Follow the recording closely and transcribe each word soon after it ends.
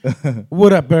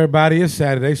What up, everybody? It's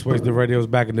Saturday. Swaisted Radio's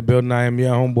back in the building. I am your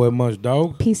homeboy Munch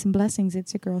Dog. Peace and blessings.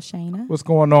 It's your girl Shayna. What's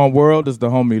going on, world? It's the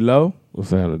homie Low.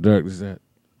 What's that? Dirk? Is that?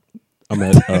 I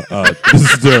mean, this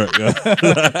is Dirk.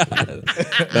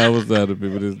 That was the other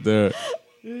people. This is Dirk.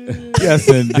 Yes,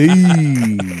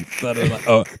 indeed.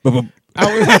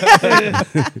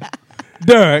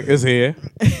 Dirk is here.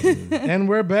 And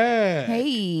we're back.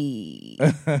 Hey.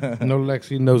 No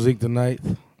Lexi, no Zeke tonight.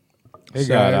 Hey,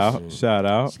 Shout guys. out. Shout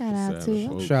out. Shout out to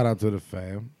you. Shout out to the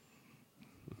fam.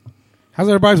 How's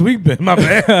everybody's week been? My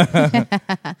bad.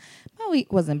 My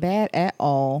week wasn't bad at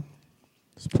all.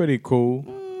 It's pretty cool.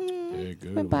 Yeah,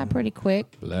 good. Went by pretty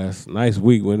quick. Nice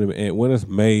week when it's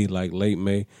May, like late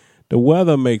May. The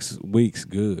weather makes weeks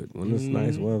good. When it's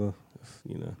nice weather, it's.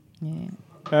 Yeah.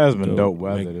 Has been dope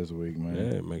weather this week, man.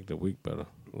 Yeah, it make the week better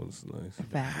when it's nice.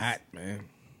 Facts. Hot, man.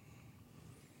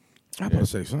 I'm about to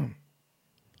say something.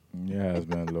 Yeah, it's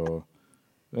been a little.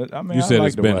 I mean, You said I like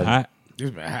it's the been weather. hot?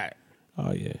 It's been hot.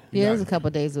 Oh, yeah. Yeah, there was a couple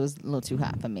of days it was a little too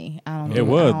hot for me. I don't know. It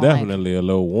was I don't definitely a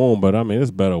little warm, but I mean,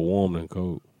 it's better warm than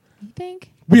cold. You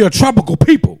think? We are tropical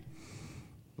people.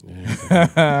 Because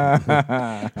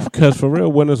for real,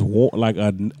 when it's warm, like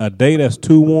a day that's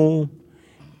too warm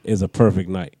is a perfect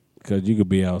night. Because you could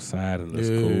be outside and it's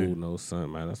cool, no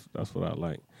sun, man. That's what I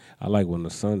like. I like when the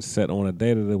sun set on a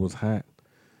day that it was hot.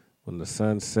 When the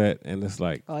sun set and it's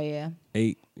like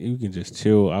 8, you can just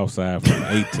chill outside from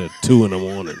 8 to 2 in the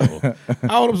morning. I'm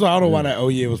sorry, I don't know why that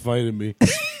was funny to me.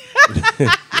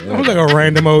 It was like a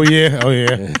random oh yeah.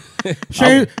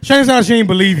 Shane said she ain't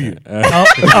believe you.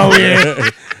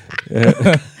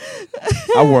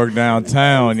 I work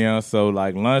downtown, so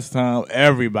like lunchtime,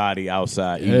 everybody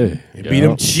outside eating. It beat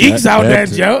them cheeks out that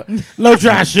joke. Low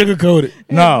try sugarcoat it.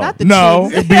 Not the No.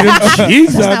 cheeks. It beat them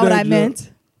cheeks That's out not what that I joke. meant.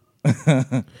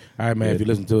 All right, man. If you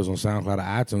listen to us on SoundCloud or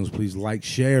iTunes, please like,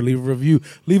 share, leave a review,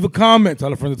 leave a comment,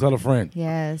 tell a friend to tell a friend.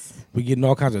 Yes. We getting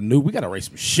all kinds of new. We got to raise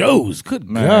some shows. Good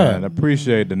Man, God.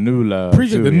 appreciate the new love.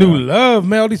 Appreciate too, the new y'all. love,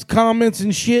 man. All these comments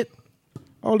and shit,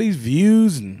 all these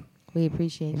views, and We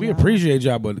appreciate we y'all. appreciate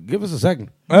y'all. But give us a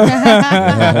second. We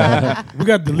got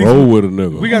to delete. Roll with a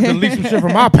nigga. We got to delete some shit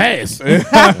from our past.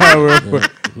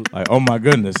 Like, oh my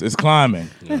goodness, it's climbing.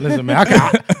 Listen, man, I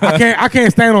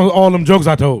can't stand on all them jokes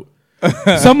I told.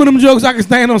 Some of them jokes I can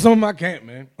stand on, some of them I can't,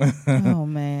 man. Oh,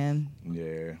 man.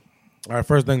 Yeah. All right,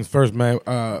 first things first, man.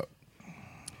 I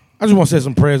just want to say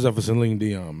some prayers up for Celine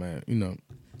Dion, man. You know,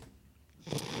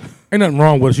 ain't nothing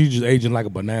wrong with her. She's just aging like a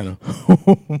banana.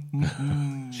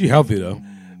 She healthy though.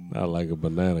 Not like a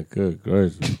banana cook.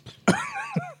 Crazy.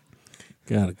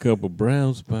 Got a couple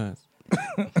brown spots.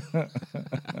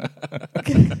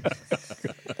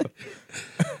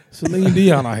 Celine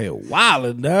Dion out here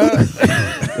wildin',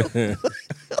 dog.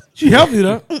 She healthy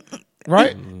though,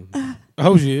 right? I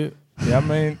hope she is. Yeah, I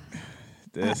mean,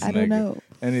 this I don't nigga, know.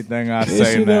 anything I Yeah,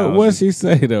 say she now. know, what she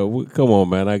say though? Come on,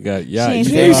 man. I got y'all. She ain't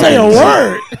She ain't say a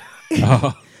word. She's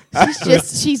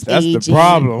That's aging. the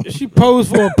problem. She posed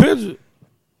for a picture.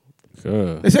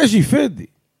 God. They said she 50.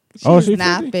 She's she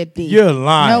not 50? 50. You're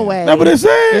lying. No way. That's what they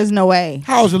said. There's no way.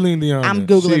 How old Celine Dion? I'm then?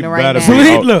 Googling She it right better now. be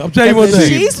Celine, old. look, I'm telling you what She they.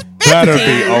 She's better 50.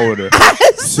 be older.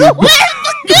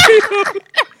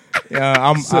 Yeah,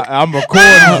 I'm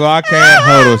recording, so I can't.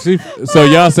 Hold on. So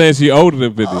y'all saying she older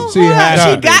than 50? She has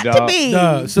She to got be, to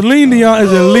dog. be. Celine Dion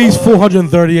is at least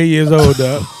 438 years old,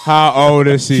 dog. How old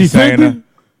is she, She Shayna? 50?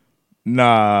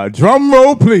 Nah, drum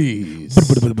roll, please.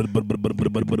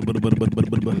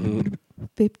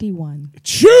 51.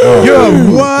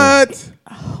 You're what?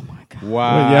 Oh, my God.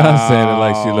 Wow. Y'all saying it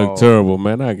like she look terrible,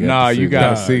 man. I got Nah, to see you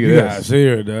gotta that. see You this. gotta see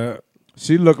her, dog.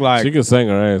 She look like She can sing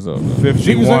her ass off. though.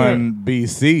 51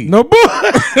 BC. No boy.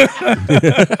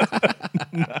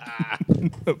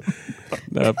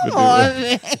 Nah, 50. Oh,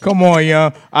 man. Come on,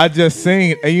 young. I just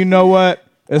seen, and you know what?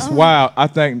 It's wild. I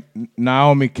think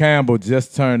Naomi Campbell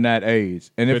just turned that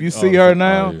age, and if you see her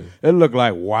now, it look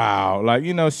like wow. Like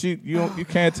you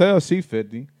can't tell she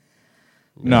 50.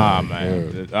 Nah,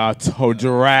 man. So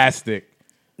drastic.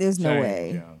 There's no change,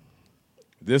 way. young.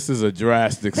 This is a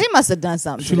drastic. They must have done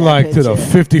something She to that like to the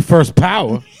picture. 51st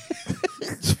power.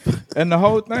 And the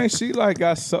whole thing, she like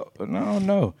got so. I don't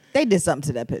know. They did something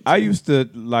to that picture. I used to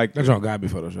like That joint gotta be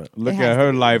Photoshop. look It has at her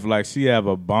to be. life like she have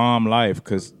a bomb life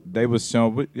because they was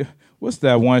showing. What's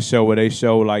that one show where they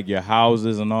show like your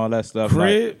houses and all that stuff? Like,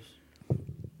 Crib?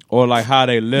 or like how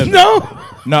they live. No.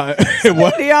 No, it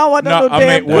wasn't. Do y'all want No, no I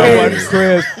damn mean, well, it cribs?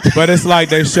 wasn't cribs, but it's like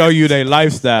they show you their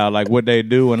lifestyle, like what they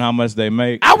do and how much they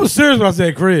make. I was serious when I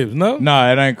said cribs, no?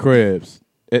 No, it ain't cribs.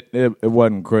 It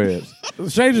wasn't cribs.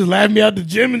 Shane just laughed me out the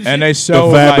gym and shit. And they The show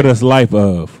like, fabulous life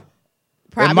of.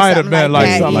 Probably It might have been like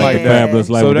that, something yeah. like the that. Fabulous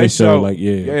Life So of they Pets show, show, like,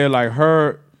 yeah. like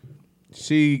her.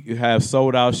 She have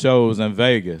sold out shows in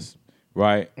Vegas,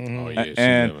 right? Oh, yeah, she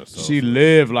And never sold she out.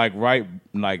 lived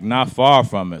like not far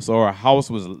from it. So her house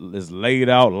is laid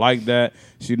out like that.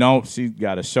 She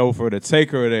got a chauffeur to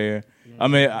take her there. I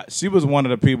mean, she was one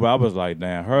of the people I was like,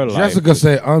 damn, her life. Jessica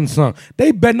said unsung.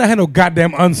 They better not have no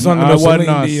goddamn unsung in No, the it wasn't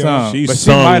Celine Dion. unsung. She But she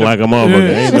sung might've- like a motherfucker.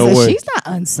 Yeah. Ain't Yeah, no but way. she's not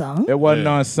unsung. It wasn't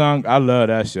unsung. I love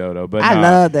that show though. But I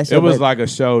love that show, It was but- like a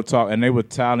show talk, and they were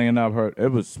tallying up her.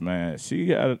 It was, man. She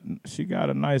got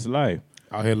a nice life.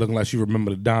 Out here looking like she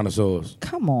remember the dinosaurs.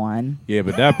 Come on. Yeah,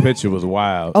 but that picture was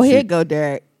wild. Oh, here you go,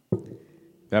 Derek.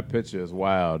 That picture is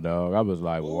wild, dog. I was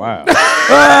like, wow.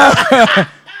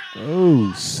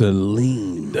 Oh,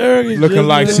 Celine. Looking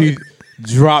like she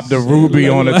dropped the ruby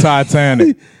on the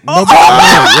Titanic.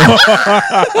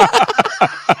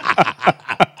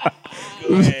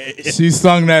 She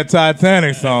sung that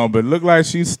Titanic song, but looked like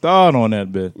she starred on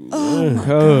that bit.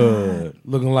 God.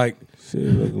 Looking like She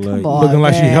look like. on. looking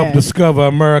like she man. helped discover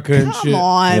America and Come shit.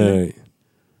 on. Hey,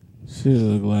 she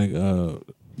look like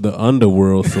the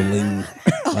underworld Celine.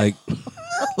 like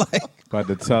About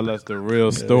to tell us the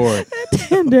real story.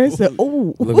 And Derek said,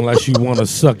 "Oh, Looking like she want to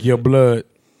suck your blood.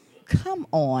 come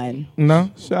on."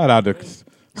 No? Shout out to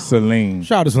Celine.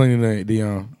 Shout out to Celine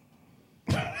Dion.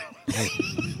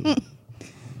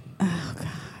 Oh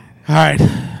God. All right.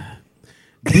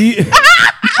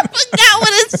 That what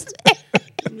it's.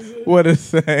 What it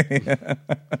say?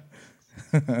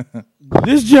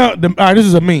 This junk, all right, this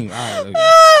is a meme. All right, okay.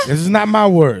 This is not my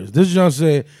words. This junk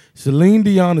said Celine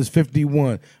Dion is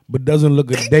 51, but doesn't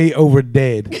look a day over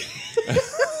dead.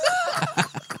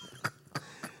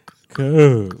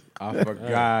 good. I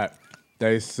forgot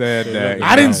they said that.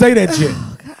 I didn't say that shit.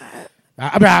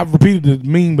 I mean, I repeated the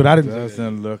meme, but I didn't.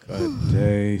 Doesn't look a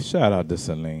day. Shout out to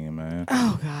Celine, man.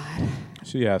 Oh God.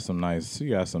 She got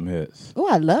some hits. Oh,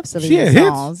 I love She Celine had hits?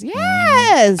 songs.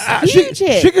 Yes, She, huge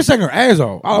hit. she can sing her ass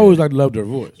off. I always like loved her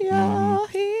voice. Your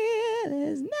hit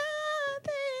is nothing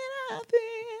I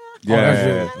feel. Yeah.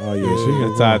 that's Oh yeah, She she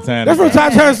can Titanic. That's from the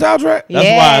Titanic soundtrack. That's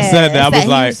why I said that. I It's was huge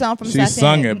like, song from she Titanic.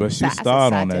 sung it, but she I said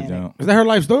starred on that Titanic. jump. Is that her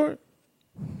life story?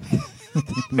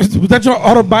 Was that your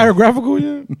autobiographical?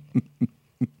 Yeah.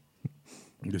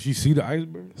 Did she see the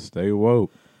iceberg? Stay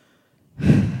woke.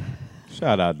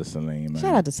 Shout out to Celine, man.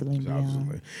 Shout out to Celine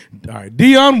Dion. All right.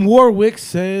 Dionne Warwick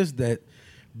says that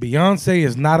Beyonce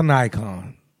is not an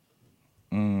icon.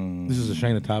 This is a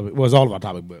Shayna topic. Well, it's all of our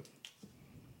topic, but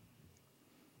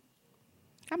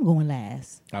I'm going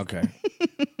last. okay.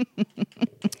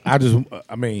 I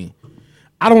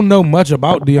don't know much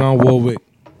about Dionne Warwick,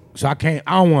 so I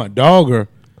don't want to dog her.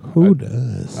 Who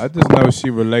does? I just know she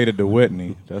related to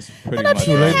Whitney. That's pretty much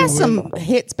She related had with- some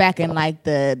hits back in like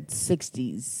the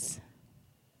 60s.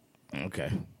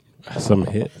 Okay. Some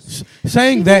hits.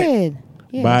 Saying She that, did.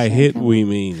 Yeah, By she hit had- we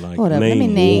mean like Hold up, name let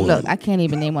me name. one. Look, I can't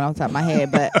even name one off the top of my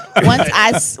head, but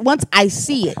once I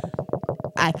see it,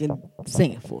 I can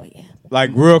sing it for you.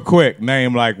 like real quick.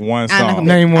 Name like one I'm not song. gonna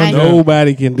Name one I- song.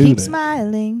 Nobody can do Keep that.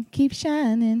 smiling, keep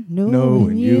shining, Knowing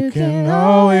knowing you can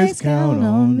always count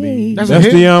on me. That's That's a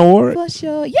hit? Dionne Warwick. For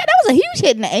sure. Yeah, that was a huge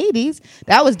hit in the 80s.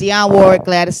 That was Dionne Warwick,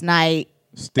 Gladys Knight,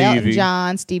 Elton Stevie.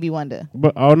 John, Stevie Wonder.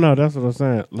 But oh no, that's what I'm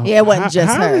saying. Like, Yeah, it wasn't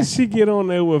just how her. did she get on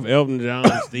there with Elton John,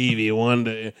 Stevie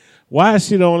Wonder? Why is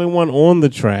she the only one on the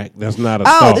track that's not a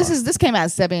star? Oh, this came out in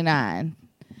 79.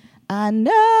 I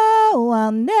know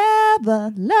I'll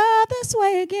never love this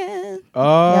way again.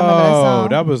 Oh, remember that song?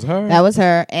 that was her. That was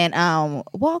her. And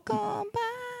Walk On By.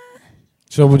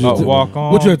 so what you Walk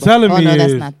On. What you're telling Oh, me no, is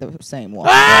that's not the same one.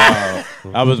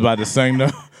 I was about to sing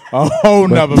a whole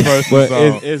nother person's But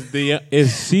song.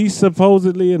 is she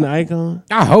supposedly an icon?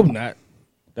 I hope not.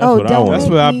 That's Oh, what I don't want.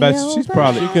 That's what I bet she's She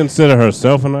probably She consider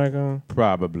herself an icon.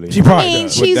 probably. She I probably mean,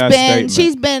 does. With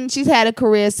that she's had a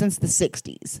career since the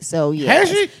 60s. So yeah. Has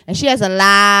she? And she has a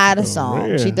lot of songs.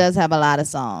 yeah. She does have a lot of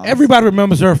songs. Everybody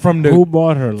remembers her from Who the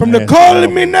bought her? from the last Calling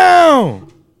album? Me Now.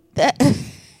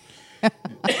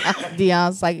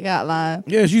 Dion's Psychic Hotline.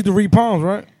 Yeah, she used to read poems,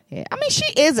 right? Yeah. I mean, she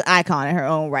is an icon in her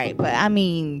own right, but I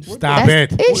mean, Stop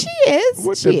it. She is.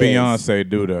 What she did is. Beyonce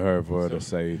do to her for her to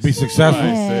say? Be successful.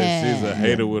 I said Yeah. she's a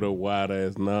hater with a wide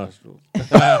ass nostril.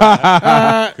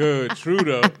 Good, true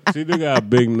though. She do got a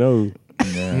big nose.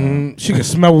 She can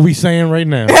smell what we saying right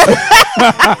now.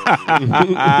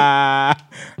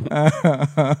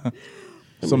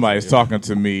 Somebody's talking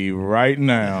to me right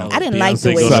now. I didn't like the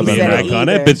Beyonce way gonna she be said an it icon.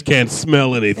 either. That bitch can't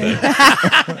smell anything.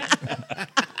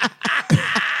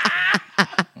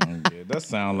 Yeah, that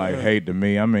sound like hate to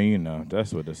me. I mean, you know,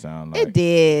 that's what it sound like. It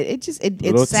did. It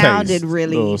Little sounded taste,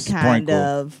 really little kind sprinkle.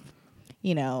 of.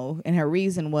 and her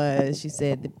reason was she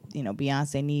said that,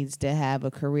 Beyonce needs to have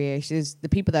a career. The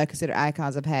people that are considered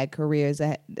icons have had careers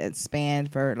that span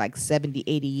for like 70,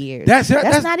 80 years. That's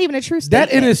not even a true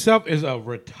statement. That in itself is a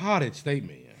retarded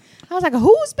statement. Yeah. I was like,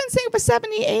 who's been singing for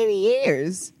 70, 80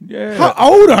 years? Yeah. How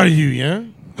old are you, yeah?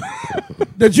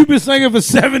 That you've been singing for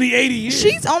 70, 80 years?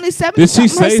 She's only 70 Did she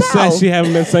say herself. she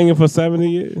haven't been singing for 70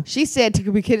 years? She said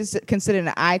to be considered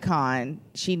an icon,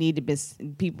 she needs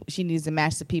to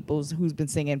match the people who's been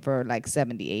singing for like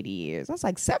 70, 80 years. I was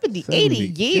like, 70 80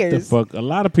 years? Get the fuck. A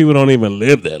lot of people don't even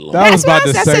live that long. I was about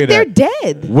to say they're that.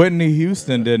 dead. Whitney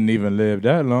Houston didn't even live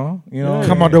that long.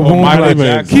 Come on, the woman Michael like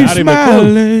Jackson. keep Not even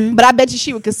smiling. But I bet you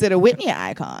she would consider Whitney an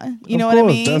icon. You know what I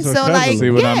course, mean? that's her So cousin. like, See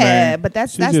what I yeah, mean? but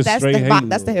that's just straight hating.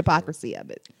 the hypocrisy of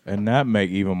it. And that make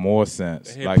even more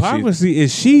sense. Hypocrisy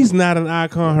is she's not an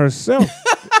icon herself.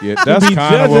 Yeah, that's be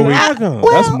kind of what judging we. icons.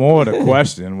 That's more the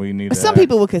question we need. Some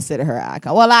people would consider her an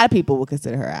icon. Well, a lot of people would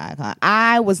consider her an icon.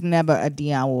 I was never a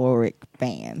Dionne Warwick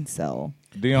fan, so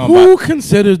Who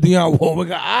considers Dionne Warwick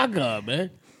an icon,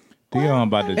 man? Dion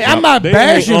about to. Hey, I'm jump. not They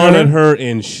bashing ain't honored her. her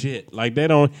in shit. Like they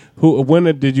don't. When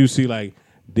did you see like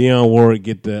Dionne Warwick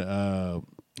get the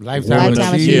Lifetime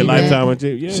Lifetime Achievement. yeah, Achievement. lifetime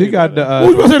achievement? Yeah, She got the.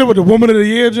 Who's gonna say that with the Woman of the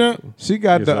Year, John? She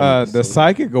got Yes, the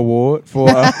psychic award for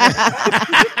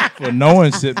for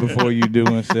knowing shit before you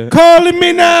doing shit. Calling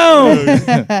me now.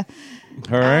 Her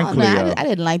and Oh, Cleo. man, I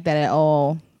didn't like that at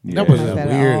all. That was Like that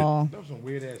at weird. all. That was some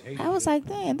weird ass hate. I was like,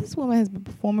 damn, this woman has been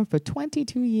performing for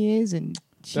 22 years and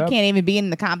she That- can't even be in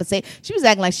the conversation. She was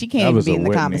acting like she That can't even was be a in the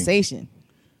Whitney. conversation.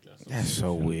 That's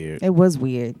so weird. It was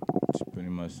weird. She's pretty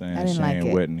much saying I didn't she like ain't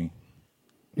it. Whitney.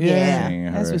 Yeah, She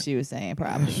ain't that's her. what she was saying,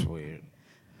 probably. That's weird.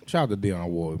 Shout out to Dionne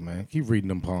Warwick, man. Keep reading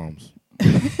them poems.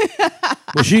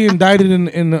 Was she indicted in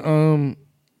the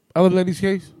other lady's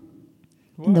case?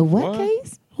 The what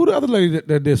case? Who the other lady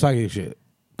that did psychic shit?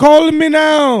 Calling me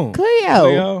now. Cleo.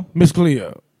 Cleo? Miss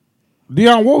Cleo.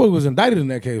 Dionne Warwick was indicted in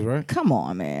that case, right? Come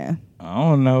on, man. I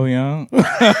don't know, young.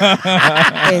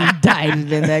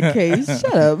 Indicted in that case.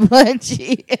 Shut up,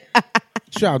 Bunchy.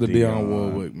 Shout out to Dionne Dionne.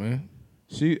 Warwick, man.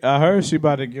 I heard she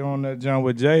about to get on that John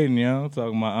with Jaden,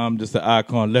 talking about I'm just an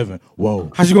icon living. Whoa.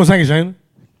 How she gonna sing it, Shayna?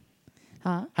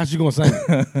 Huh? How she gonna sing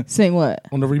it Sing what?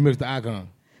 on the remix to Icon?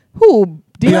 Who?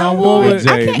 Dionne Dionne Warwick. Warwick.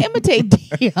 I can't Jade. imitate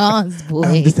Dionne's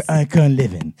voice. icon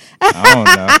living. I don't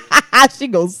know. She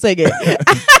gonna sing it.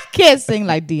 I can't sing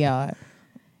like Dionne.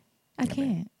 I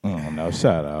can't. I don't know.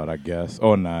 Shout out, I guess.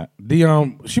 Or not.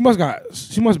 Dionne, she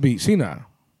must be senile.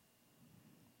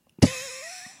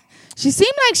 She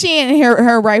seemed like she in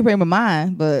her right frame of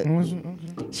mind, but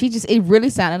it really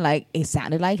sounded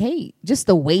like hate. Just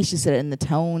the way she said it and the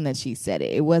tone that she said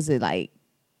it. It wasn't like,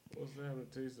 What's happening,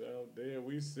 Tisa, out there?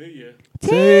 We see you.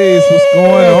 Tease, what's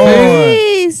going on?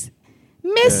 Please.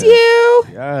 Miss you.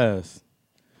 Yes.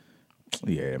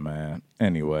 Yeah, man.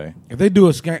 Anyway. If they do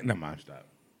a scan, never mind. Stop.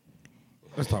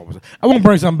 Let's talk about it. I want to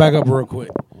bring something back up real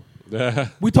quick.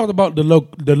 We talked about the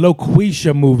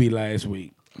Loquisha movie last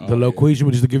week. The Loquisha,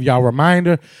 which is to give y'all a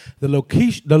reminder,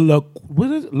 Loquisha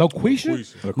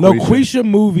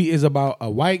movie is about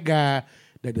a white guy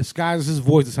that disguises his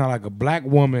voice to sound like a black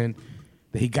woman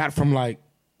that he got from like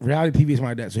reality TV, something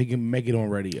like that, so he can make it on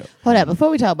radio. Hold up.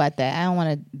 Before we talk about that, I don't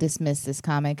want to dismiss this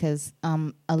comment because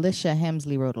Alicia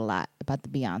Hemsley wrote a lot about the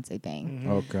Beyonce thing.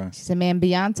 Okay. She said, man,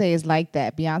 Beyonce is like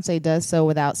that. Beyonce does so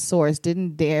without source.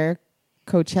 Didn't dare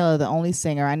Coachella, the only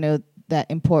singer I know that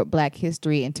import black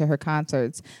history into her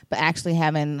concerts, but actually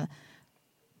having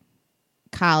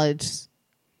college.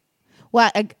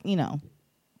 Well,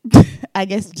 I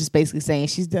guess just basically saying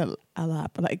she's done a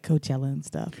lot for like Coachella and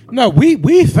stuff. No, we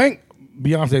think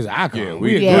Beyonce's an icon. Yeah,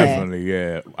 we Yeah.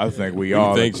 definitely, I think we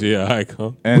all. think she an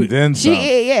icon? And then some.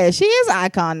 She is an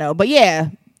icon though. But yeah,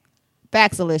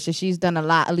 facts, Alicia. She's done a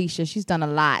lot. She's done a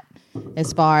lot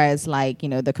as far as like,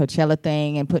 the Coachella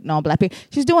thing and putting on black people.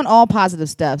 She's doing all positive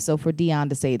stuff. So for Dionne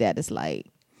to say that, it's like.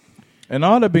 And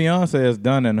all that Beyonce has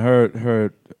done in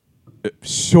her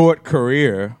short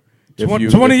career. 20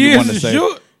 if you years wanna is say-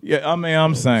 short. Yeah, I mean,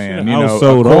 I'm saying, She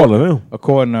outsold all of them.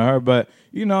 according to her. But,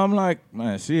 I'm like,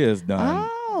 man, she has done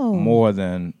Oh. more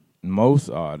than most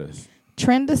artists.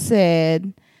 Trenda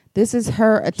said this is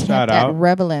her attempt Shout at out.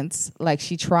 relevance, like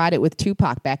she tried it with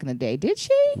Tupac back in the day. Did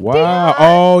she? Wow. Dionne?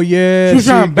 Oh, yeah. She was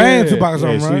trying to ban did. Tupac or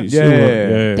something, right?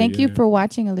 Yeah. Thank you for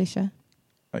watching, Alicia.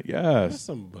 Yes. That's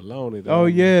some baloney. Though. Oh,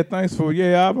 yeah. Thanks for,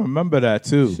 I remember that,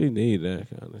 too. She need that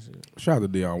kind of shit. Shout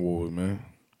out to Dionne Warwick, man.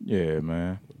 Yeah,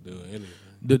 man. Do anything.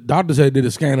 The doctor said they did a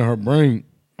scan of her brain.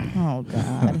 Oh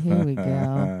God, here we go.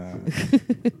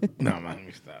 No, man, let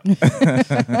me stop.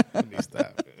 Let me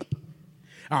stop.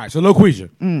 All right, so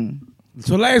Loquisha.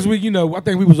 So last week, I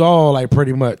think we was all like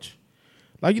pretty much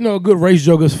like a good race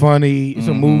joke is funny. It's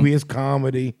a movie. It's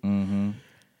comedy. Mm-hmm.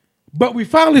 But we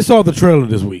finally saw the trailer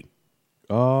this week.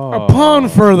 Oh. Upon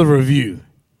further review,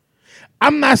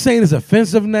 I'm not saying it's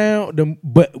offensive now,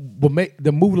 but make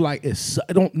the movie like it's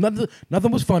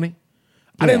nothing was funny.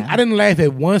 Yeah. I didn't laugh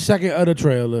at 1 second of the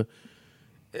trailer.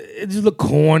 It just looked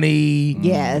corny.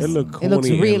 Yes, It looked corny. It looks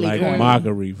really like corny.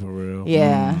 mockery for real.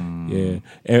 Yeah. Yeah.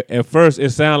 At first, it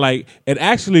sounded like it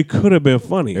actually could have been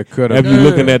funny. It could have. If you're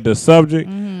looking at the subject,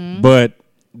 but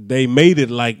they made it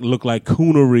look like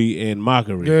coonery and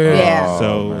mockery. Yeah.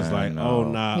 So it's like, no.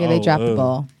 nah. Yeah, they dropped the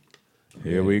ball.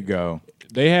 Here we go.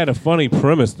 They had a funny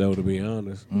premise though, to be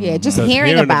honest. Yeah, just 'Cause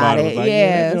hearing about it. was like,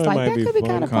 yeah, that it's like might that be could be fun.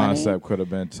 kind of funny. Concept could have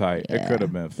been tight. It could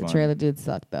have been fun. The trailer did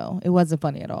suck though. It wasn't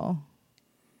funny at all.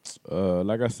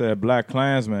 Like I said, Black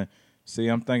Klansman. See,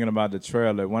 I'm thinking about the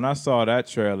trailer. When I saw that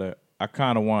trailer, I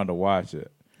kind of wanted to watch it.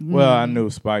 Well, I knew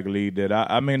Spike Lee did.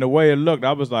 I mean, the way it looked,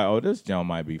 I was like, "Oh, this joint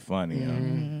might be funny,"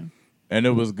 and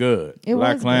it was good.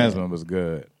 Black Klansman was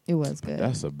good. It was good.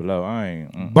 That's a blow. I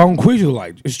ain't. Bone Quisha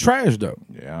like it's trash though.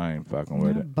 Yeah, I ain't fucking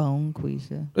with it. Bone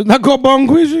Quisha. It's not called Bone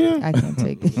Quisha. I can't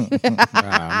take it. My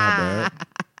bad.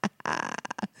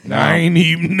 I ain't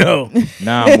even know.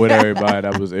 Now I'm with everybody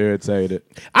that was irritated.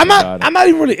 I'm not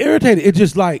even really irritated. It's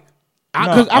just like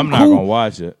I'm not cool. gonna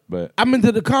watch it, but I'm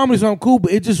into the comedy, so I'm cool.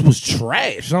 But it just was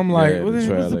trash. So I'm like, Yeah, what's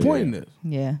the trailer, point in this?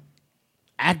 Yeah.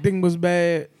 Acting was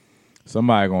bad.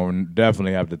 somebody gonna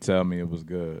definitely have to tell me it was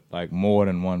good. Like more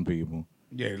than one people.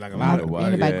 Yeah, like a lot of Anybody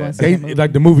Anybody yeah. going to see that movie?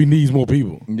 like the movie needs more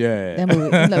people. Yeah. That movie.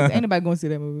 Look, anybody going to see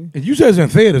that movie? And you said it's in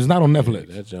theaters, not on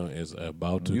Netflix. That joint is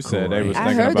about to. You said they was I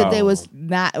thinking heard that about- they was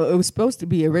not. It was supposed to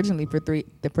be originally for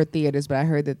theaters, but I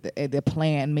heard that the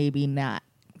plan maybe not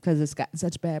because it's got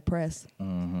such bad press.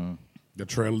 The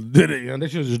trailer did it. Yeah, they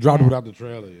should have just dropped it without the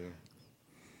trailer. Yeah.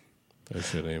 That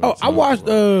shit ain't Oh, I watched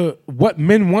What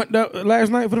Men Want last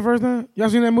night for the first time. Y'all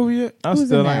seen that movie yet? I Who's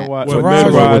still in ain't that? watched With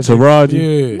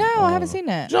Taraji. Yeah. No, I haven't seen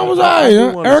that. John was alright.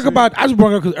 Erica Badu. I just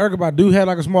brought her because Erica Badu had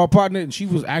like a small partner, and she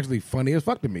was actually funny as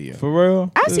fuck to me. Yeah. For real?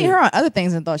 I've seen her on other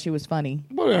things and thought she was funny.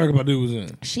 What Erica Badu was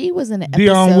in? She was in an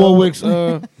episode. Dionne Warwick's.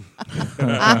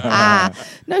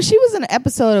 No, she was in an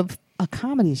episode of a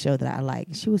comedy show that I like.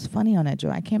 She was funny on that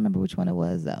joint. I can't remember which one it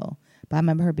was though, but I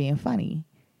remember her being funny.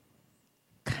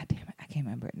 God damn it, I can't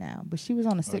remember it now. But she was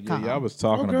on a sitcom. Yeah, I was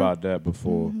talking Okay. about that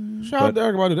before. Shout out to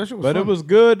Erica Badu. That shit was But funny. it was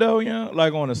good though,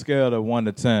 like on a scale of 1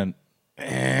 to 10.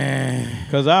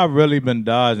 Because I've really been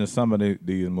dodging some of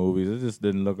these movies. It just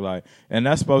didn't look like. And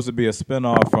that's supposed to be a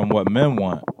spinoff from What Men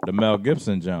Want, the Mel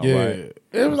Gibson jump, Yeah, right?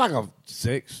 it was like a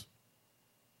 6.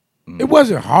 It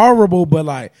wasn't horrible, but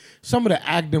like some of the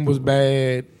acting was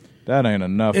bad. That ain't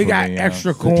enough It for got me,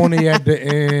 extra corny at the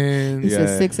end. You said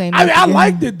Yeah. 6 ain't. I mean, I nothing.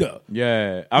 liked it though.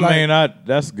 Yeah. I Like- mean,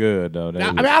 that's good, though.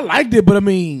 I liked it, but I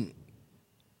mean,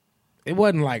 it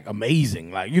wasn't like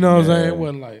amazing. Like, you know what I'm saying? It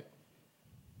wasn't like.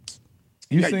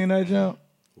 you seen that jump?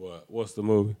 What's the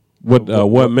movie? What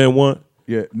Men Want?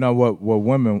 Yeah. No, what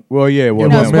women. Well, yeah. What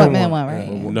No, men it's want. What Men Want, right?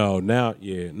 Yeah. No, now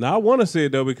I want to see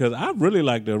it though because I really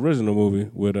like the original movie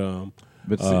with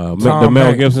But see, the Tom Mel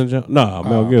Hanks. Gibson jump. No,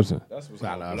 Mel Gibson. that's what's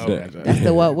That's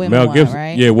the What Women Mel Want, Gibson.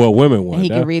 right? Yeah, What Women Want. And he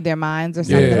That- can read their minds or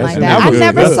something Yeah, like and that. that I was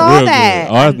never good. saw real that.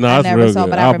 Good. Oh, I that's never real saw, good.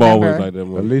 but I I've always remember. liked that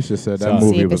movie. Alicia said that See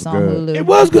movie if was it's on good. Hulu. It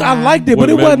was good. I liked it, but What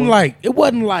it Men wasn't Want?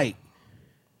 like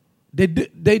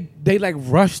they like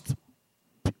rushed.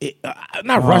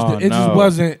 Not rushed it. It just no.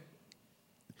 wasn't.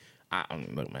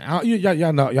 Look, man.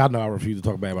 Y'all know I refuse to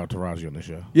talk bad about Taraji on this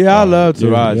show. Yeah, I love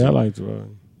Taraji. Yeah, I like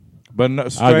Taraji. But no,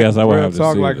 straight, guess I would real have to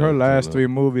talk see like it, her though, last so, 3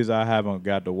 movies I haven't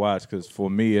got to watch because for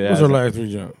me it What's her hasn't- last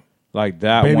 3 jump? like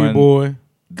that Baby one. Boy.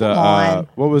 The Come on.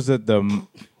 what was it? The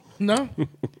No.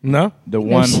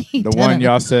 one she the done one it.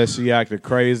 y'all said she acted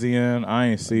crazy in. I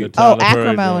ain't see it. Oh, Tyler Perry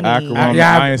Acrimony. Acrimony.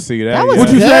 Yeah, I ain't see that. That was yet.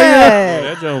 What'd you good. say?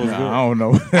 That joint was good. I don't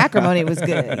know. Acrimony was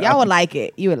good. Y'all would like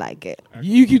it. You would like it.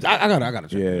 You keep. I gotta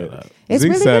check yeah, that out. It's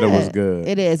Zeke really said good. it was good.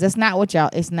 It is. It's not what y'all.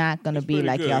 It's not gonna be Pretty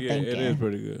like good, y'all yeah, thinking. It is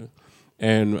pretty good.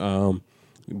 And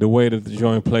the way that the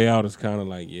joint play out is kind of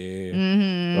like,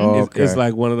 Oh, it's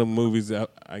like one of the movies that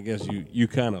I guess you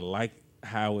kind of like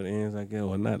how it ends, I guess,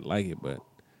 or not like it, but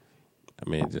I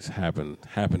mean, it just happened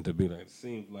to be like, it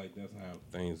seems like that's how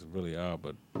things really are,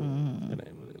 but it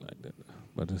ain't really like that.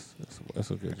 But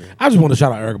it's okay. I just want to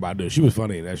shout out Erica Badu. She was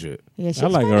funny in that shit. Yeah, she's I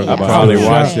like funny. her. I Badu. probably Yeah.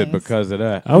 watched it because of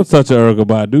that. I'm such an Erykah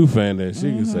Badu fan that she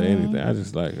can say anything. I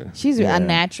just like her. She's a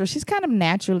natural. She's kind of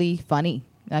naturally funny.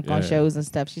 like on shows and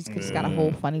stuff. She's got a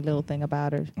whole funny little thing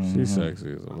about her. She's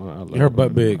sexy. I love her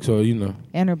butt big, so you know.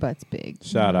 And her butt's big.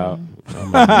 Shout out.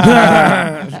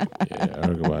 Yeah,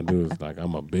 Erica Badu is like,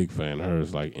 I'm a big fan of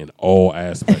hers, like in all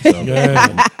aspects of it.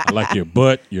 I like your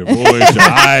butt, your voice, your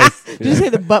eyes. Did you say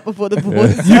the butt before the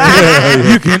voice?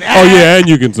 You can Oh yeah, and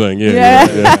you can sing. Yeah.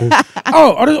 You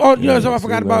know something I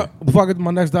forgot about before I get to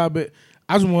my next topic.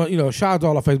 I just want, shout out to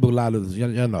all our Facebook Live listeners.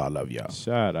 Y'all know I love y'all.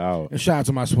 Shout out. And shout out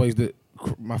to my Swaisted,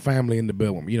 my family in the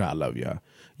building. You know I love y'all.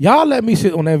 Y'all let me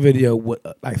sit on that video with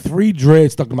like 3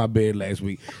 dreads stuck to my bed last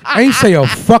week. I ain't say a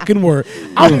fucking word.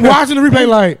 I'm watching the replay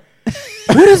like,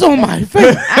 what is on my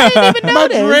face? I didn't even My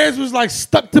notice. dreads was like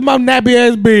stuck to my nappy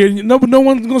ass beard. No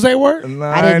one's gonna say a word. Nah,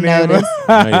 I didn't ain't notice.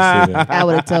 I I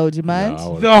would have told you much.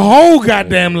 The whole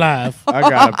goddamn live.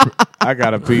 I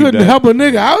gotta pee Couldn't that. help a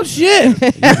nigga. Oh shit.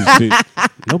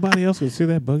 Nobody else can see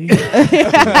that buggy. Oh, I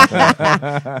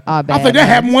think that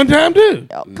happened one time too.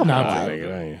 Oh, come Nah, on. I'm Nigga,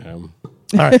 that ain't happening.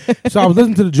 All right. So I was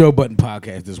listening to the Joe Button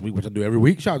podcast this week, which I do every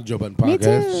week. Shout out to Joe Button Me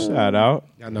podcast. too. Shout out.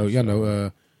 Y'all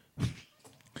know.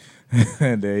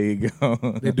 There you go.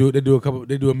 They do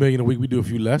 $1 million a week. We do a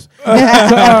few less.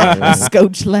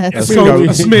 Scotch less. So a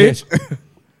smidge.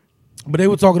 But they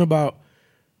were talking about,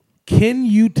 can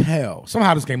you tell?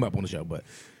 Somehow this came up on the show, but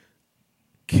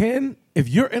if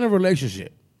you're in a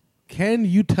relationship, can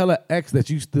you tell an ex that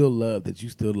you still love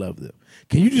them?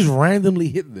 Can you just randomly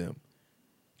hit them?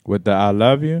 With the I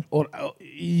love you? Or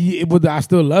with the I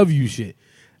still love you shit.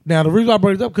 Now, the reason I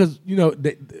brought it up, because,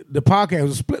 the podcast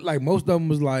was split. Like, most of them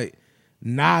was like,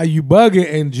 nah, you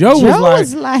bugging. And Joe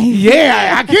was like,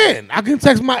 yeah, I can. I can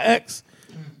text my ex.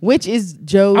 Which is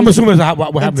Joe's I'm assuming that's what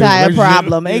happened in his entire relationship.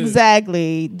 problem. Yeah.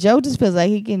 Exactly. Joe just feels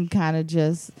like he can kind of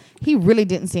he really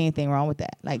didn't see anything wrong with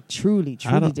that. Like, truly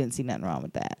didn't see nothing wrong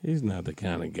with that. He's not the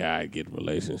kind of guy to get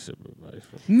relationship advice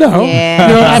from. No.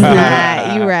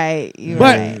 Yeah, you're right. You're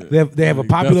But right. they have a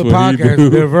popular That's what he podcast. do.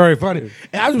 They're very funny.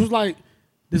 And I just was like,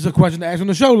 this is a question to ask on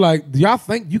the show. Like, do y'all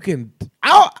think you can?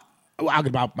 I'll get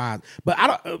about mine. But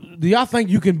do y'all think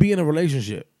you can be in a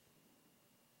relationship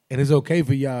and it's okay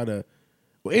for y'all to,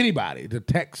 or anybody to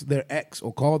text their ex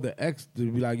or call their ex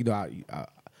to be like, I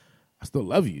still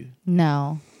love you?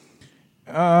 No.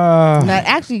 Not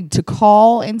actually to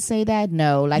call and say that.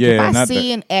 No. Like, if I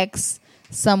see an ex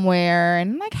somewhere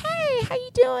and I'm like, hey, how you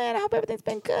doing? I hope everything's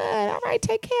been good. All right,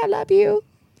 take care. I love you.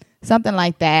 Something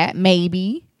like that,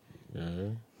 maybe. Yeah.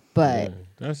 But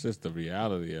that's just the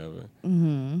reality of it.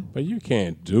 Mm-hmm. But you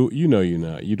can't do. You're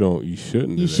not. You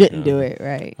shouldn't. you shouldn't do it,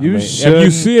 right? If you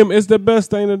see him, it's the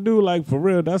best thing to do. Like, for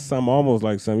real, that's something almost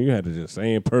like something you had to just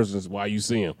say in person while you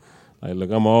see him. Like,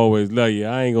 look, I'm always love you.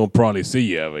 I ain't gonna probably see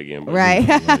you ever again. But Right.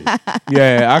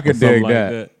 Yeah, I could dig like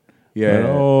that. Yeah.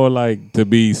 But, like to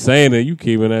be saying that you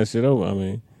keeping that shit over. I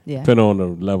mean, Yeah. depending on the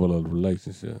level of the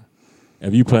relationship.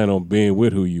 If you plan on being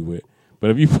with who you with. But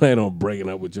if you plan on breaking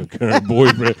up with your current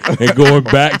boyfriend and going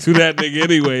back to that nigga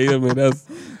anyway, I mean, that's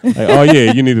like, oh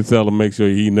yeah, you need to tell him, make sure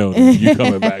he knows you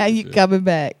coming back. You coming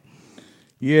back.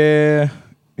 Yeah,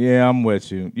 I'm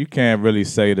with you. You can't really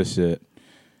say the shit.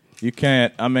 You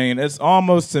can't. I mean, it's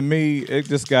almost, to me, it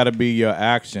just got to be your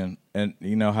action. And,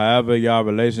 however y'all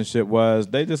relationship was,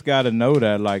 they just got to know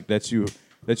that, like, that you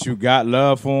got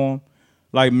love for them.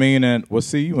 Like, meaning, well,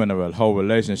 see, you in a whole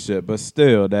relationship, but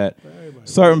still that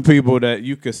certain people that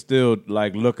you could still,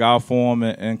 like, look out for them.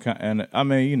 And I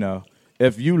mean,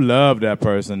 if you love that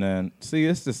person, then, see,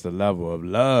 it's just a level of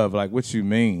love. Like, what you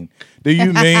mean? Do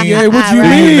you mean? Yeah, what you do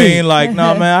mean? you mean, like,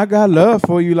 no, man, I got love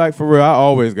for you. Like, for real, I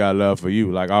always got love for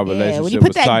you. Like, our relationship Yeah, when you put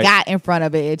was that tight. "got" in front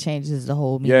of it, it changes the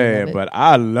whole meaning Yeah, of it. but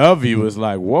I love you is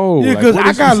like, whoa. Yeah, like, because what I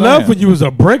is got you love for saying? you is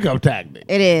a breakup tactic.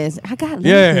 It is. I got love for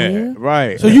Yeah, you.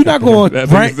 right. So you're not going That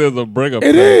to nigga says a breakup.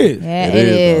 It is. Yeah, It it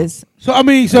is, is. So I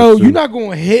mean, That's true. you're not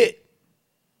going to hit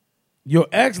your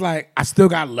ex like, I still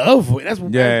got love for you. That's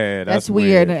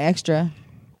weird and extra.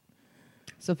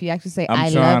 So if you actually say I'm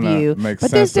 "I trying love to you," make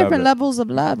but there's sense of different it. levels of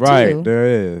love Right, too. there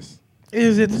is.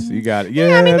 Is it? So you got it.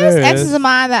 Yeah, I mean, there's there exes is. of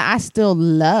mine that I still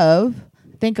love,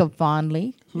 think of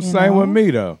fondly. you Same know? with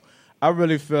me though. I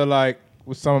really feel like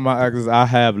with some of my exes, I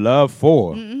have love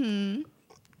for. Mm-hmm.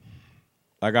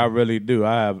 Like I really do.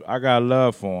 I got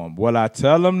love for them. Will I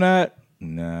tell them that?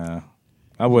 Nah,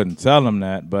 I wouldn't tell them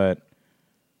that. But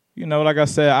like I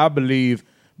said, I believe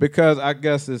because I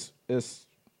guess it's.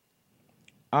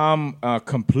 I'm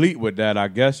complete with that. I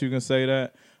guess you can say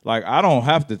that. Like I don't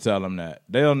have to tell them that.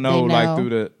 They'll know, like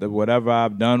through the whatever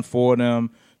I've done for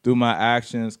them, through my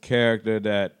actions, character,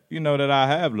 that that I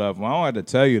have love for. I don't have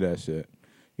to tell you that shit.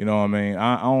 You know what I mean?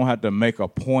 I don't have to make a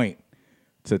point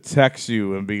to text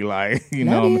you and be like,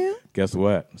 No, guess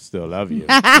what? I still love you.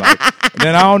 Like,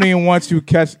 then I don't even want you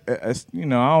catch. I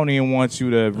don't even want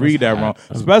you to read that wrong,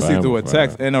 especially through a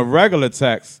text. In a regular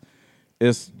text,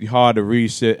 it's hard to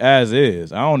read shit as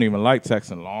is. I don't even like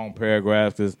texting long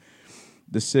paragraphs because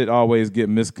the shit always get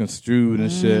misconstrued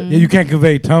and shit. Yeah, you can't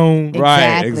convey tone.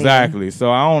 Right, exactly. So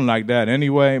I don't like that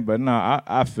anyway. But no,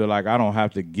 I feel like I don't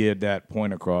have to get that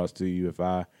point across to you if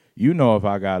I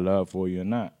got love for you or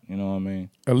not. You know what I mean?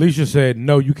 Alicia said,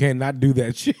 "No, you cannot do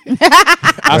that shit."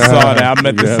 I saw that. I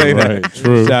meant to say right. that.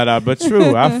 True. Shout out, but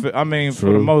true. I mean,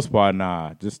 for the most part,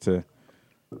 nah. Just to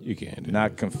You can't do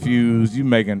not confuse. You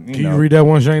making Can you read that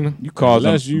one, Shayna? You causing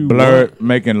Unless you blurred,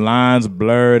 making lines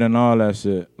blurred and all that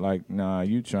shit. Like, nah,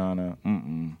 you trying to,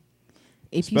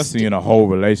 especially in a whole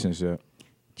relationship.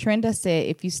 Trenda said,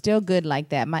 if you still good like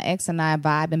that, my ex and I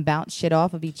vibe and bounce shit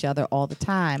off of each other all the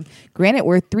time. Granted,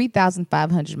 we're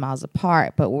 3,500 miles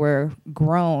apart, but we're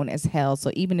grown as hell. So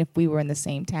even if we were in the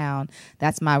same town,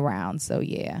 that's my round. So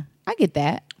yeah, I get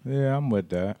that. Yeah, I'm with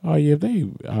that. Oh yeah, if they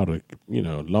out of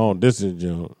long distance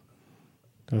jump.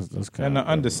 That's kind And of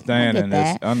the understanding is.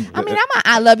 that. I'm a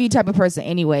I love you type of person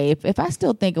anyway. If I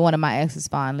still think of one of my exes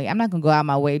fondly, I'm not gonna go out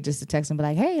my way just to text and be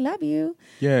like, "Hey, love you."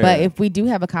 Yeah. But if we do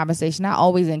have a conversation, I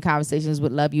always end conversations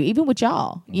with "love you," even with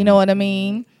y'all. You know what I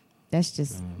mean? That's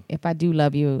just if I do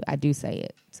love you, I do say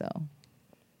it. So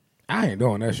I ain't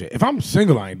doing that shit. If I'm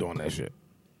single, I ain't doing that shit.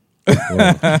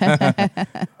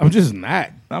 I'm just not.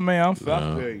 I mean, I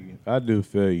feel you. I do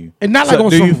feel you. And not like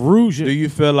on do some you, rude shit. Do you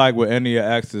feel like with any of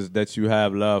your exes that you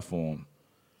have love for them?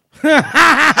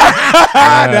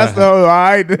 That's all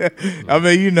right. I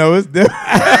mean, it's different.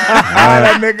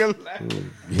 That nigga.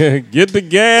 Get the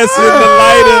gas in the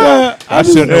lighter.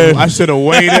 I should have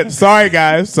waited. Sorry,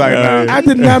 guys. Sorry, nah. I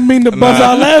did not mean to bust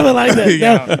out laughing like that.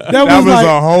 Yeah. That was like,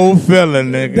 a whole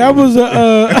feeling, nigga. that was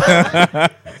a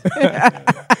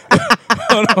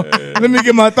Let me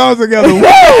get my thoughts together. Woo!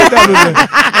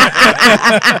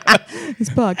 this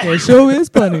podcast show is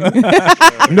funny.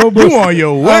 No, you on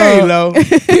your way, Lo.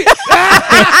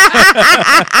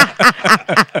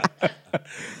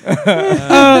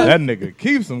 That nigga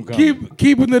keeps them coming.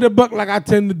 keeping it a buck like I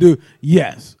tend to do.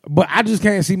 Yes, but I just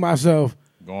can't see myself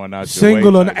Going out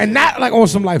single your way, and not like on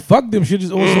some like fuck them shit.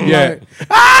 Just on some Yeah. like,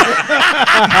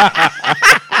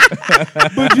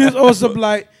 but just on some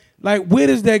like where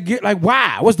does that get? Like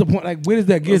why? What's the point? Like where does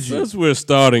that get you? Since we're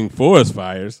starting forest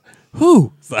fires,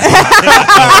 who? We ain't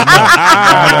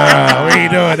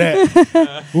doing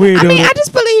that. We ain't I doing mean, that. I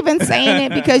just believe in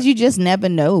saying it because you just never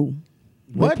know.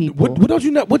 What? People. What don't you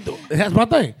know? That's my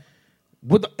thing.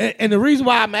 And the reason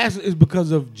why I'm asking is because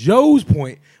of Joe's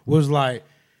point was like,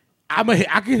 I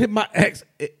can hit my ex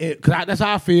because that's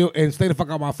how I feel and stay the fuck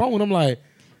out my phone. I'm like,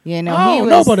 You know, I don't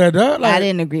know about that, dog. Like, I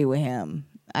didn't agree with him.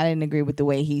 I didn't agree with the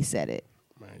way he said it.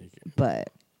 But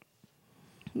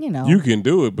you can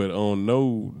do it, but on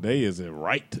no day is it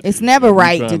right to it's do never it.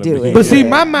 right to do it. But see,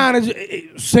 my mind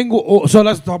is single. So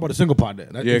let's talk about the single part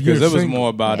then. Yeah, If you're because it was single- more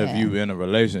about if Yeah. you in a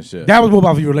relationship. That was more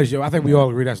about your relationship. I think we all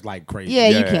agree that's like crazy. Yeah,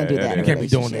 you Yeah, can't do yeah, that. You in a can't be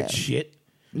doing that relationship. shit.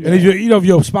 And if if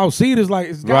your spouse see it, it's like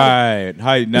it's gotta,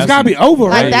 Right. it's gotta be over,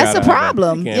 Like right? that's the gotta-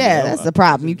 problem. you can't Yeah, be that's over. the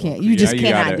problem. You can't. You just Yeah,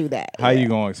 cannot gotta- do that. How Yeah. you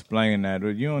gonna explain that?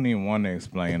 You don't even want to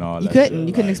explain all You that. couldn't. shit.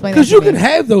 You couldn't explain that. Because to you me. can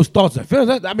have those thoughts and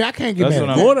feelings. I mean, I can't get That's mad what at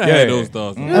I'm- that. Going to Yeah. have those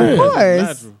thoughts. Of course.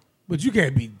 Natural. But you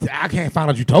can't be. I can't find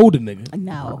out you told the nigga.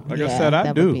 No. Like yeah, I said, I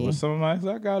that do. would be- With some of my exes,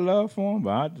 I got love for them,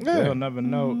 but Yeah. they'll never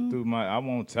know through my. I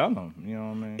won't tell them. You know what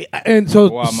I mean? And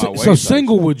Go out my so way so type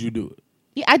single, shit. would you do it?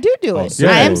 Yeah, I do it. yeah.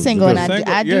 I am Just single, and I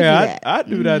Single? do yeah, that. I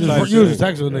do that. Just Type use shit. a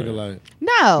text with a nigga like.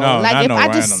 No, No, like not if no I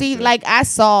just random see, shit. like I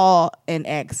saw an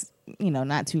ex,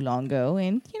 not too long ago,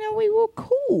 and we were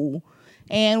cool,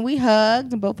 and we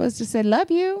hugged, and both of us just said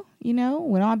 "love you,"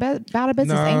 went on about our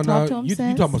business, ain't talked to him you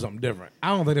since. talking about something different. I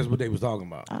don't think that's what they was talking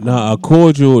about. Nah, a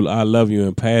cordial "I love you"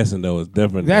 in passing though is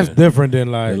different. That's than, different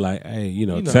than like. than like, hey,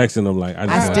 know. texting them like, I I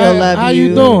just still love How you.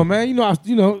 you doing,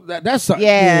 man? That's something.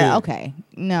 Yeah, okay,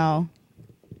 no,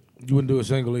 You wouldn't do a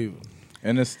single either.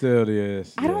 And it still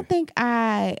is. I don't think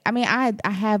I mean,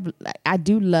 I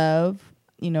do love,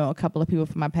 a couple of people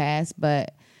from my past,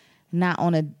 but not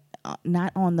on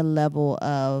the level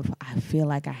of I feel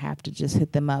like I have to just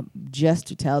hit them up just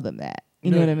to tell them that.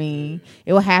 You know what I mean?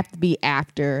 It will have to be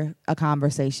after a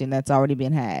conversation that's already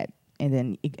been had. And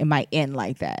then it might end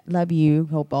like that. Love you.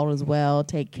 Hope all is well.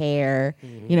 Take care.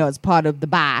 It's part of the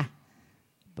bye.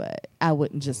 But I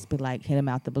wouldn't just be like, hit him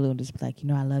out the blue and just be like,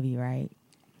 I love you, right?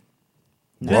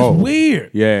 That's Whoa.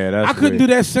 weird. Yeah, that's. I couldn't weird.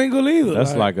 do that single either.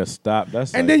 That's like a stop.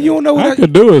 That's. And like then a- you don't know what I that,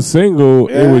 could do a single.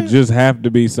 It Yeah. would just have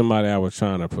to be somebody I was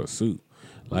trying to pursue.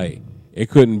 Like it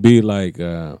couldn't be like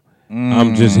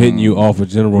I'm just hitting you off of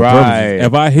general Right, purposes.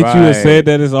 If I hit you and said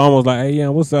that, it's almost like, hey, yeah,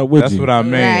 what's up with That's you? what I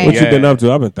mean. Right. What you been up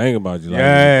to? I've been thinking about you. Like,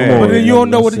 Yeah. come on, But then you don't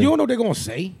know let's what see. they're gonna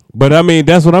say. But I mean,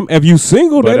 that's what I'm. If you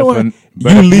single, But they if don't. an-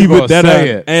 but You if you leave gonna it that say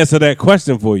it, answer that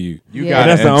question for you. You Yeah. got But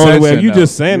that's the an only way. If intention, you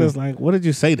just though. saying it's like, what did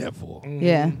you say that for?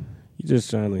 Yeah. You just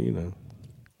trying to,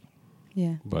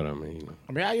 Yeah. But I mean,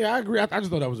 I mean, I agree. I just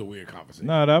thought that was a weird conversation.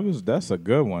 No, that's a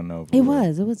good one though. for It real.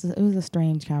 was. It was a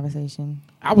strange conversation.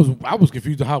 I was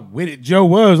confused on how witty Joe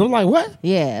was. I'm like, what?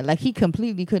 Yeah, like he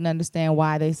completely couldn't understand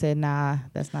why they said, "Nah,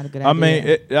 that's not a good I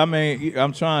idea." mean,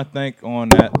 I'm trying to think on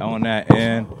that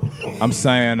end. I'm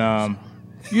saying,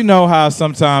 you know how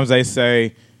sometimes they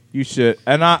say you should,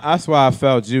 and that's why I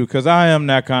felt you, because I am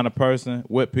that kind of person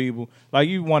with people. Like,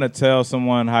 you want to tell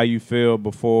someone how you feel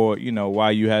before,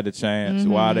 why you had the chance,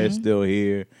 why they're still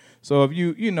here. So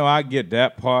if I get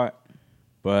that part,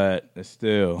 but it's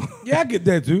still, Yeah, I get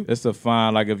that too. it's a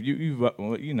fine. Like if you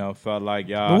felt like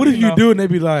y'all. But what if you do and they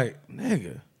be like,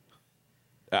 nigga?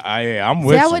 I'm See,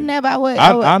 with I you. would never. I would.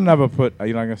 I never put.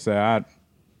 Like I said,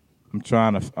 I'm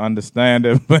trying to understand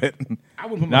it, but I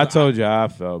wouldn't put I myself, told you how I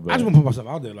felt. But I just want to put myself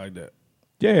out there like that.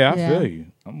 yeah, I Yeah. feel you.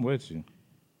 I'm with you.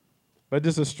 But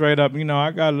just a straight up,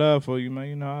 I got love for you,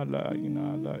 man. I love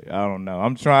you. I don't know.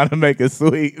 I'm trying to make it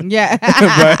sweet. Yeah.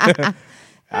 But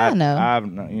I don't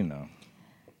know.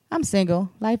 I'm single.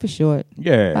 Life is short. If I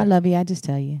Yeah. love you, I just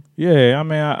tell you. Yeah, I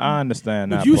mean, I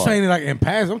understand But that you part. saying it like in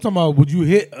past. I'm talking about, would you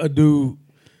hit a dude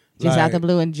Just like, out the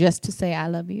blue and just to say I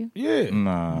love you. Yeah.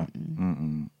 Nah.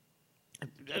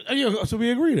 Yeah, so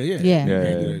we agree that, yeah. Yeah. You Yeah.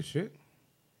 can't do that shit.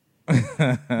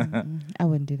 I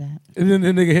wouldn't do that. And then the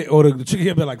nigga hit, or the chick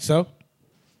hit me like, so?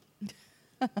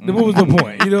 Then what was the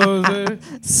point? You know what I'm saying?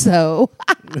 So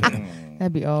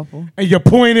that'd be awful. And your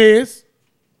point is?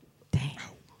 Damn.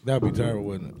 That would be terrible,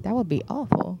 wouldn't it? That would be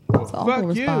awful. It's an awful fuck you.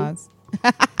 response.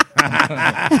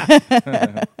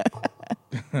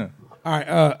 All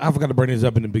right, I forgot to bring this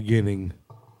up in the beginning.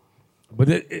 But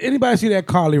did anybody see that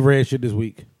Carly Red shit this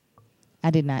week? I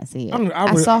did not see it. I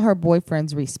I saw her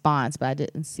boyfriend's response, but I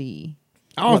didn't see.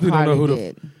 I honestly what don't know Carly who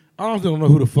did. I honestly don't know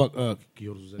who the fuck. I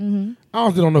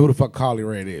honestly don't know who the fuck Carly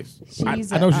Red is. I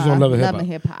She's, know she's on Love and Love Hip and Hop.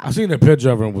 Hip Hop. I seen a picture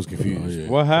of her and was confused.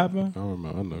 What happened? I don't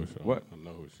remember. I know. What? I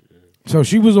know who she is. So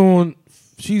she was on.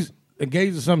 She's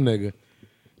engaged to some nigga.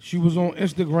 She was on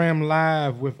Instagram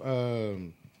Live with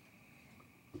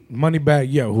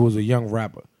Moneybagg Yo, who was a young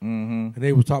rapper, and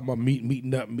they was talking about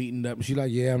meeting up. And she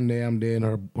like, yeah, I'm there. And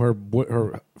her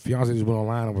fiance just went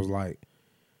online and was like,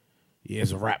 yeah,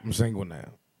 it's a rap. I'm single now.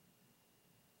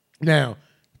 Now,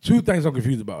 two things I'm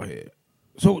confused about here.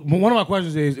 So one of my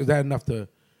questions is that enough to?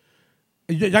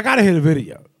 Y'all gotta hear the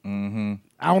video.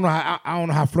 I don't know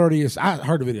how flirty it. I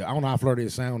heard the video. I don't know how flirty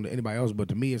it sounded to anybody else, but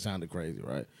to me it sounded crazy,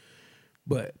 right?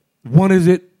 But one, is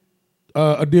it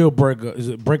a deal breaker? Is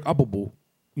it break upable?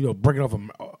 Breaking off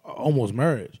almost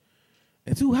marriage.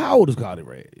 And two, how old is Carly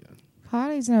Red?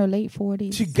 Carly's in her late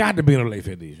 40s. She got to be in her late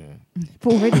 50s. Man.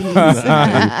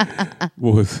 40s.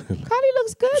 What was Carly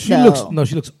looks good, She though. looks old.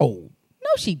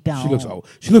 No, she don't. She looks old.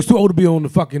 She looks too old to be on the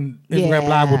fucking Instagram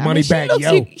Live with I mean, Moneybagg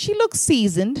Yo. she looks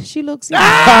seasoned. She looks seasoned. She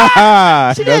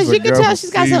That's does. a You can girl tell for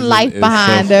she's got some season. life It's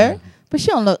behind so her. But she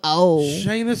don't look old.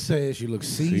 Shayna said she looks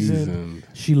seasoned. Seasoned.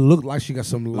 She looked like she got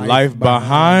some Life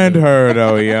behind her,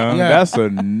 though, young. Yeah. That's a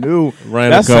new.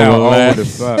 Ran That a couple sound old laps.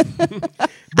 as fuck.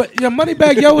 But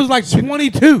Moneybagg Yo was like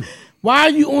 22. Why are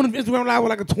you on Instagram Live with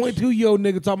like a 22-year-old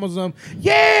nigga talking about something?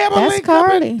 Yeah, I'm a That's link up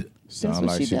Carly. and- That's Sound what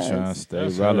like she she trying to does. stay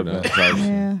That's her, relevant. though. type shit.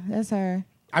 Yeah, that's her.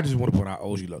 I just want to point out how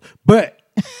old she look. But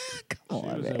Come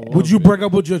on, man. would you break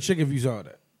up with your chick if you saw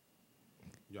that?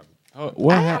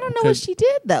 What I happened? don't know what she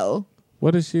did though.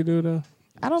 What did she do though?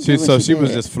 I don't. She know what she was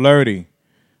did. just flirty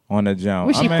on the jump.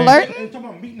 Was she I mean, flirting? talking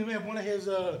about meeting him at one of his.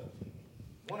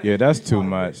 Yeah, that's too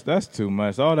much. That's too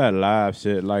much. All that live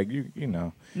shit, like you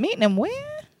know. Meeting him where?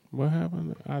 What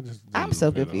happened? I'm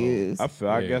so confused. I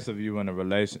Yeah. guess if you in a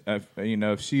relation,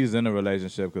 if she's in a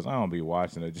relationship, because I don't be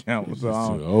watching the jump, She's so I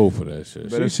too don't. old for that shit.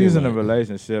 But if she's in a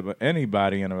relationship, or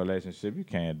anybody in a relationship, you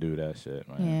can't do that shit,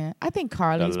 man. Yeah, I think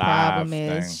Carly's live problem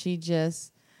is thing.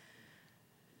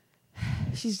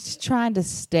 she's just trying to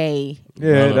stay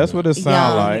Yeah, that's what it sounds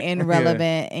young like. and Yeah.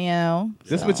 relevant. You know,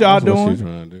 This so, what y'all That's what she's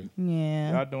doing? trying to do.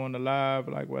 Yeah, Y'all doing the live,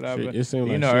 like whatever. It seemed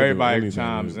You like know, she'll do everybody anything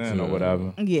chimes in to, or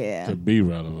whatever. yeah. To be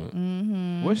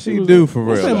relevant. What she do for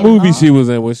What's real? that though? movie she was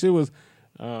in? When she was,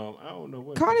 I don't know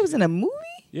what. Carly was in a movie.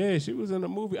 Yeah, she was in a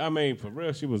movie. I mean, for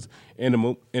real, she was in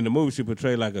the movie. She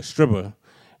portrayed like a stripper,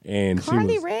 and Carly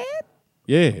she was. Red.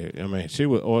 Yeah, I mean, she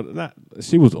was on not.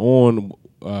 She was on.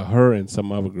 Her and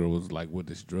some other girl was like with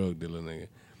this drug dealer nigga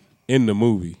in the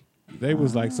movie. They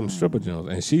was like some stripper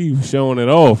joints, and she showing it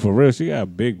off for real. She got a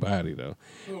big body though.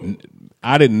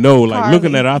 I didn't know. Like Carly.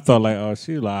 looking at her, I thought like, oh,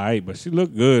 she like, alright, but she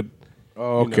looked good.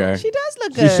 Oh, okay. She does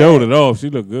look She good. showed it off. She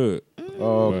looked good.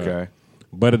 Oh, okay.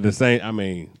 But at the same, I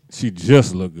mean, she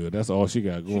just looked good. That's all she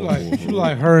got going. She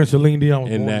like her and Celine Dion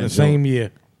was In born that in the joint. same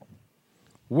year.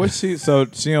 What she? So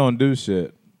she don't do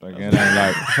shit. Like, it ain't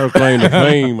like. Her claim to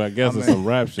fame, I guess, is some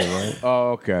rap shit, right?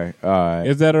 Oh, okay. All right.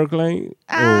 Is that her claim?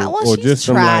 Well, she's just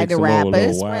some, tried like, to some rap, old but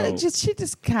little it's really wild- she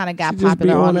just kind of got She just be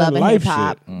popular on on that Love and life Hip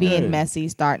Hop, shit. being Yeah. messy,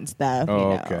 starting stuff.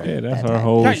 Oh, you know. okay. Yeah, that's That her type.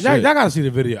 whole Y'all shit. gotta see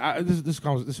the video. This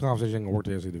conversation ain't gonna work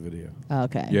till I see the video.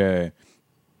 Okay. Yeah. In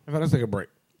fact, let's take a break.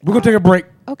 We're gonna take a break.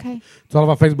 Okay. To all of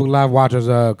our Facebook Live watchers,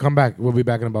 come back. We'll be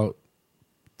back in about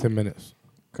 10 minutes.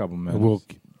 Couple And minutes.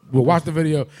 we'll watch the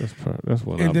video That's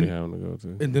what And I'll be then- having to go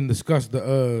to. and then discuss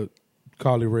the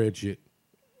Carly Red shit.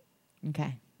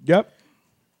 Okay. Yep.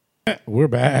 We're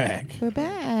back. We're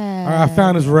back. All right, I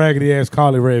found this raggedy ass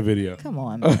Carly Red video. Come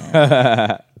on,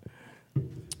 man.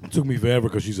 It took me forever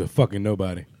because she's a fucking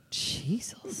nobody.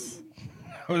 Jesus.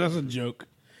 Oh, that's a joke.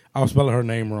 I was spelling her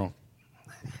name wrong.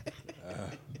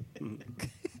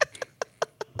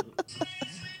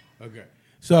 Okay.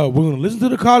 So we're going to listen to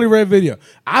the Carly Red video.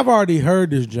 I've already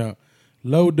heard this junk.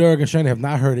 Low, Durg, and Shane have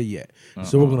not heard it yet.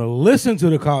 So we're going to listen to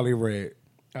the Carly Red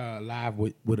live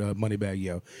with Moneybag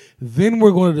Yo. Then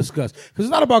we're going to discuss. Because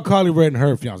it's not about Carly Red and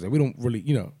her fiance. We don't really,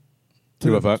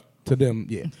 Give a fuck. to them,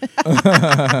 yeah.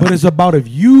 But it's about if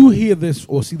you hear this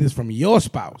or see this from your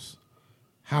spouse,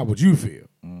 how would you feel?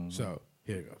 So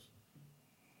here it goes.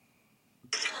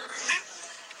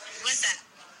 What's up?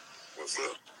 What's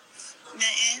up?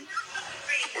 Nothing.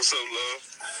 What's up, love?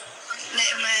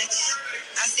 Nothing much.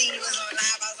 I seen you was on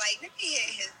live. I was like, let me hit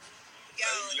his. Yo,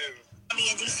 How you living? I'll be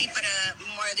in DC for the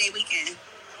Memorial Day weekend.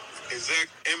 Exact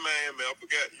in Miami. I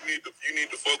forgot. You need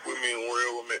to fuck with me and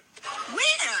wherever I'm at.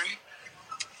 Where?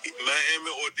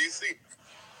 Miami or DC.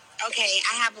 Okay,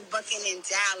 I have a booking in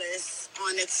Dallas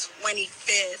on the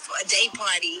 25th for a day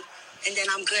party, and then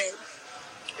I'm good.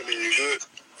 And then you good.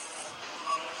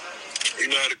 You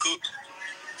know how to cook?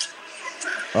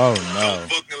 Oh Don't no.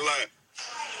 fucking lie.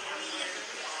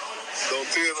 Don't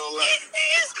tell no lie.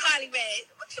 It's Carly Red.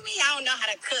 What you mean I don't know how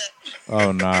to cook?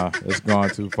 Oh no. It's gone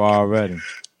too far already.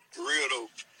 For real though.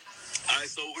 Alright,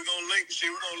 so we're gonna link shit.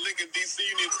 We're gonna link in DC.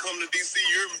 You need to come to DC, you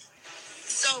hear me?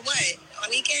 So what? On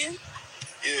weekend?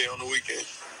 Yeah, on the weekend.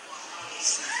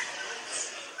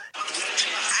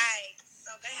 Alright,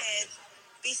 so go ahead.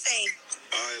 Be safe.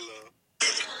 Alright, love.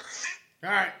 All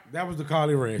right, that was the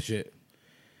Carly Red shit.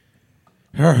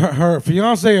 Her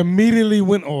fiance immediately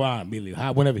went,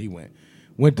 whenever he went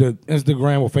to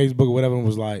Instagram or Facebook or whatever and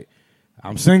was like,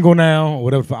 I'm single now or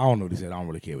whatever. I don't know what he said. I don't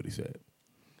really care what he said.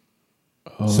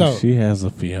 Oh, So- she has a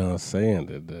fiance and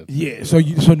that. Yeah, so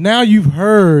now you've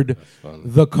heard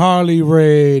the Carly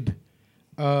Red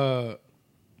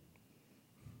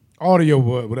audio,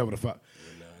 whatever the fuck.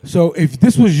 So if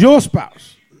this was your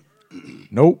spouse,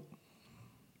 Nope.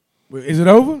 is it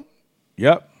over?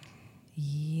 Yep.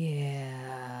 Yeah.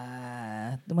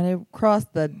 When it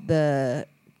crossed the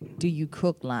do you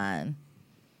cook line,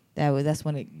 that's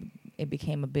when it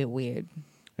became a bit weird.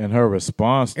 And her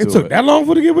response to It took that long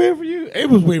for it to get weird for you? It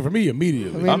was weird for me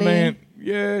immediately. Really? I mean,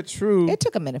 yeah, true. It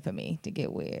took a minute for me to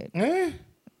get weird. Eh?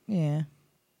 Yeah.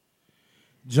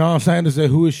 John Sanders said,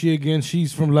 "Who is she again?"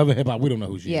 She's from Love and Hip Hop. We don't know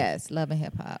who she is. Yes, Love and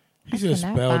Hip Hop. He should have I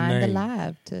cannot spelled find the name.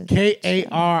 live to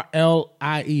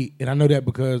Karlie, and I know that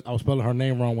because I was spelling her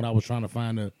name wrong when I was trying to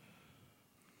find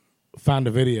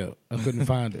the video. I couldn't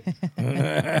find it.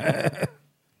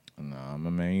 No, I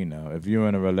mean, if you're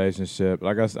in a relationship,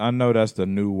 like I know that's the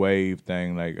new wave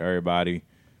thing, like everybody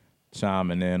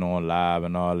chiming in on live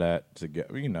and all that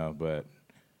together, but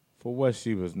for what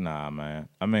she was, nah, man.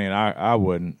 I mean, I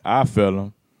wouldn't. I feel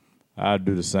them. I'd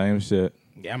do the same shit.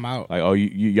 Yeah, I'm out. Like, oh,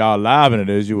 y'all live it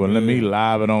is you, well, let me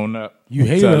live it on up. You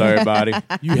hate Tell love. everybody.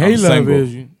 You hate I'm love, single.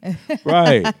 is you?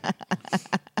 Right.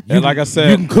 And like I You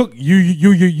said, can cook.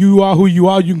 You are who you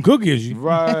are. You can cook, is you?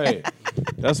 right.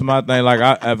 That's my thing.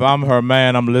 Like, if I'm her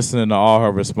man, I'm listening to all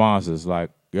her responses. Like,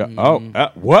 yeah,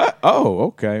 what? Oh,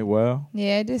 okay, well.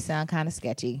 Yeah, it did sound kind of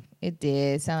sketchy. It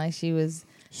did sound like she was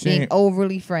She being ain't-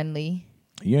 overly friendly.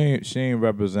 She ain't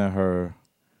represent her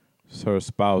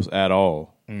spouse at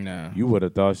all. Nah. You would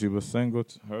have thought she was single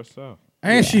herself.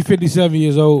 And she 57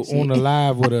 years old on the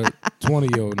live with a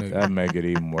 20-year-old nigga. That'd make it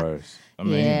even worse. I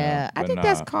mean, I but think nah.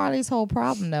 that's Carly's whole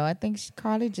problem, though. I think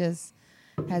Carly just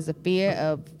has a fear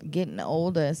of getting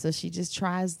older, so she just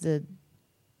tries to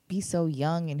be so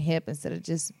young and hip instead of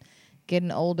just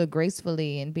getting older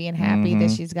gracefully and being happy that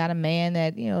she's got a man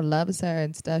that loves her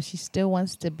and stuff. She still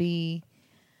wants to be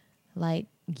like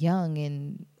young,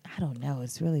 and I don't know.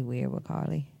 It's really weird with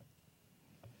Carly.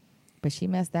 But she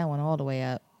messed that one all the way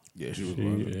up. Yeah, she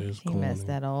was. She messed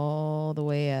that all the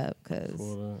way up because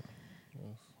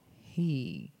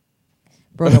he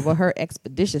broke up with her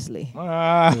expeditiously.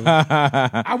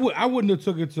 I wouldn't have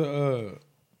took it to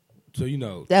you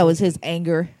know. That was his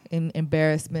anger and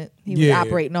embarrassment. He was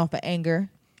operating off of anger.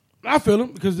 I feel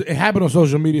him because it happened on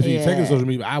social media. So you Yeah. take it to social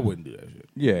media. I wouldn't do that shit.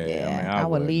 Yeah, I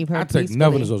would leave her. I take peacefully.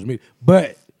 nothing to social media.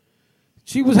 But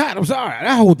she was hot. I'm sorry.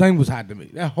 That whole thing was hot to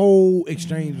me. That whole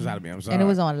exchange was hot to me. I'm sorry. And it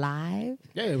was on live.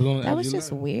 Yeah, it was on. That was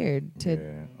just weird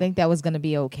to think that was going to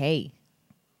be okay.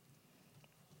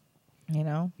 You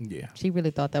know? Yeah. She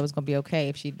really thought that was going to be okay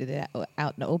if she did it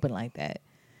out in the open like that.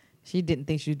 She didn't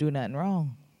think she was doing nothing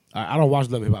wrong. I don't watch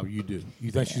Love Hip Hop. You do. You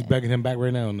think she's begging him back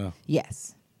right now or no?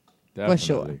 Yes. Definitely. For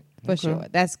sure. For sure.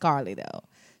 That's Carly, though.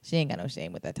 She ain't got no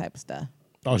shame with that type of stuff.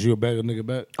 Oh, she would beg a nigga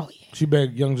back? Oh, yeah. She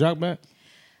begged Young Jock back?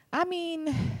 I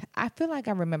mean, I feel like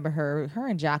I remember her. Her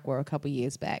and Jock were a couple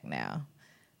years back now.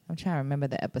 I'm trying to remember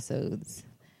the episodes.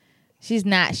 She's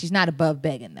not above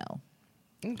begging, though.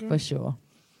 Okay. For sure.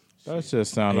 That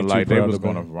just sounded Ain't like too they proud was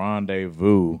about going to it.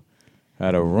 rendezvous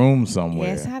at a room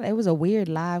somewhere. Yeah, it was a weird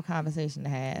live conversation to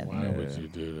have. Why would you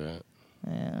do that?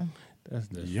 Yeah. That's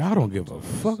the Y'all don't give a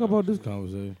fuck about this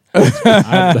conversation.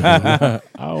 I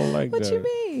don't like What that. you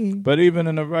mean? But even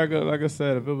in the regular, like I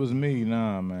said, if it was me,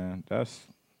 nah, man,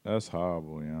 that's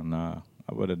horrible. Nah,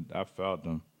 I felt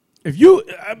them. If you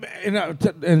and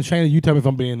Shayna, you tell me if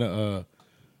I'm being a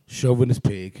chauvinist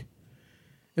pig.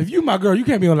 If you my girl, you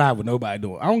can't be on live with nobody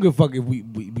doing. I don't give a fuck if we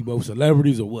both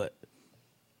celebrities or what.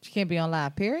 She can't be on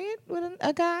live, period, with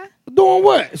a guy? Doing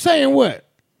what? Saying what?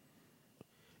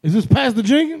 Is this Pastor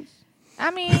Jenkins? I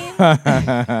mean,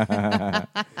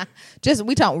 just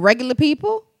we talking regular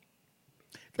people?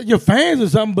 Your fans or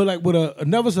something, but like with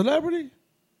another celebrity?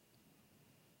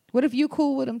 What if you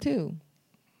cool with him too?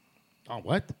 Oh,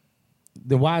 what?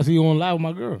 Then why is he on live with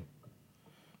my girl?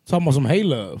 Talking about some hey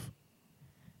love.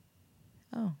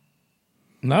 Oh.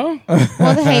 No?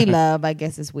 Well, the hey love, I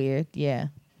guess is weird. Yeah.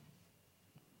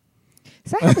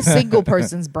 So I have a single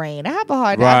person's brain. I have a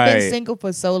hard time. I've been single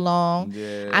for so long.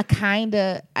 Yeah.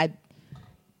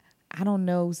 I don't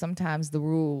know sometimes the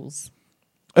rules.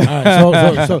 All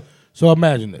right, so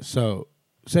imagine this. So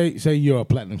say you're a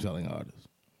platinum selling artist,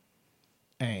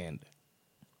 and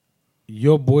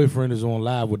your boyfriend is on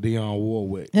live with Dionne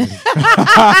Warwick. And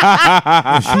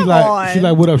she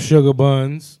like, what up, sugar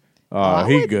buns? Oh,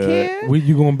 he good. Care. Where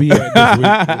you gonna be at this week?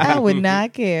 I would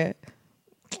not care.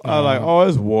 I was like,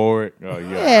 it's Warwick. Oh yeah.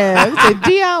 Yeah, it's a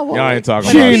Dionne Warwick. Y'all ain't talking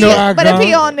She about ain't shit. no icon. But if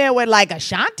he on there with like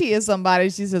Ashanti or somebody,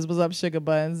 she says, "What's up, sugar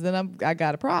buns?" Then I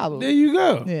got a problem. There you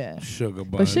go. Yeah. Sugar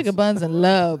buns. But sugar buns and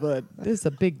love, but there's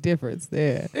a big difference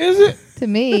there. Is it? To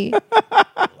me,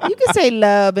 you can say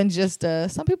love and just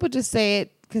some people just say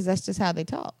it because that's just how they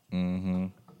talk. Mm-hmm.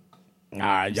 All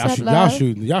right, What's up, love?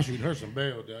 y'all shooting her some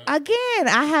bail, dog. Again,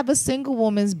 I have a single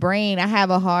woman's brain. I have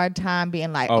a hard time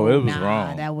being like, Oh, it was nah,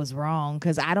 wrong. that was wrong.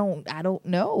 Because I don't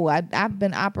know. I've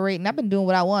been operating. I've been doing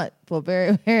what I want for a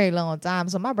very, very long time.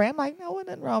 So my brain, I'm like, no,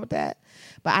 nothing wrong with that.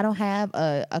 But I don't have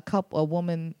a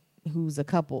woman who's a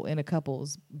couple in a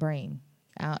couple's brain.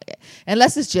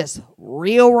 Unless it's just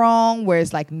real wrong, where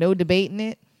it's like no debating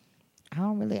it. I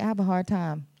have a hard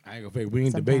time. I ain't gonna fake. We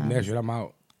ain't debating that shit. I'm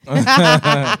out.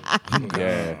 Yeah.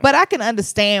 But I can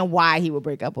understand why he would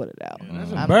break up with her though.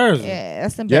 That's embarrassing. Yeah,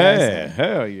 that's Yeah. embarrassing.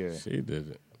 Hell yeah. She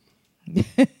did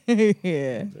Yeah.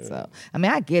 it. So I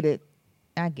mean, I get it.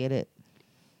 I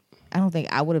don't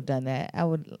think I would have done that. I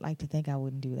would like to think I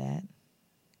wouldn't do that.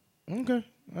 Okay.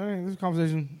 All right. This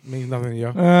conversation means nothing to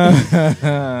y'all.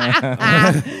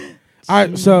 All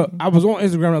right. So I was on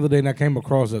Instagram the other day and I came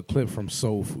across a clip from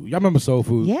Soul Food. Y'all remember Soul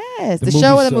Food? Yes, the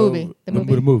show or the movie? The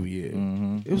movie. The movie. Yeah. Mm-hmm.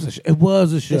 It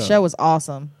was a show. The show was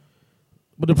awesome.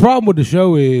 But the problem with the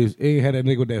show is it ain't had that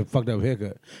nigga with that fucked up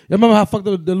haircut. Y'all remember how fucked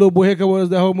up the little boy haircut was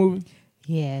that whole movie?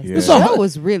 Yes. Yeah. The show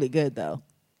was really good though.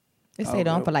 It stayed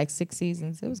on really? for like 6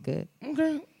 seasons. It was good.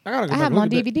 Okay. I gotta go I back have and him on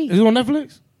look at that. DVD. Is it on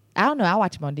Netflix? I don't know. I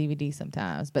watch them on DVD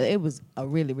sometimes, but it was a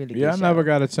really, really good Yeah, I show. never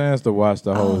got a chance to watch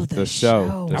the whole the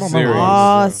show, the I don't series. remember.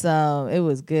 Awesome. It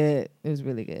was good. It was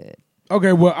really good.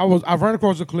 Okay, well I ran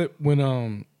across a clip when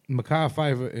Mekhi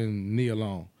Phifer and Nia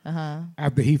Long.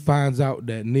 After he finds out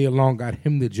that Nia Long got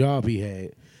him the job he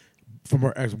had from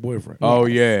her ex-boyfriend. Oh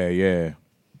yeah.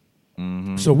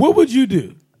 So what would you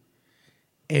do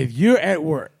if you're at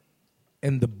work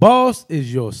and the boss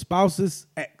is your spouse's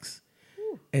ex,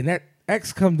 and that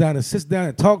ex comes down and sits down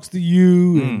and talks to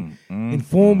you and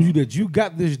informs you that you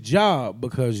got this job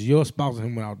because your spouse and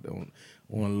him went out there on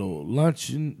a little lunch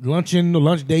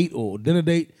date or dinner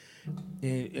date,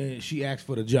 and she asked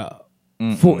for the job.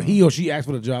 He or she asked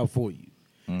for the job for you.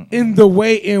 In the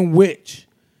way in which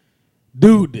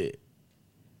dude did.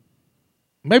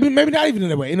 Maybe not even in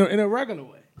that way, in a regular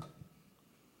way.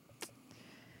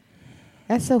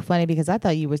 That's so funny because I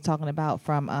thought you was talking about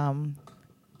from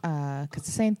because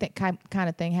the same kind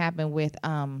of thing happened with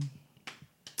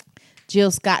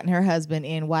Jill Scott and her husband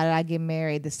in Why Did I Get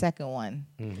Married, the second one.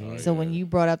 So when you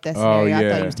brought up that scenario, I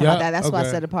thought you was talking about that. That's why I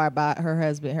said the part about her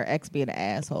husband, her ex being an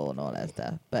asshole and all that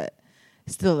stuff. But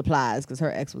it still applies because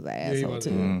her ex was an asshole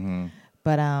too.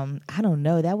 But I don't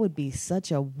know. That would be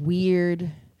such a weird,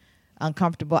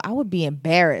 uncomfortable. I would be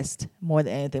embarrassed more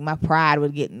than anything. My pride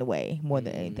would get in the way more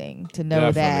than anything to know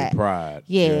Definitely that pride.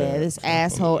 Yeah, this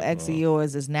asshole ex of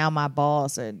yours is now my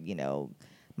boss, or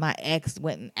my ex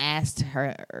went and asked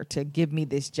her to give me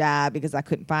this job because I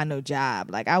couldn't find no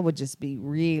job. Like I would just be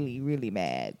really, really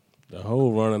mad. The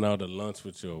whole running out to lunch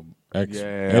with your ex.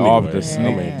 Off the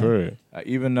sneak. Period.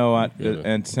 Even though the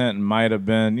intent might have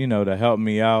been, to help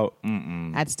me out.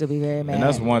 I'd still be very mad. And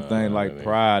that's one thing, like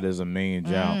pride is a mean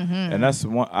jump. And that's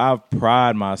one, I've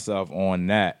pride myself on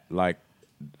that. Like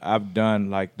I've done,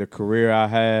 like the career I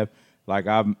have, like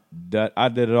I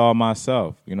did it all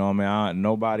myself. You know what I mean?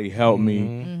 Nobody helped me.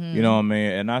 You know what I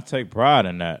mean? And I take pride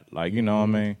in that. Like, you know what I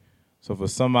mean? So for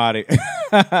somebody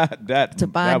to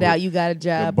find out you got a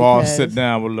job, the boss sit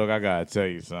down. Well, look, I gotta tell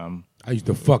you something. I used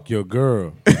to fuck your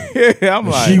girl. I'm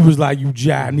like, she was like, you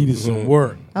jive needed some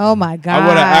work. Oh my god! I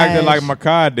would have acted like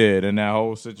Makai did in that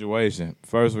whole situation.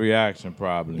 First reaction,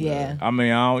 probably. Yeah. I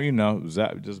mean, I don't,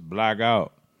 just black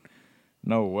out.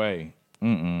 No way.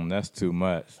 That's too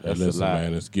much. That's Listen, a lot.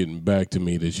 man, it's getting back to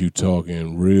me that you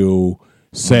talking real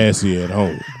sassy at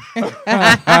home.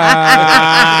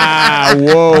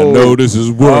 Whoa! I know this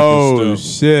is work Oh and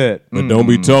stuff, shit! but don't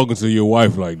be talking to your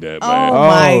wife like that, man. Oh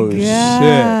my Oh, god!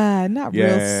 shit. Not real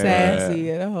Yeah.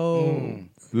 sassy at home.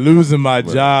 Losing my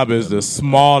job is the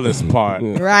smallest part.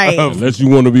 Right. Unless you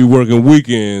want to be working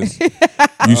weekends,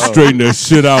 you straighten that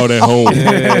shit out at home.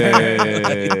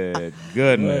 Yeah,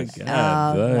 goodness.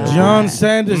 God damn. John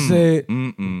Sanders said,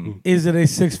 is it a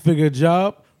 6-figure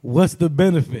job? What's the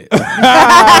benefit? Ain't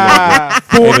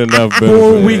enough 4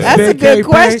 benefit. weeks That's a vacay good pay?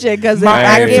 question because My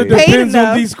I answer get paid depends on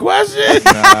enough. these questions.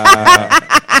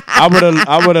 I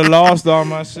would have lost all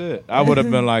my shit. I would have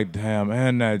been like, damn,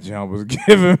 and that jump was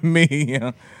giving me.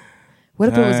 What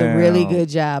if it was a really Damn. good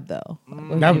job though?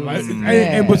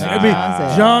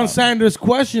 John Sanders'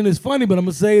 question is funny, but I'm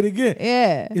gonna say it again.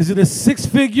 Yeah. Is it a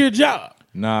 6-figure job?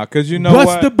 Nah, because you know What's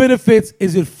what? the benefits?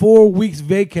 Is it 4 weeks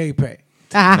vacay pay?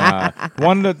 Nah.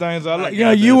 One of the things I like,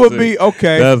 got you that would too. be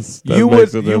okay. That you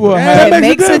makes would a you would difference. have That It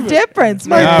makes a difference. difference,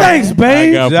 Man, man. thanks, I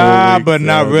babe. got 4 job, weeks, but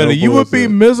not no really. You would be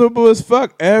bullshit. miserable as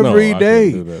fuck every I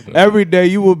day. can't do that, though. Every day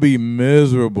you will be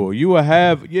miserable. You will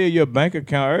have your bank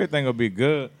account, everything will be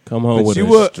good. Come home But with you a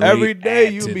would straight every day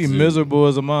you would be attitude. miserable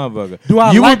as a motherfucker. Do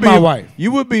I you like would be, my wife?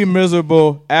 You would be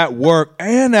miserable at work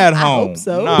and at home. hope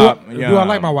so. Nah, Do I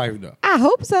like my wife though? I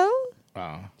hope so.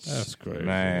 That's crazy.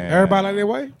 Man, Everybody like their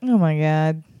wife? Oh my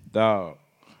god. dog.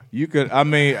 You could,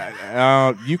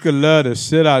 you could love the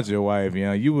shit out your wife,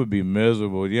 you would be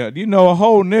miserable. Yeah, a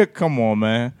whole nigga, come on,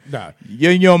 man. Nah.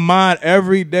 You're in your mind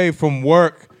every day from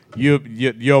work, your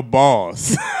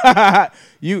boss.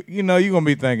 you're gonna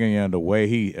be thinking, the way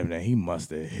he must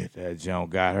have hit that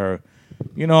junk, got her.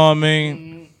 You know what I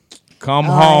mean? Come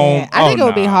home. Yeah. I think it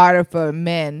would be nah. harder for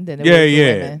men than it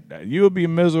would for women. You would be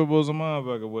miserable as a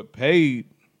motherfucker with paid.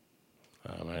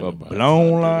 But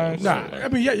blown lines. Nah, I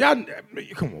mean, y'all,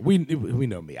 come on. We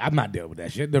know me. I'm not dealing with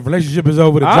that shit. The relationship is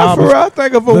over. The I job is,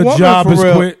 think of a the woman job for is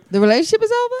real. quit. The relationship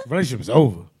is over? The relationship is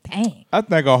over. Dang. I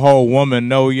think a whole woman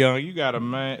know, you got a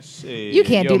man. Shit, You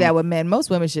can't do that with men.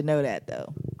 Most women should know that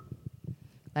though.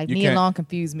 Like You Nia can't. Long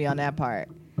confused me on that part.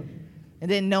 And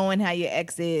then knowing how your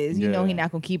ex is, you know Yeah. he's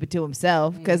not gonna keep it to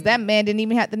himself because that man didn't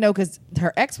even have to know because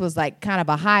her ex was like kind of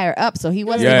a higher up, so he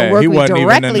wasn't Yeah, even working he wasn't even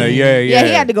in directly. the- yeah.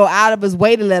 he had to go out of his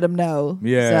way to let him know.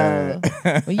 Yeah.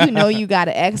 So when you know you got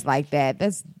an ex like that,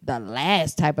 that's the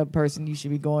last type of person you should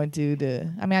be going to.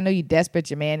 I mean, I know you desperate,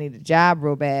 your man need a job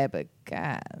real bad, but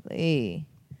golly.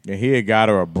 And he had got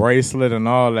her a bracelet and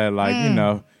all that. Like,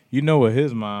 you know what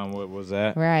his mind was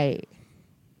at. Right.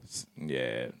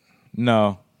 Yeah.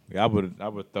 No. I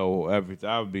would throw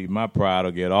everything. My pride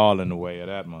will get all in the way of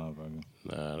that motherfucker.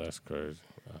 Nah, that's crazy.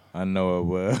 I know it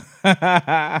will.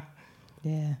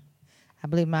 Yeah. I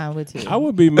believe mine would too. I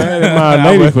would be mad at my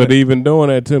lady for even doing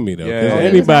that to me, though. Yeah. Because Oh,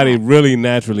 anybody really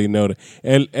naturally know that.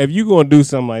 And if you're going to do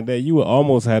something like that, you would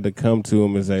almost have to come to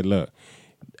him and say, look,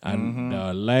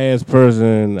 The last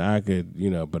person I could,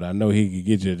 but I know he could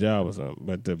get you a job or something.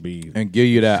 But to be and give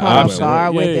you that Go option.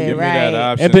 far with Yeah, it, Give me right? that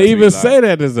option. and to be even like, say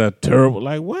that is a terrible.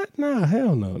 Like what? Nah,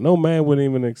 hell no. No man wouldn't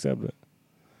even accept it.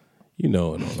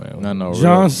 No man. I know.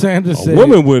 John real. Sanders A said,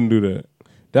 woman wouldn't do that.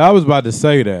 I was about to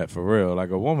say that for real. Like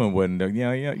a woman wouldn't.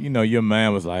 Your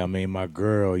man was like, I mean, my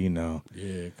girl. Yeah,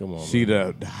 come on. She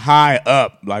man. the high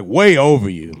up, like way over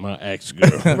you. My ex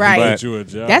girl. Right. Get you a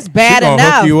job. That's bad She gonna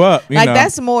enough. hook you up, you like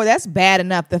know. that's bad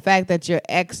enough. The fact that your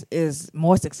ex is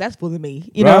more successful than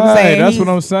me. You know what I'm Right, saying? that's what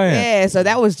I'm saying. Yeah. So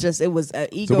that was just it was an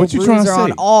ego what you trying bruiser to on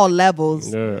say? all levels.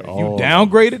 Yeah, You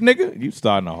downgraded, nigga. You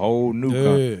starting a whole new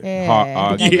Yeah.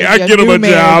 Yeah, I get him a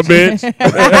job, bitch.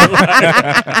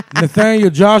 Nathaniel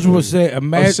Joshua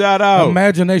said, shout out.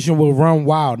 imagination will run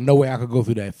wild. No way I could go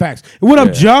through that. Facts. What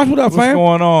up, Josh? What up, What's fam?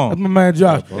 going on? That's my man,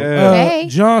 Josh. Yeah. Hey.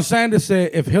 John Sanders said,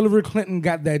 if Hillary Clinton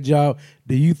got that job,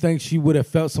 do you think she would have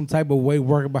felt some type of way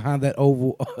working behind that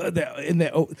oval,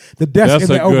 the desk That's in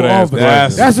that a Oval good-ass Office?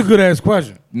 question. That's a good ass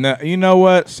question. Now, you know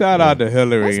what? Shout out to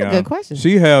Hillary. That's a good question.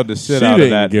 She held the shit She out of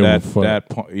didn't that. give a That, fuck. that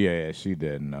point. Yeah, she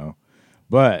didn't know,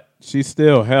 but she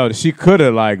still held it. She could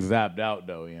have like zapped out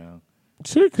though.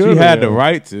 She She had the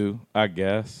right to, I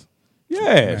guess.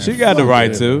 Yeah, she got the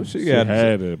right to. She got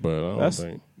had it, but I don't That's-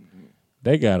 think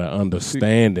they got an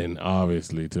understanding.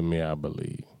 Obviously, to me, I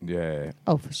believe. Yeah.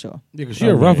 Oh, for sure. Yeah, cause she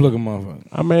a rough looking motherfucker.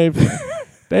 I mean,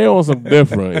 they on some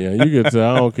different. Yeah, you can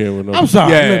tell. I don't care what no. I'm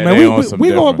sorry, Yeah, look, they man. on some We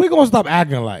different. gonna stop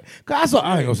acting like. Cause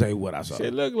I ain't gonna say what I saw.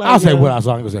 Shit look like I'll say that. what I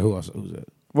saw. I ain't gonna say who I saw. Who's that?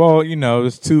 Well,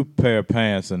 there's two pair of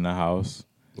pants in the house.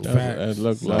 That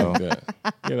look like that.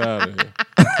 Get out of here.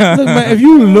 Look, man. If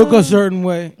you look a certain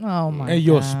way Oh my. and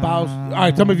your God. spouse, all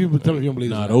right, tell me if you don't believe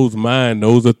Nah, this. those mine.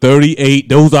 Those are 38.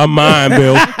 Those are mine,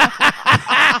 Bill.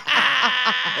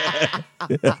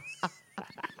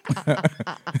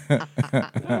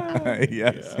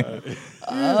 Yes.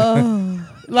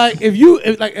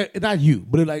 Like not you,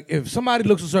 but if somebody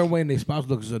looks a certain way and their spouse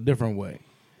looks a different way,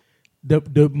 the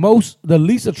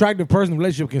least attractive person in the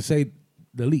relationship can say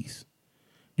the least.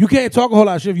 You can't talk a whole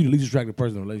lot of shit if you're the least attractive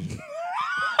person in the relationship.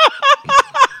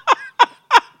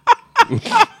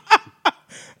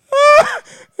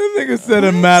 This nigga said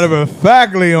a matter of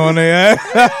factly on there.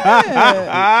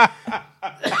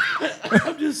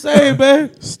 I'm just saying,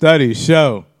 man. Studies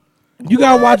show. You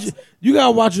gotta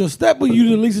watch your step when you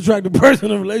the least attractive person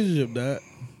in a relationship, dog.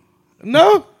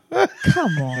 No?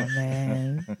 Come on,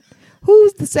 man.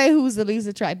 Who's to say who's the least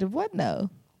attractive? What? No.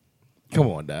 Come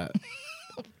on, dog.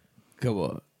 Come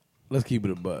on. Let's keep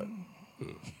it a buck.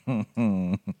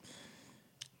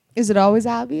 Is it always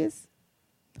obvious?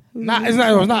 It's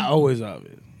not always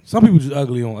obvious. Some people just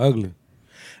ugly on ugly.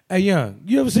 Hey, Young,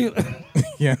 you ever seen?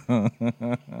 Yeah.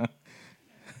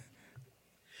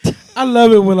 I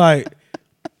love it when like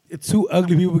two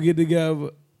ugly people get together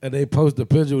and they post a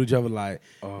picture with each other. Like,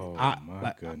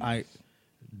 my goodness. Like,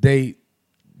 they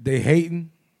hating.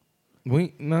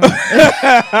 We no.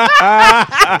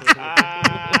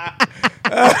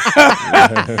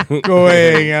 Go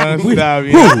ahead, young. Stop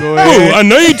you. Go Oh, ahead. I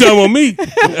know you talking about me.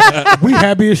 We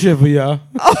happy as shit for y'all.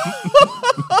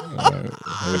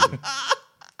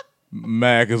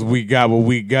 Mad because we got what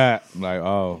we got. Like,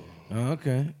 oh,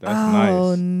 Okay. that's Oh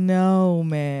nice. no,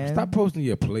 man. Stop posting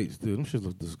your plates, dude. Them shit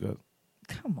look disgusting.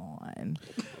 Come on.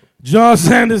 John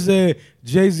Sanders said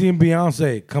Jay-Z and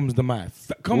Beyonce comes to mind.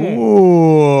 Come on.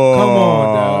 Ooh. Come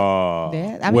on,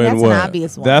 That's When an what?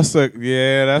 obvious one. That's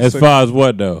As far as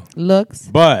what though? looks.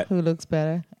 but Who looks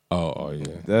better? Oh yeah.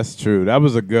 that's true. That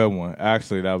was a good one.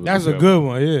 Actually, That's a good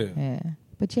one, yeah. Yeah.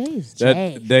 But Jay is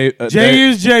Jay. That Dave, Jay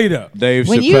is Jada. Dave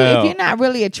When Chappelle. if you're not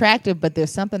really attractive, but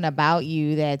there's something about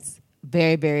you that's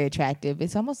very, very attractive,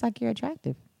 it's almost like you're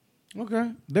attractive.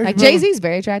 Okay. Like Jay-Z's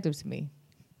very attractive to me.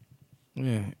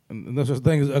 Yeah. And no such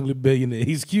thing as ugly billionaire.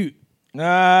 He's cute.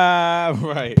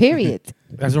 Right. Period.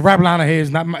 That's a rap line of his.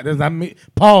 That's not me.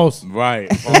 Pause. Right.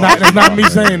 That's not me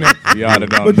saying that. Y'all that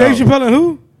don't But know. Dave Chappelle and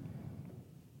who?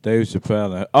 Dave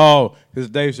Chappelle. Oh, because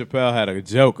Dave Chappelle had a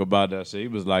joke about that shit. He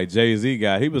was like, Jay-Z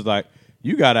guy. He was like,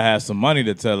 you got to have some money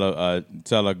to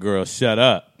tell a girl shut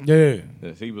up. Yeah.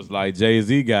 He was like,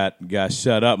 Jay-Z got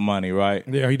shut up money, right?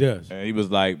 Yeah, he does. And he was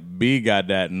like, B got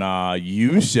that, nah,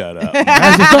 you shut up.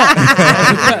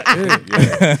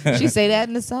 She say that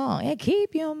in the song. And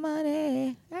keep your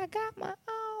money. I got my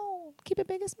own. Keep a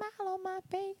bigger smile on my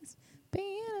face.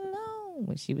 Being alone.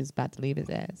 When she was about to leave his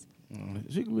ass.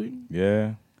 She can leave.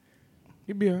 Yeah.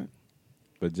 He'd be all right.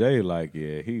 But Jay, like,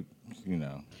 yeah, he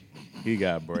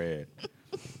got bread.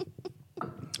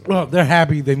 Well, they're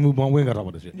happy they moved on. We ain't got to talk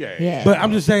about this shit. Yeah. But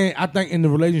I'm just saying, I think in the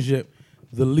relationship,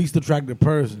 the least attractive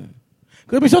person.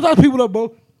 Because I mean, sometimes people are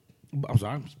both I'm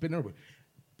sorry, I'm spitting everywhere.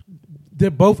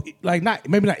 They're both like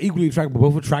maybe not equally attractive, but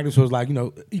both attractive. So it's like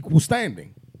equal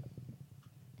standing.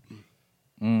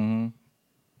 Mm-hmm.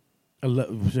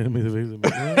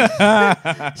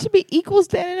 Should be equal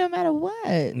standing no matter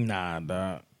what. Nah,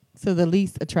 dog. So the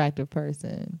least attractive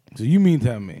person. So you mean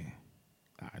tell me?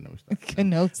 I know.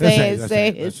 No, say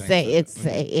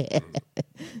it.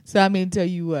 So I mean, tell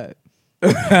you what.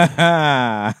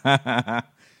 I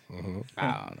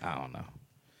don't know.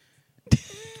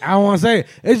 I don't want to say it.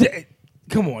 It's just,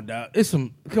 come on, dog. It's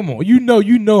some. Come on. You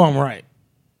know I'm right.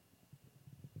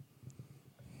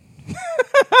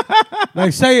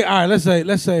 Like say, all right. Let's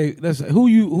say.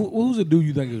 Who's a dude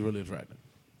you think is really attractive?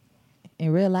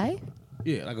 In real life?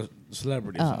 Yeah, like a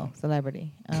celebrity. or Oh, something.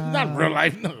 celebrity. Not in real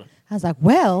life. No. I was like,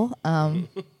 well,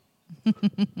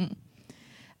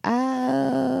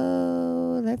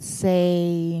 let's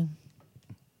say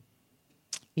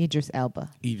Idris Elba.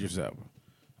 Idris Elba.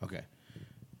 Okay.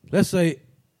 Let's say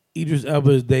Idris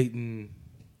Elba is dating.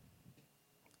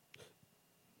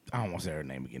 I don't want to say her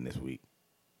name again this week.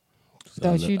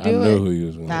 Don't you do I it? know who you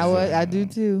was going to say. I do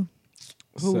too.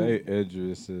 Say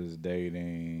Idris is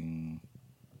dating.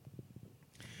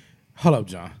 Hold up,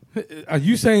 John. Are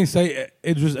you saying say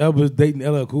Idris Elba is dating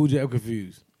LL Cool J? I'm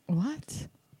confused. What?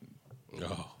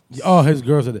 Oh, his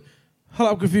girl said it. Hold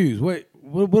up, I'm confused. Wait,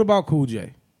 what about Cool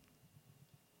J?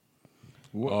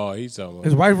 Oh, he's talking about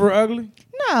His wife her ugly?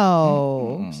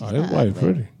 No. his wife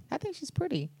pretty. I think she's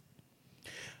pretty.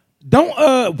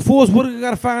 Don't Forrest Whitaker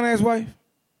got a fine ass wife?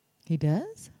 He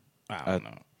does? I don't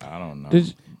know. I don't know.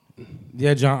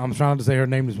 Yeah, John, I'm trying to say her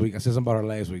name this week. I said something about her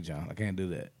last week, John. I can't do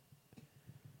that.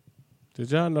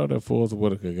 Did y'all know that Forrest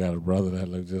Whitaker got a brother that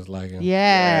looked just like him?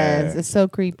 Yes. It's so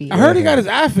creepy. I heard he got his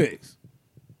eye fixed.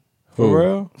 For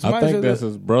real? I Somebody think said that's that.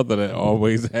 his brother that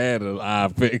always had an eye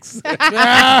fix. They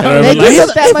just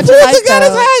look that much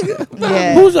alike, though.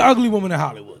 Yeah. Who's the ugly woman in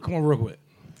Hollywood? Come on, real quick.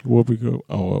 Whoopi go.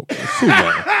 Oh,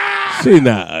 she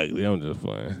not ugly. I'm just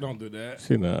playing. Don't do that.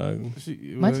 She not ugly.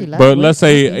 Much he loves But Whoopi. let's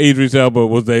say Idris Elba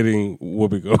was dating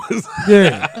Whoopi Goldberg.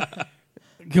 Yeah.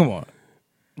 Come on.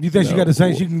 You think she got the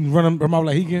same? She can run her mouth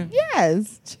like he can?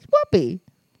 Yes. She's Whoopi.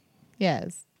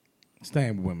 Yes.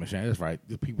 Staying with women, Shane. That's right.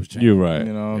 The people's change. You're right.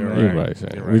 You know what I You're mean? You're right, Shane.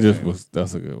 You're We right, just Shane. was.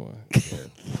 That's a good one.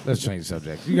 Let's change the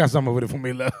subject. You got something with it for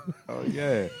me, love? Oh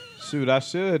yeah. Shoot, I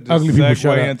should just Ugly people,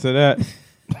 shut segue up. into that.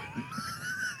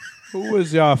 Who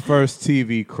was y'all first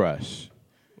TV crush?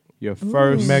 Your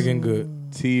first Megan Good.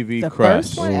 TV The crush.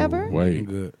 first one ever? Ooh, Megan wait.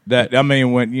 Good. That I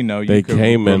mean, when you know They you could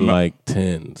came in remember- like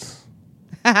tens.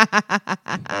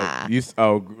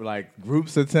 like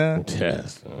groups of 10,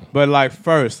 Yes. but like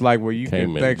first, like where you Came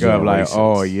can in think of like, generations.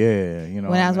 oh yeah, you know.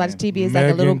 When I was what watching TV, it's like a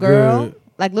Megan little girl. Good.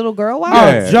 Like little girl wife?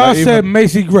 Yeah. Oh, John like said even-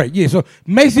 Macy Gray. Yeah, so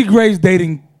Macy Gray's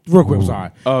dating. Real quick, sorry.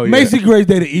 Oh, yeah. Macy Gray's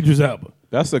dating Idris Elba.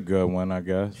 That's a good one, I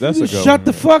guess. That's a Just good shut one.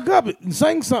 the fuck up and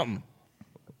sing something.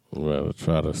 Rather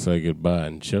try to say goodbye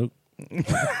and choke.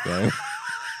 Okay.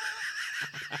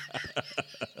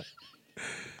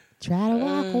 Try to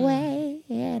walk away.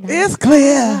 And It's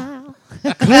clear.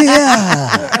 okay.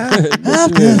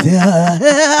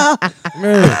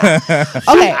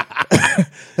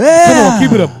 Come on,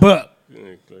 keep it a buck.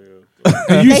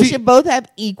 And you They see, should both have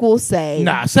equal say.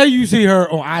 nah, say you see her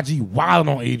on IG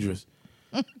wilding on Idris,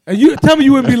 and you tell me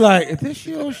you wouldn't be like, "Is this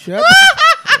your shut?"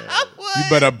 You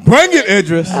better bring it,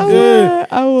 Idris. Yeah.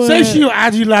 I would. Say she on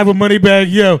IG live with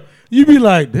Moneybag Yo, you be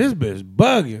like, "This bitch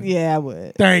bugging." Yeah, I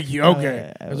would. Thank you.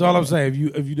 Okay, I that's all I'm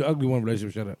saying. If you the ugly one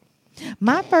relationship, shut up.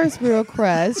 My first real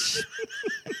crush,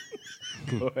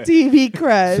 TV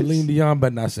crush. Celine Dion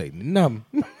better not say nothing.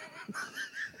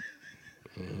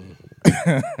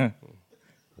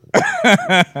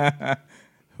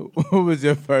 Who was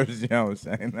your first young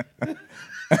Shayna?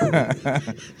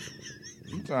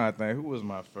 I'm trying to think. Who was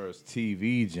my first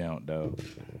TV jump though?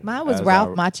 Mine was As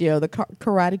Ralph I- Macchio, the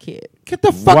Karate Kid. Get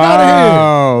the fuck out of here.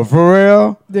 Wow, for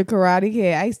real? The Karate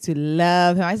Kid. I used to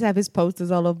love him. I used to have his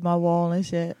posters all over my wall and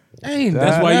shit. Ain't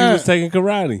That's why you was taking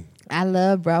karate. I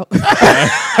love Ralph.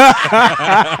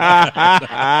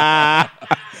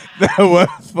 That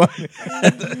was funny.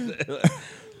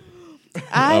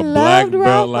 I A loved black Ralph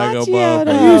belt like a Macchio. motherfucker.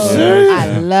 though. Are you serious?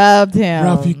 I loved him.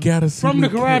 Ralph, you gotta see from the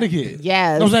me Karate Kid.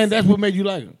 Yes. You know what I'm saying? That's what made you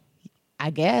like him. I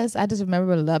guess. I just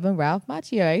remember loving Ralph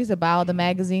Macchio. I used to buy all the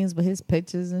magazines with his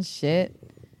pictures and shit.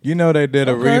 You know they did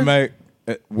a Okay. remake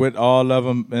with all of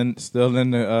them and still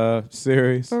in the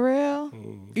series. For real?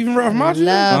 Even Ralph I Macchio.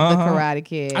 love Uh-huh. the Karate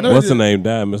Kid. I know- What's the name?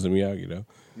 Died, Mr. Miyagi though.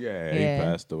 Yeah, Yeah. he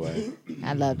passed away.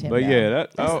 I loved him. But though. yeah,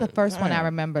 that's oh, the first one I damn.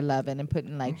 remember loving and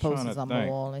putting like trying posters to on my think.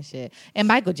 wall and shit. And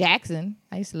Michael Jackson.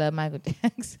 I used to love Michael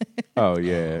Jackson. Oh I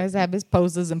yeah. used to have his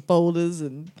posters and folders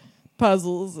and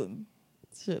puzzles and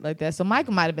shit like that. So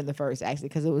Michael might have been the first actually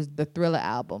because it was the Thriller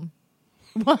album.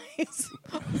 What's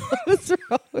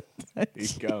wrong with that? There you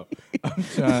go. I'm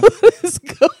trying. What is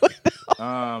going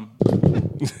on?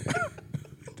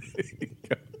 There you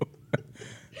go.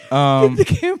 Get the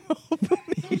camera over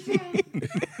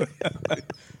me.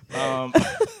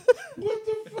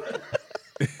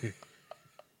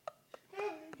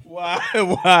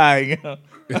 Why?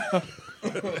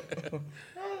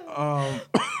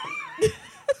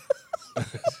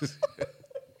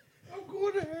 I'm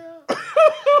going to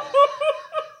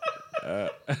hell.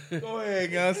 Go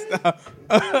ahead, gun. Stop.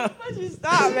 Why'd you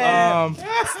stop, man?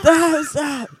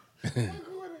 Stop.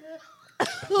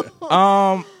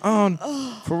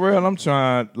 For real, I'm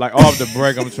trying. Like off the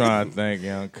break, I'm trying to think,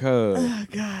 young. Cuz. Oh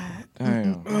God.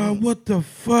 Damn. What the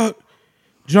fuck?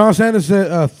 John Sanders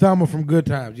said Thelma from Good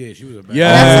Times. Yeah, she was a bad.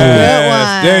 Yes, That's a good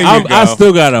one. there you go. I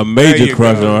still got a There major you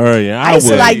crush go. on her. Yeah, I used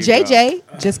to would. like There you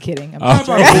JJ. Just kidding. I'm just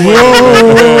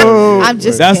Whoa. I'm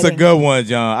just That's kidding. a good one,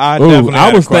 John. I Ooh, definitely I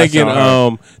had a was crush thinking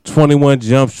on her. 21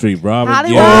 Jump Street, Robert. Holly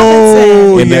Gibbons.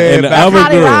 Robinson. And the back- other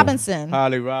Holly girl. Robinson.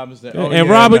 Holly Robinson. And yeah,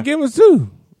 Robert nah. Gibbons too.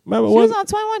 Remember She what? was on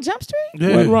 21 Jump Street?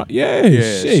 Yeah, Yeah,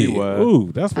 shit. she was.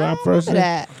 Ooh, that's where I first. Remember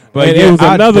that. But And yeah, it was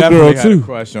I another definitely girl, had a too.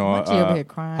 crush Why you over here on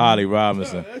crying? Holly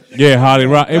Robinson. Yeah, Holly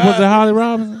Robinson. It was it Holly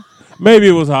Robinson. Maybe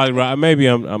it was Holly Robinson.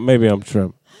 Maybe I'm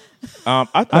tripping.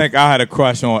 I think I had a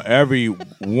crush on every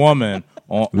woman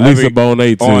on Lisa every,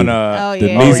 Bonet too. on Oh, The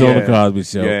yeah. niece Oh, on the yeah. Cosby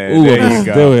Show. Yeah, Ooh, there I you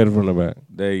go. still hit it from the back.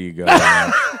 There you go.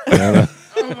 Man.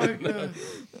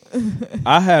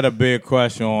 I had a big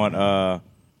crush on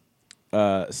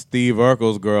Steve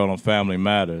Urkel's girl on Family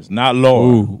Matters, not Laura.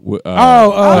 Ooh,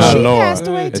 Not she Laura. passed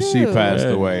away, And too. She passed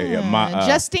Yeah. away. Yeah, my,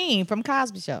 Justine from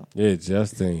Cosby Show. yeah,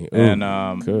 Justine. Ooh,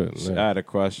 and good. I had a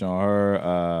crush on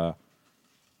her.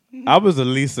 I was a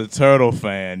Lisa Turtle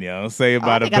fan, Saved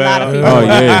by the think a lot of Bell.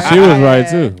 people Oh yeah, she was right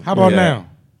too. How about Yeah.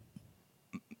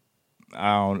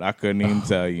 now? I couldn't even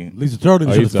tell you. Lisa Turtle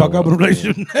Oh, should you fuck up in a talking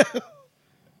relationship.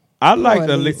 I liked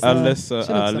Lisa. Alyssa She looks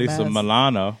a Lisa mess.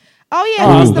 Milano. Oh, yeah,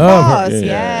 Oh, who's the love her. boss? Yeah,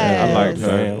 Yes. I like her.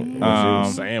 Sam. She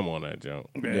was Sam on that jump.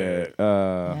 Yeah.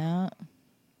 Yeah.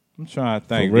 I'm trying to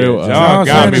For think. real, John John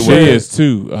got me Sanders with said- it. Chiz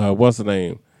too. What's her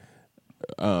name?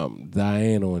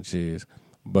 Diane on Chiz,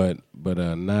 but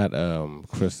not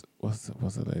Chris. What's her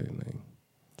lady's name?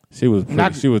 She was pretty.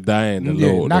 Not- She was Diane. The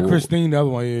Yeah, Lord, not the, Christine, the other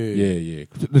one. Yeah.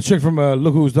 The chick from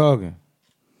Look Who's Talking.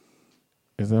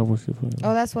 Is that what she played?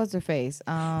 Oh, that's what's her face.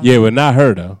 Yeah, but not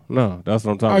her though. No, that's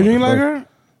what I'm talking Oh, about. you ain't like her?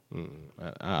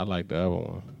 I like the other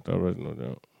one, the original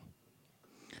jump.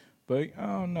 But I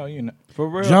don't know, for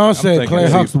real. John I'm said thinking Claire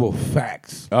she- Huxtable.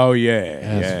 Facts. Oh yeah,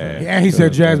 That's yeah. right. Yeah, he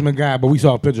said Jasmine Guy, but we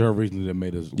saw a picture of her recently that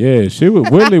made us. Yeah, she was.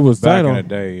 Whitney was Back tight in the on.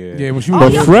 day, yeah. Yeah, when she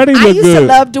But was. Freddie I looked used to good.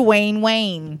 love Dwayne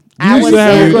Wayne. I used was to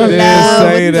have a in crush- love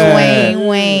say with that. Dwayne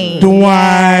Wayne.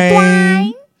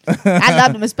 Dwayne. I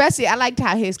loved him, especially I liked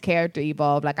how his character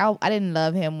evolved. Like I didn't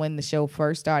love him when the show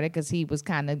first started because he was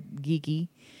kind of geeky,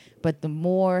 but the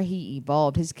more he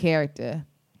evolved, his character,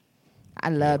 I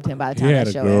loved him by the time He had the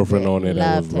a show girlfriend ended. on there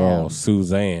that was Loved raw, him.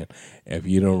 Suzanne. If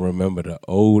you don't remember the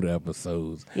old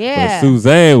episodes, Yeah. but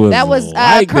Suzanne was That was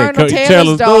like Colonel that.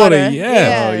 Taylor's daughter. Yeah.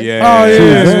 Yeah. Oh yeah. Oh, yeah,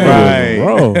 Suzanne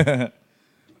was right. raw.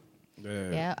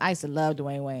 Yeah, I used to love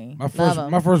Dwayne Wayne. My Love first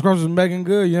him. crush was Megan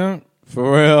Good, young.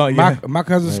 For real. Yeah. My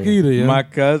cousin Skeeter, yeah. My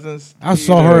cousins. I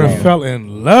saw her and fell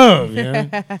in love,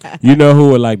 yeah. You know who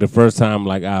was like the first time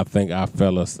like I think I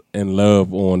fell in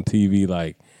love on TV,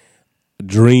 like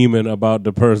dreaming about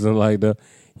the person like the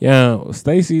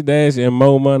Stacey Dash and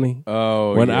Mo Money.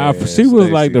 Oh, When yeah. she was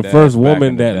like the Stacey first Dash back woman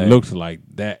in the that day. looked like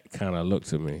that kind of look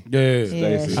to me. Yeah. Yeah,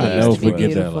 Stacey she Dash I used never to be forget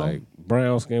that, beautiful. like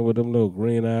brown skin with them little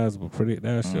green eyes, but pretty.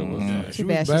 That shit was. She Too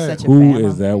was bad she's bad. such a Who Bama.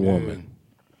 is that woman?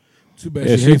 Too bad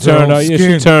Yeah, she she hates her turned own out. Yeah,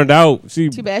 skin. she turned out. She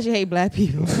Too bad she hate black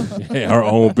people. her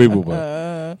own people,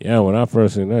 but yeah, when I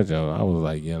first seen that job, I was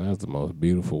like, yeah, that's the most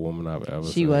beautiful woman I've ever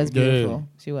seen. She was Yeah. beautiful.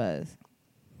 She was.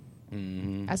 I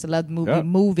used to love the movie Yep.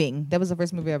 Moving. That was the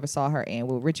first movie I ever saw her in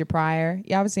with Richard Pryor.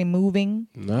 Y'all ever seen Moving?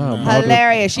 Nah,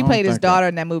 Hilarious. She I don't played his think daughter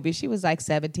in that movie. She was like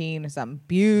 17 or something.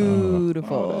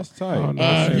 Beautiful. Oh, that's tight. Oh,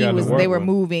 nice. And You he got to was. work They were with.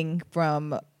 moving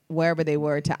from wherever they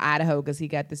were to Idaho because he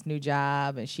got this new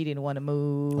job and she didn't want to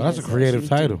move. Well, that's a And so creative she was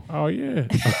title. Oh yeah,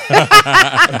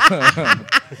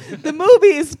 The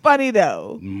movie is funny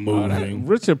though. Moving.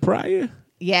 Richard Pryor.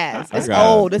 Yes, I it's got it.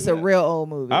 old. It's a real old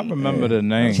movie. I remember the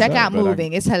name. Check out but I-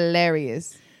 Moving. It's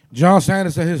hilarious. John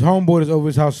Sanders said his homeboy that's over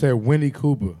his house said Winnie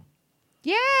Cooper.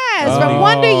 Yes, from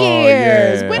Wonder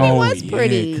Years. yeah. Winnie was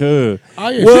pretty. Could. Oh,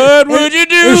 yeah. What would you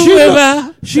do she- if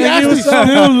I? She actually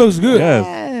still looks good. Yes.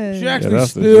 Yes. She actually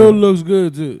that's the still shit. looks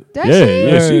good too. Does Yeah, she?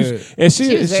 yeah.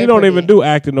 She was She very don't pretty. even do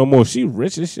acting no more. She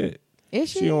rich as shit. Is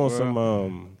she? She on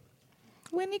some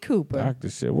Winnie Cooper. doctor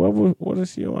shit. What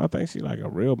is she on? I think she like a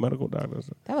real medical doctor. Or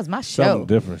something. That was my show. Something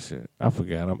different shit. I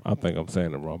forgot. I think I'm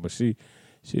saying it wrong, but she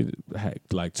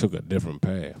like took a different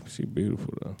path. She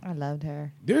beautiful though. I loved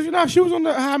her. Did you know she was on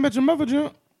the How I Met Your Mother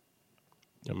jump?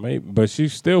 But she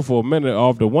still for a minute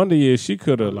off the Wonder Years. She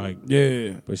could have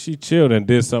Yeah. but she chilled and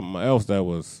did something else that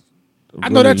was. I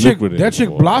know that chick. lucrative That chick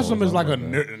or Blossom is like a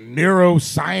something like that.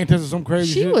 neuroscientist or some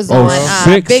crazy She shit. was Oh, on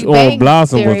Six Big on Bang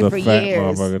Blossom Theory was for a fat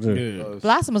years. motherfucker too. Yeah.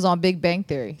 Blossom was on Big Bang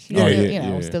Theory. She Oh, still,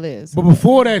 yeah, yeah. still is. But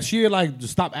before that, she had like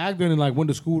stopped acting and like went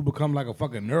to school to become like a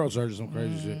fucking neurosurgeon or some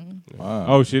crazy shit. Wow.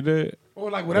 Oh, she did.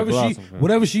 Or like Blossom, huh?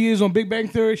 whatever she is on Big Bang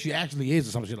Theory, she actually is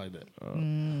or some shit like that.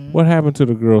 What happened to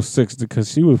the girl 6?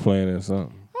 Because she was playing in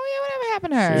something. Oh yeah, whatever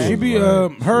happened to her? She She be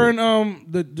right. her and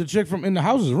the chick from In the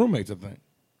House is roommates, I think.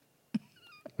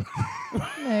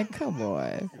 Man, come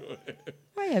on.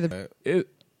 Why you had to-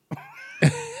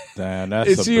 Damn, that's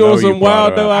Is a she blow on you some brought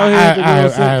wild her though up. out here? I the girl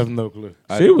Six? have no clue.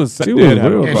 She was did real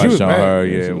have a Yeah, she crush was on bad. her,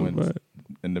 Yeah, yeah, she was when, bad.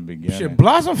 in the beginning. Shit,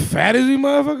 Blossom fat as a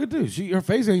motherfucker too. Her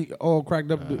face ain't all cracked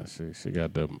up. She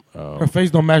got the Her face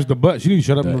don't match the butt. She need to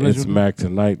shut up in the It's relationship. Mac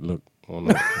Tonight look on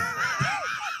that.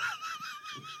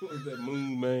 What was that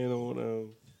Moon Man on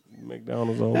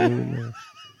McDonald's on Moon Man?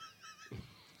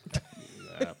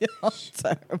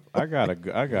 I got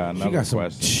another She got some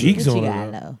question. cheeks What you on got,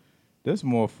 her. though? This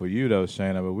more for you though,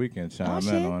 Shayna, but we can chime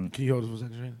shit. in on. Can you hold this for a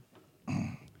second,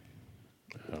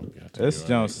 This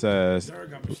jump says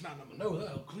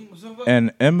Shane?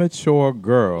 an immature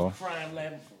girl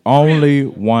only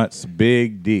wants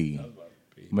big D.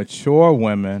 Mature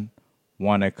women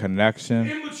want a connection.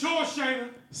 Immature, Shayna.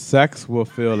 Sex will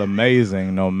feel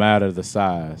amazing no matter the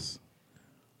size.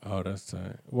 Oh, that's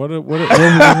tight. What I'm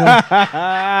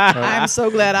so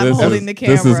glad I'm This holding is- the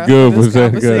camera. this is good, for this was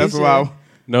that good? conversation. That's why.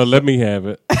 No, let me have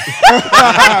it.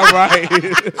 Right.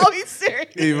 Oh, he's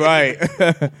serious. You're right.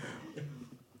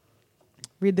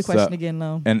 Read the question again,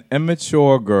 though. An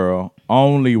immature girl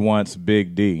only wants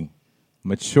big D.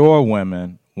 Mature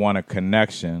women want a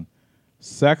connection.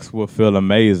 Sex will feel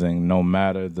amazing no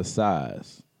matter the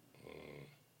size.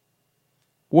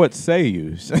 What say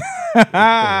you?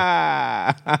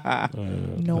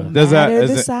 No Does that- matter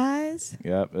is the it- size.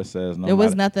 Yep, it says no There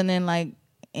was matter. nothing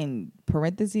in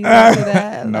parentheses after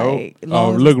that. Nope. Like, Oh,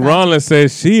 long as look, it's not- Ronald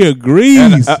says she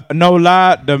agrees. And, no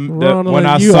lie, Ronald, when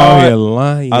I you saw out here it,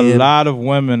 lying. a lot of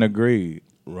women agreed.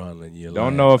 Ronald, you're Don't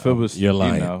lying. know if it was You're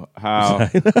lying. you know how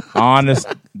honest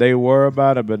they were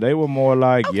about it, but they were more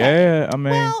like, yeah, I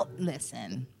mean, Well,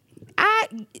 listen,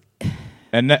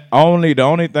 and the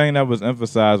only thing that was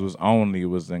emphasized was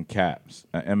in caps.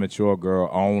 An immature girl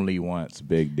only wants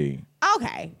big D.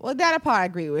 okay. Well, that part I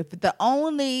agree with, but the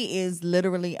only is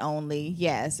literally only.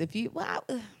 Yes, if you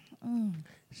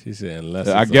She said, unless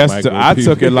I it's a guess micro I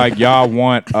took penis. it like y'all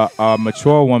want a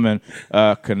mature woman.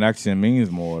 Connection means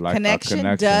more. Like connection a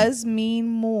connection does mean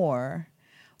more,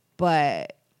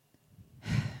 but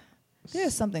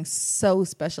there's something so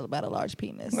special about a large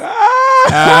penis.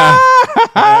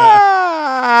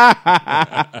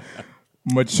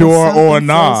 Mature Something or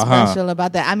not, so huh? special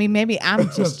about that. I mean, maybe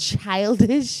I'm just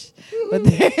childish, but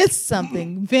there is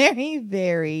something very,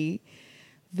 very,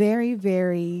 very,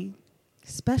 very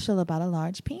special about a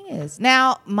large penis.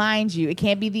 Now, mind you, it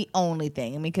can't be the only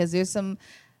thing. I mean, because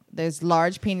there's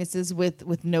large penises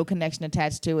with no connection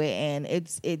attached to it, and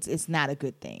it's not a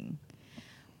good thing.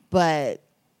 But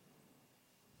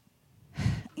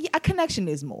yeah, a connection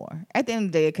is more. At the end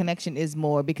of the day, a connection is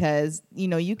more because,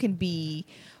 you can be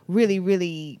really,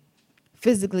 really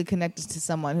physically connected to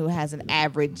someone who has an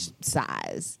average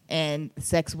size, and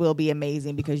sex will be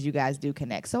amazing because you guys do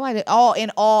connect. So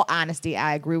in all honesty,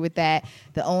 I agree with that.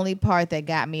 The only part that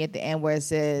got me at the end where it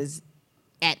says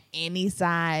at any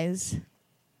size,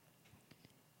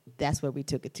 that's where we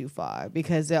took it too far,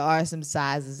 because there are some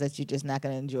sizes that you're just not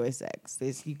going to enjoy sex.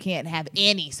 You can't have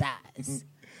any size.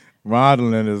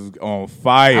 Rondalyn is on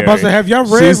fire. I'm about to say, have y'all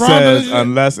read She Rondalyn's says shit?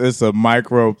 unless it's a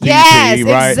micro PP, Yes,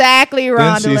 right? exactly, Then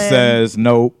Rondalyn. she says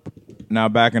nope. Now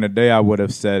back in the day, I would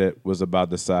have said it was about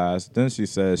the size. Then she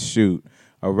says, shoot,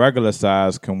 a regular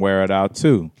size can wear it out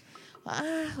too.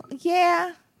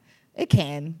 Yeah, it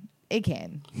can. It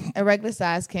can. A regular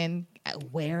size can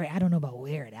wear it. I don't know about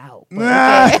wear it out.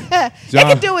 But it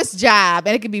can do its job,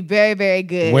 and it can be very, very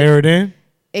good. Wear it in.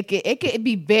 It could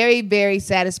be very, very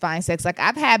satisfying sex. Like,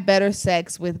 I've had better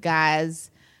sex with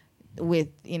guys with,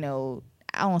 I don't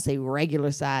want to say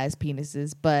regular size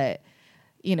penises, but,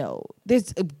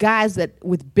 there's guys that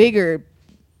with bigger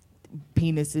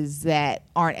penises that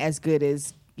aren't as good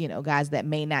as guys that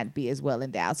may not be as well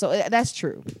endowed. So that's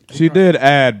true. She did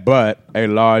add, but a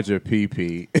larger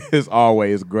PP is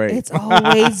always great. It's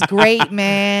always great,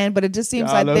 man. But it just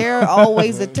seems like they're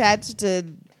always attached to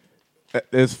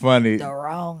It's funny. the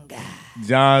wrong guy.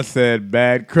 John said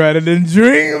bad credit and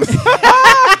dreams.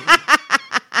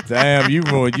 Damn, you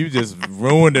just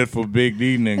ruined it for Big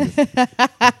D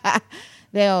niggas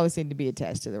They always seem to be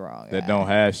attached to the wrong guy. that don't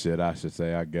have shit, I should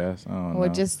say, I guess. I don't Or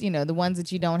know. just, the ones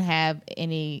that you don't have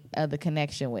any other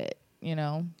connection with,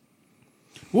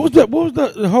 What was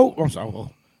the whole? I'm sorry. Oh.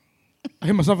 I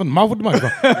hit myself in the mouth with the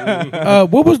microphone.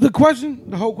 What was the question?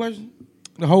 The whole question?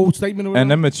 The whole statement? Or An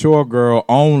whatever? immature girl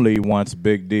only wants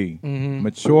Big D.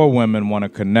 Mature women want a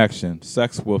connection.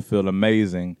 Sex will feel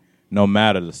amazing no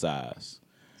matter the size.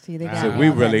 See, they got So me we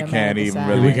on that really no can't matter the even size.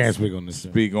 really we can't speak on this.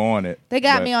 shit. Speak on it. They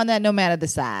got but me on that no matter the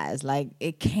size. Like,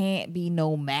 it can't be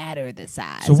no matter the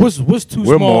size. So what's too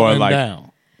We're small more and like-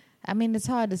 down? I mean, it's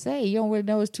hard to say. You don't really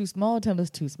know it's too small until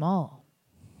it's too small.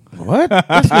 What?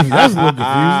 That's a little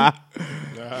confusing.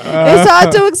 It's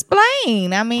hard to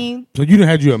explain. I mean, So you done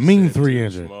had you a mean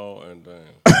 3-incher. Small and damn.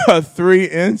 A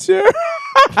 3-incher?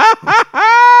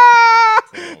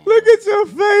 Look at your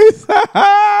face.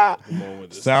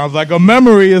 Sounds like a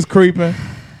memory is creeping.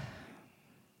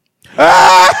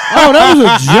 Oh, that was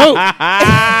a joke.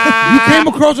 You came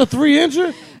across a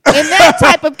 3-incher? in that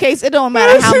type of case, it don't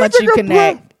matter how She much took you a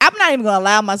connect. I'm not even gonna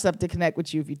allow myself to connect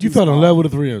with you if You fell in love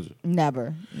with a 3-incher.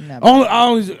 Never.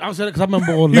 I said it because I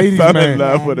remember on You Ladies fell in Man.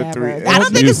 love with a Never. 3-incher. I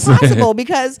don't think it's possible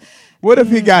because What if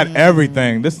he got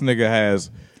everything? This nigga has.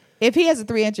 if he has a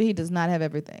 3-incher, he does not have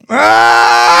everything.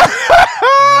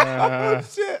 Oh,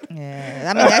 shit.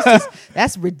 Yeah, I mean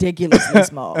that's ridiculously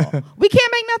small. We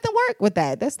can't make nothing work with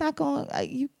that. That's not going.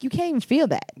 You can't even feel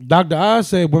that. Dr. Oz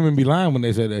said women be lying when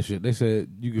they said that shit. They said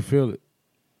you can feel it.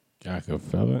 I can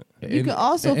feel it. You can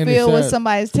also and feel it's when sad.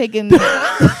 somebody's taking.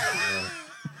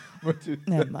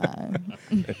 Never mind.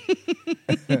 You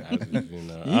You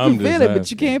can feel it,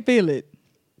 but you can't feel it.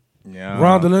 Yeah.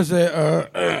 Rhonda Lynn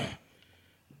said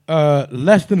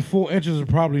less than 4 inches is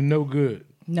probably no good.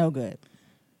 No good.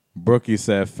 Brookie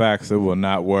said facts, it will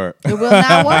not work. It will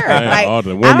not work. Like, all the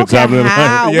I women don't care jumping in.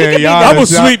 how. Yeah, we could be y'all- the I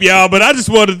was asleep, y'all, but I just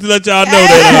wanted to let y'all know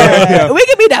that. We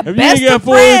could be the If you best ain't got of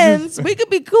 4 inches- friends. We could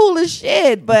be cool as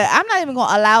shit, but I'm not even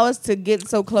gonna allow us to get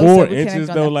so close. 4 that we inches, connect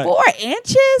on though, that. like- 4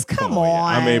 inches? Come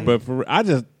on. I mean, but I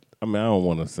don't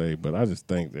want to say, but I just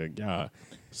think that y'all.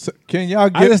 So, can y'all I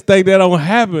get just think that don't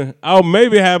happen. Oh,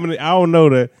 maybe happen. I don't know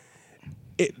that.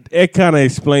 It kind of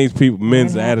explains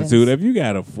men's happens. attitude. If you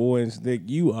got a 4-inch dick,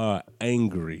 you are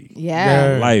angry.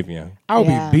 yeah. Life, yeah. I'll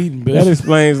Yeah. be beating, That bitch.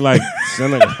 explains like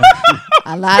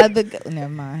A lot of the never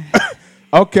mind.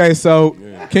 Okay, so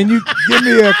can you give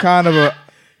me a kind of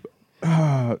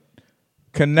a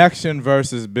connection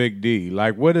versus Big D?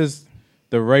 Like, what is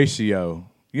the ratio?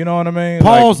 You know what I mean?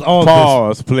 Pause like, all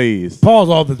pause, please. Pause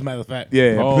all this, matter of fact.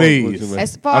 Yeah, Pause, what please. you mean?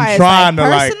 As far I'm as trying to,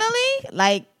 like- personally,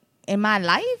 like in my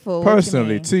life, or what you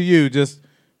Personally, mean? to you, just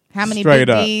how many straight big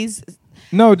up. D's?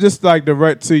 No, just like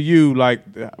to you, like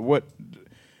what?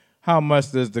 How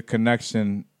much does the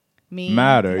connection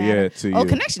matter? Yeah, to Oh, you.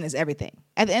 connection is everything.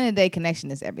 At the end of the day,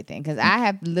 connection is everything. Because I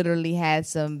have literally had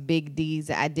some big D's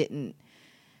that I didn't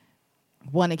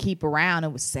want to keep around.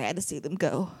 It was sad to see them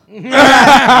go.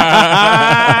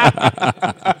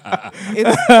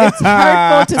 It's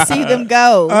hurtful to see them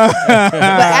go. But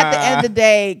at the end of the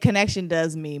day, connection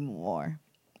does mean more.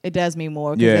 It does mean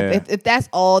more. 'Cause Yeah. if that's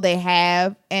all they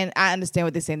have, and I understand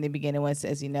what they say in the beginning when it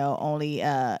says, only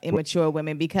immature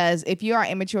women. Because if you are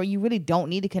immature, you really don't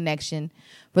need a connection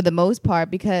for the most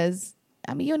part because,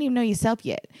 you don't even know yourself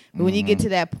yet. But when you get to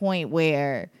that point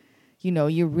where,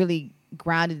 you're really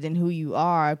grounded in who you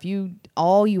are,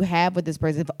 all you have with this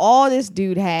person, if all this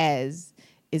dude has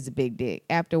is a big dick,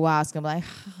 after a while it's gonna be like,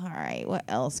 all right, what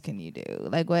else can you do?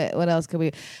 Like what else can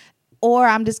we? Or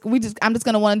I'm just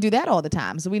gonna want to do that all the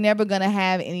time. So we're never gonna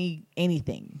have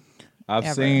anything. I've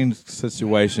ever. seen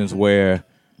situations where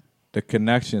the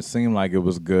connection seemed like it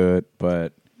was good,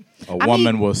 but a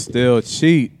woman will still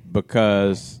cheat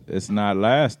because it's not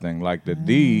lasting. Like the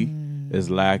D is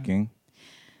lacking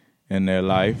in their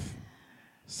life.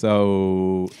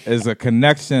 So is a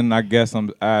connection, I guess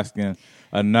I'm asking,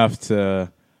 enough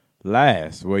to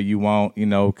last where you won't,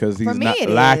 because he's me, not it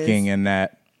lacking is. in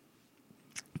that.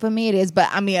 For me, it is. But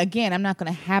again, I'm not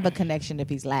gonna have a connection if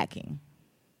he's lacking.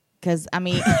 Because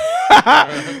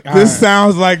This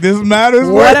sounds like this matters.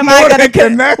 what am I gonna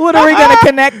connect? What are we gonna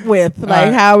connect with?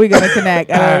 Like, how are we gonna connect?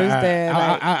 I don't understand.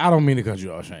 Like, I don't mean to cut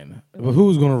you off, Shayna. But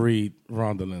who's going to read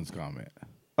Rhonda Lynn's comment?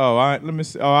 let me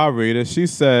see. Oh, I'll read it. She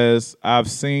says, "I've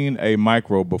seen a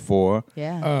micro before.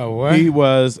 Yeah. What? He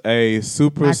was a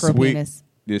super Micro sweet. penis.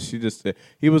 Yeah, she just said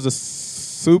he was a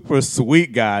super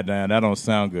sweet guy. Damn, that don't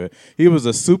sound good. He was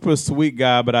a super sweet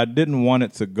guy, but I didn't want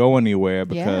it to go anywhere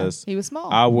because he was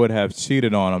small. I would have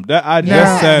cheated on him. That I Yeah.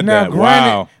 just said Now, that.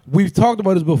 granted, Wow. we've talked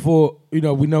about this before. You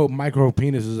know, we know micro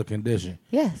penis is a condition,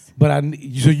 Yes. but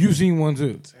so you've seen one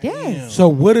too. Yes. So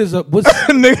what's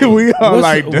Nigga, we are What's-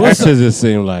 like that. what's- That shit just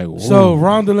seemed like so whoa,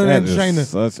 Rondalyn that and is Shayna?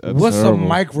 such a What's a terrible-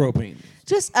 micro penis?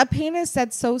 Just a penis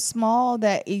that's so small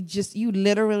that you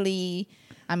literally.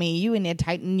 I mean, you in there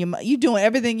tightening you doing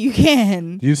everything you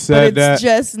can. You said but it's that.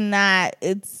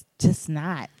 It's just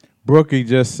not. Brookie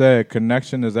just said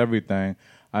connection is everything.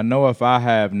 I know if I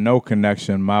have no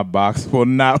connection, my box will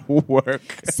not work.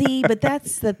 See, but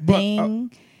that's the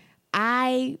thing.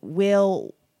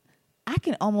 I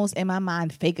can almost in my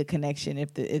mind fake a connection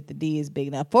if the D is big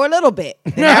enough for a little bit.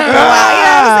 Then after a while, you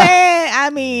know what I'm saying? I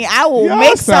mean, I will Y'all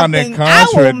make sounding something. I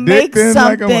will make contradicting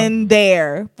like something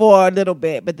there for a little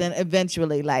bit, but then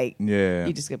eventually, like, Yeah.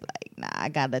 you just get like, nah, I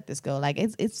gotta let this go. Like,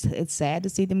 it's sad to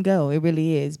see them go. It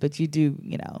really is. But you do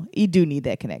need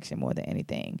that connection more than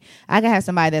anything. I can have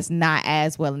somebody that's not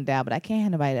as well endowed, but I can't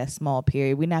have nobody that's small.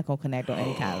 Period. We're not gonna connect on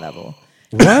any kind of level.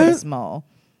 What? Small.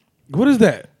 What is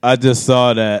that? I just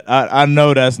saw that. I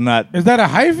know that's not. Is that a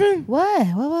hyphen?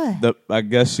 What? I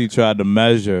guess she tried to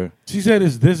measure, She said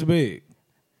it's this big.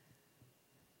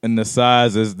 and the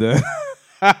size is the. Look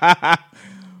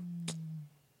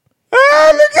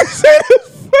at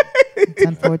Shayna's face. It's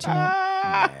unfortunate.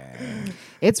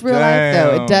 It's real life,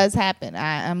 though. Damn. It does happen.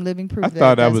 I'm living proof I that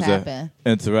thought it that does was happen. an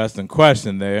interesting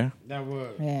question there. That was.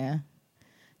 Yeah.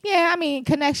 Yeah, I mean,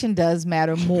 connection does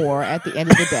matter more at the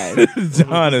end of the day.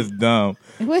 John is dumb.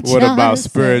 What What John about is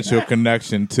spiritual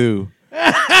connection too?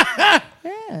 Yeah.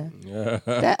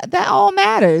 That all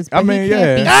matters. But I mean, he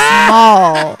can't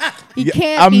yeah. be small. He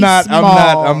can't be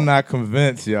small. I'm not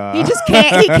convinced, y'all. He just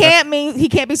can't. He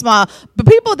can't be small. But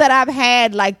people that I've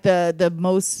had like the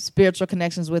most spiritual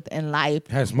connections with in life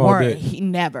Had small weren't. dicks. He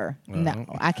never. No,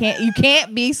 I can't. You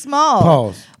can't be small.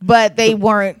 Pause. But they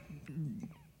weren't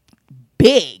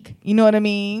big. You know what I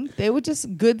mean? They were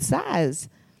just good size.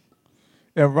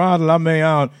 And Ronald, I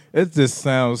mean, it just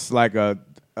sounds like a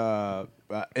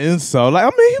insult. Like, I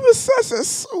mean, he was such a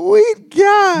sweet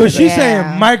guy. But she's Yeah.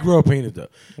 saying micro penis though.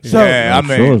 So Yeah, I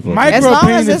mean, Sure as fuck. micro As long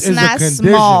penis as it's is a not condition.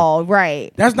 small,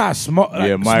 right? That's not small.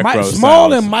 Yeah, Like, micro small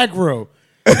sounds- and micro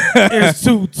is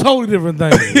two totally different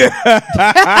things.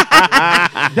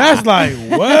 That's like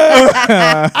what?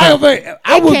 I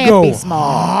would can't go be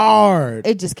small. hard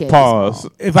It just can't. Pause.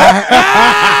 if I.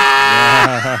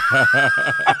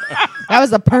 That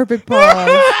was a perfect pause.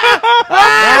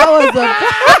 That was a.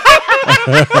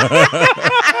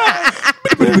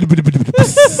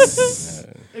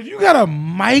 If you got a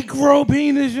micro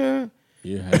penis, yeah,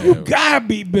 You you have. gotta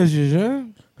be bitches, yeah.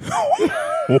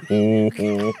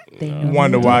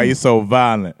 Wonder why he's so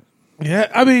violent.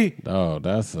 Yeah, I mean, Oh,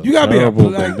 that's a you gotta be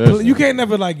terrible condition. you can't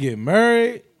never like get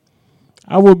married.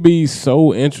 I would be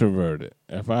so introverted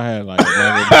if I had like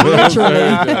like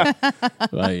yeah,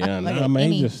 Like nah, an man,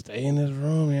 innie. he just stay in this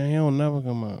room, yeah, he don't never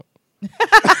come out.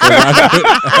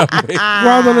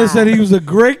 Rondalyn said he was a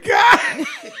great guy.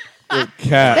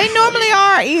 Cat. They normally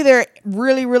are either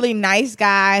really, really nice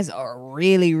guys or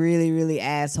really, really, really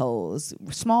assholes.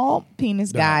 Small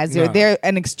penis guys, nah. they're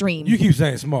an extreme. You keep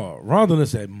saying small. Rondalyn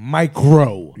said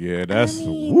micro. Yeah, that's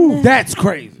That's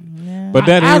crazy. But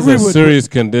that I is agree a with serious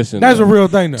condition. That's though. a real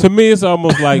thing, though. To me, it's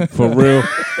almost like for real,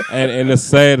 and it's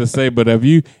sad to say, but if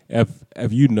you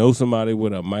know somebody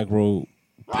with a micro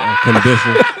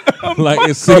condition, like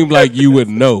it seemed like you would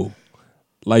know,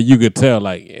 like you could tell,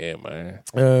 like yeah, man,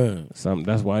 something.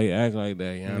 That's why he act like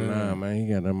that. Yeah, nah, man, he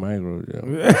got that micro.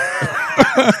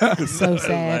 It's so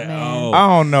sad, man. Oh, I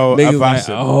don't know niggas if I like,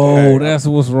 should. oh, that's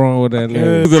what's wrong with that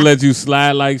nigga. You could let you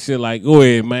slide like shit. Like, go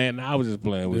ahead, man. I was just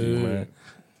playing with you, man.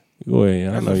 Go ahead.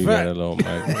 I That's know a you fact. got a little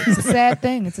micro. It's a sad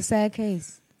thing. It's a sad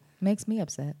case. Makes me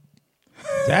upset.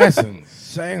 That's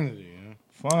insanity.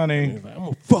 funny. Like, I'm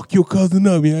gonna fuck your cousin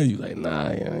up, yeah. You like, nah,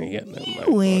 yeah, I ain't got that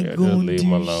micro. You ain't Yeah, gonna just leave him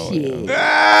do alone. shit.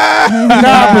 Nah, but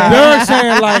Derek's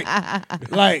saying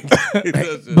like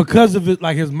because of it,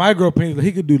 like his micro penis,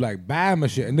 he could do like bam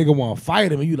and shit, and nigga want to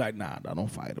fight him, and you like, nah, don't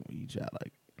fight him. You try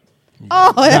like.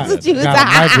 Oh, that's what you was Got a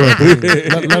micro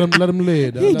penis. let him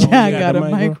live. dog. Let him- I got got the a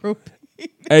micro.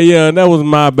 Hey, yeah, that was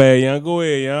my bad, young. Go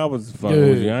ahead, young. I was fucking Yeah.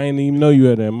 with you. I ain't even know you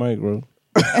had that micro.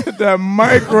 That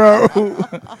micro.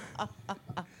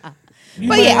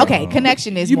 But yeah, okay.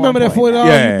 Connection is. You more remember that important. $40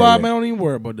 Yeah, you bought, yeah. man? Don't even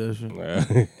worry about that shit.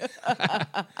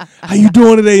 How you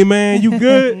doing today, man? You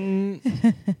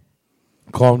good?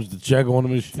 Call him just to check on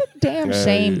him and shit. Damn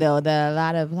shame though that a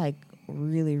lot of like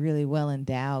really, really well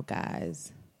endowed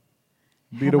guys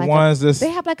Be have the like ones they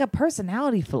have like a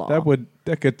personality flaw.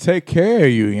 that could take care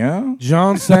of you, yeah.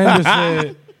 John Sanders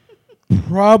said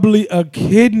probably a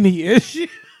kidney issue.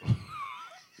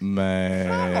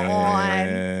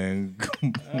 Man.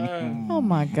 Oh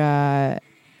my God.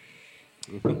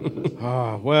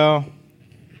 Well.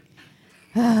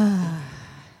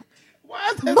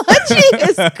 Munchie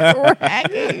is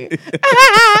cracking.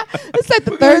 It's like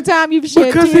the third time you've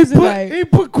shed Because tears tonight. he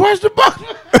put question marks.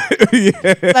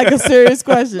 Like a serious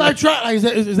question. Like try like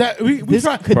is that we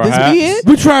try Could this be it?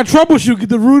 we try to troubleshoot, get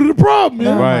the root of the problem. Oh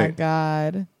Yeah? my Right.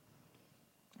 God.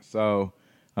 So,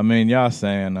 I mean, y'all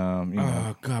saying,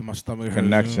 Oh God, my stomach hurts.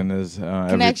 connection is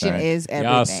Connection everything. is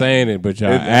everything. Y'all saying it, but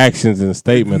y'all It- actions and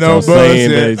statements No are saying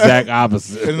the bullshit. exact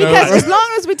opposite. Because as long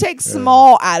as we take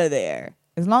small out of there,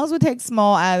 as long as we take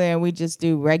small out of there and we just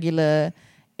do regular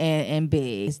and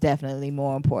big, it's definitely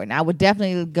more important. I would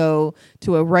definitely go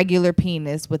to a regular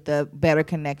penis with a better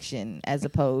connection as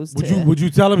opposed to. Would you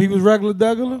tell him he was regular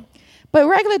degular? But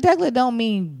regular degular don't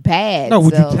mean bad. No,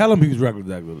 would so- you tell him he was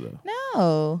regular degular though?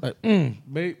 No. Like,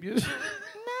 babe.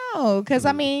 No, because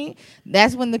I mean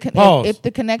that's when the Pause. if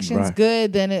the connection's Right.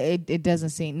 good, then it doesn't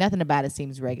seem nothing about it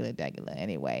seems regular degular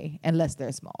anyway, unless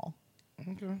they're small.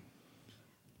 Okay.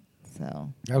 So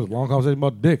That was a long conversation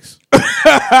about dicks.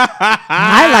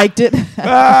 I liked it.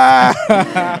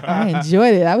 I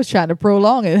enjoyed it. I was trying to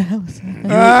prolong it.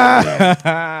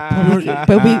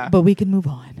 but we can move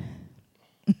on.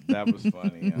 That was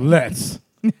funny. Yeah. Let's.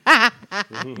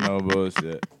 No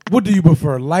bullshit. What do you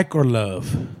prefer, like or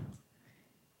love?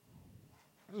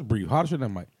 Just breathe. How should that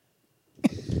mic?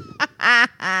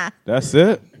 That's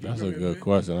it. That's a good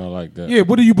question. I like that. Yeah,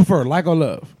 what do you prefer, like or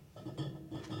love?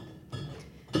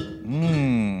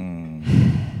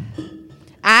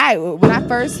 When I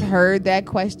first heard that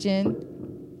question,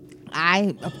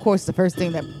 of course, the first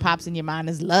thing that pops in your mind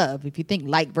is love. If you think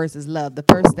like versus love, the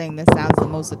first thing that sounds the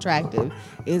most attractive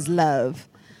is love.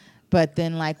 But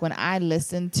then, like, when I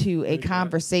listened to a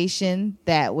conversation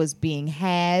that was being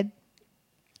had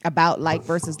about like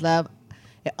versus love,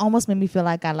 it almost made me feel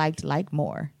like I liked like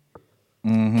more.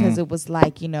 Because it was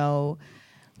like,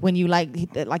 when you like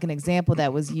an example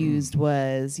that was used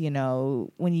was,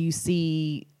 when you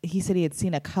see, he said he had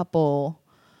seen a couple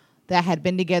that had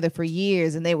been together for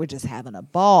years and they were just having a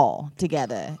ball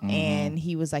together. And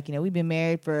he was like, we've been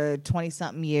married for 20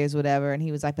 something years, whatever. And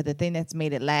he was like, but the thing that's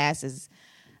made it last is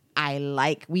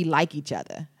we like each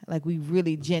other. Like we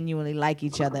really genuinely like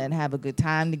each other and have a good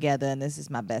time together. And this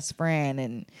is my best friend.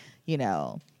 And,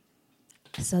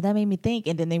 so that made me think.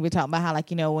 And then they were talking about how, like,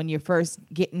 when you're first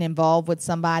getting involved with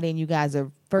somebody and you guys are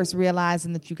first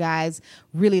realizing that you guys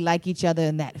really like each other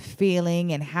and that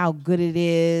feeling and how good it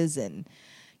is. And,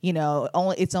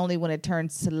 it's only when it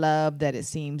turns to love that it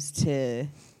seems to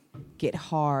get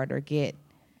hard or get,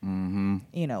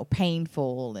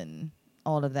 painful and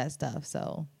all of that stuff.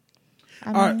 So,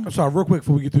 All right, I'm sorry, real quick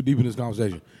before we get too deep in this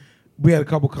conversation. We had a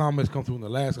couple comments come through in the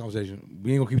last conversation.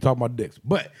 We ain't going to keep talking about dicks.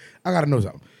 But I got to know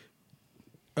something.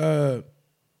 Rhonda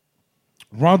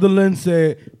Lynn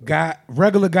said,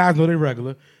 regular guys know they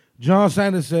regular. John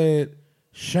Sanders said,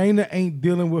 Shayna ain't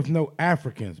dealing with no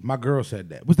Africans. My girl said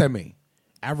that. What's that mean?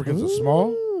 Africans are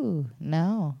small? Ooh,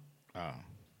 no.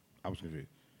 I was confused.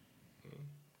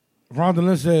 Rhonda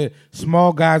Lynn said,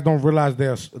 small guys don't realize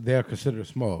they're considered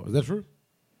small. Is that true?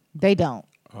 They don't.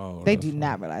 Oh, They do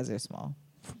not realize they're small.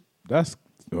 That's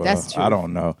true. I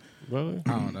don't know. Really? I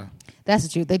don't know. That's the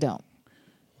truth. They don't.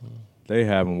 They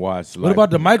haven't watched. What about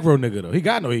the micro nigga, though? He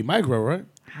got no micro, right?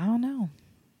 I don't know.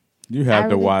 You have I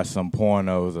to really- watch some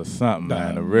pornos or something,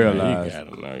 man, to You realize. got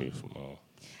to know you small.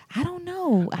 I don't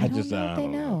know. I don't just- know I if they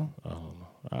don't know.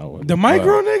 I wouldn't. The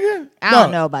micro nigga? I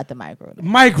don't know about the micro.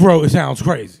 Micro, it sounds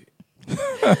crazy.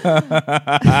 Pause,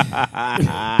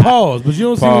 but you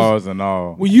don't see Pause and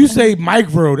all. when you say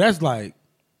micro, that's like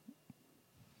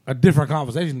a different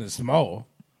conversation than small.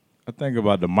 I think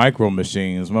about the micro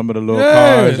machines. Remember the little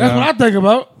Yeah, cars? that's what I think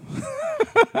about.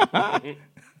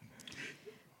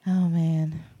 Oh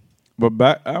man, But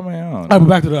back, I don't All know. right, but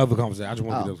back to the other conversation. I just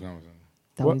want to get those conversations.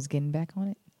 thought we was getting back on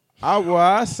it.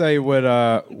 I say with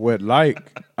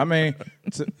like. I mean,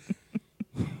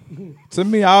 to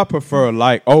me, I prefer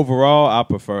like. Overall, I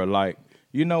prefer like.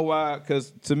 You know why?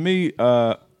 Because to me,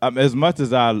 as much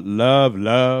as I love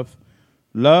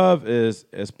is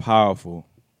powerful.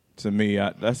 To me,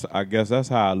 I guess that's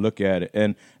how I look at it.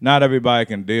 And not everybody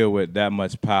can deal with that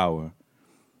much power.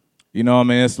 You know what I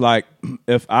mean? It's like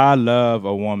if I love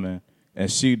a woman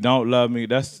and she don't love me,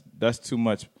 that's too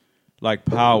much like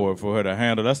power for her to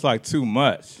handle. That's like too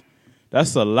much.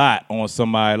 That's a lot on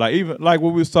somebody. Like even like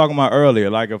what we was talking about earlier.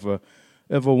 Like if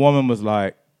a woman was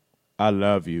like, "I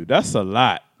love you," that's a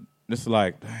lot. It's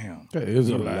like, damn, That is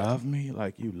you a lot. love me?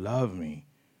 Like you love me?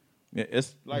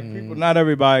 It's like people. Not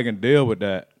everybody can deal with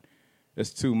that.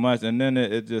 It's too much, and then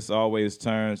it just always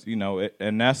turns.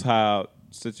 And that's how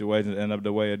situations end up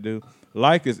the way it do.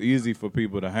 Like it's easy for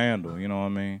people to handle. You know what I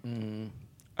mean?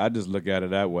 I just look at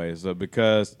it that way. So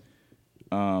because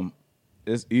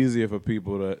it's easier for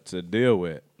people to deal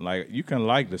with. Like you can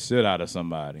like the shit out of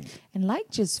somebody, And like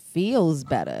just feels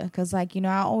better because, like,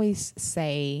 I always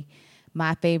say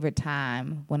my favorite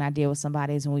time when I deal with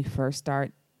somebody is when we first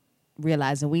start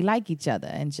realizing we like each other,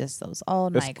 and just those all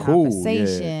night cool,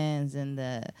 conversations and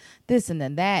the this and the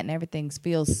that, and everything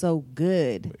feels so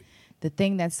good. The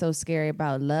thing that's so scary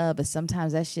about love is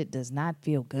sometimes that shit does not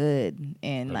feel good,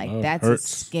 and like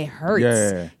hurts. it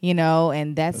hurts,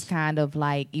 and that's kind of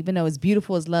like, even though as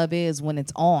beautiful as love is when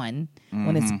it's on,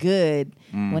 when it's good,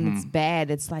 when it's bad,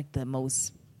 it's like the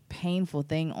most painful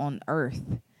thing on earth.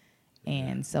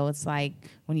 And so it's like,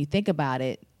 when you think about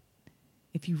it,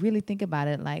 if you really think about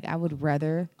it, like, I would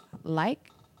rather like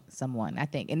someone, I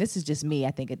think, and this is just me,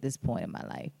 I think, at this point in my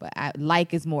life, but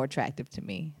like is more attractive to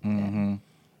me.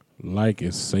 Like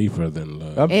is safer than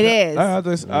love. It is.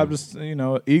 I just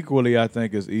equally, I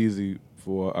think it's easy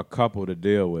for a couple to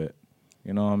deal with.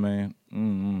 You know what I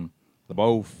mean?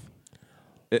 Both.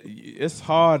 It's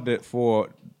hard for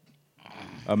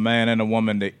a man and a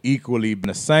woman to equally be in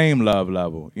the same love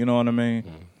level. You know what I mean?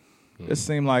 It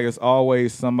seems like it's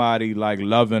always somebody like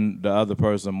loving the other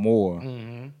person more.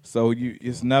 So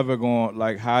it's never going,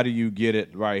 like, how do you get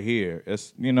it right here?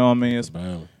 It's, you know what I mean? It's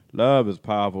Balance. love is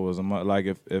powerful as much. Like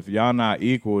if y'all not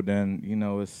equal, then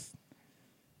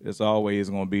it's always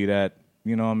gonna be that,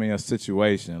 you know what I mean, a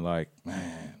situation. Like,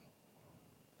 man,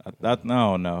 I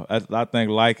don't know. I think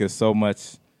like is so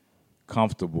much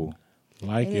comfortable.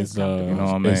 Like It is is comfortable. You know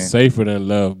what I mean? it's safer than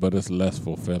love, but it's less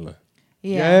fulfilling.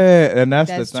 Yeah, and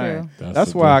that's the That's thing. true.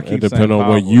 That's why I keep it depends saying on what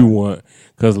powerful. you want,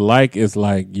 because like is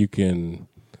like you can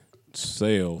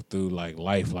sail through like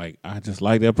life. Like, I just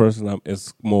like that person.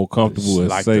 It's more comfortable. It's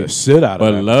like safe. the shit out of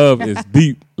But that. love is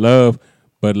deep.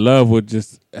 But love would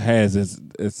just has its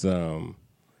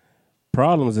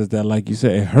problems. Is that, like you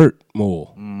said, it hurt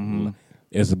more.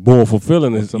 It's more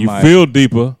fulfilling. You somebody- feel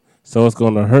deeper, so it's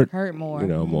gonna hurt more.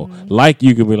 more. Like,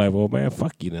 you can be like, well, man,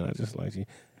 fuck you. Then I just like you,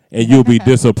 and you'll be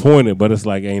disappointed. But it's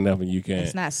like ain't nothing you can.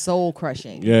 It's not soul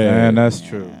crushing. Yeah, Man, that's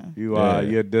true. Yeah.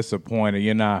 You're disappointed.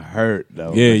 You're not hurt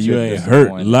though. yeah, but you you're ain't hurt.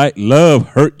 disappointed. Like, love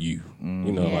hurt you. You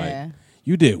know, Yeah. like,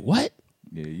 you did what?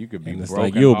 Yeah, you could be And it's broken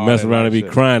like you'll mess hearted around and be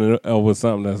shit. crying over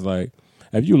something that's like,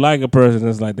 if you like a person,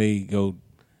 it's like they go,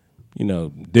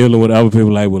 dealing with other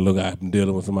people, like, well, look, I'm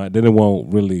dealing with somebody, then it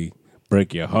won't really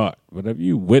break your heart. But if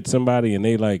you with somebody and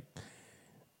they like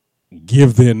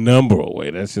give their number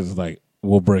away, that's just like,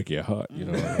 will break your heart. You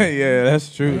know? Yeah,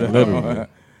 that's true. though. Literally.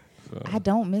 I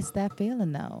don't miss that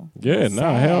feeling, though. Yeah, It's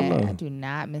nah, hell sad. no. I do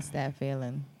not miss that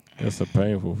feeling. It's a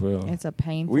painful feeling. It's a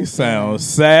painful We feeling. sound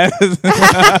sad.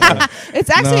 It's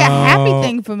actually a happy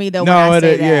thing for me, though, when I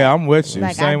say that. Yeah, I'm with you.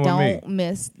 Like, Same I with me. don't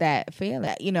miss that feeling.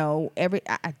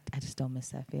 I just don't miss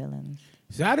that feeling.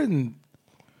 See, I didn't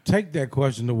take that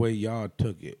question the way y'all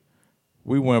took it.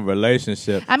 We went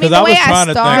relationship. I mean, 'Cause the way was I trying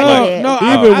to started think, like, it.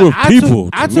 No, Even with people,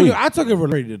 I to took me. it. I took it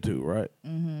related to, right?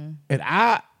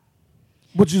 And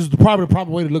which is probably the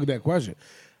proper way to look at that question.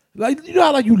 Like, you know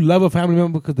how, like, you love a family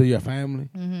member because they're your family,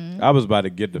 I was about to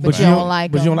get the But family. you don't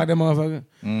like but you them. don't like that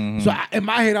motherfucker. So in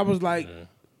my head, I was like,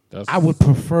 That's, I would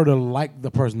prefer to like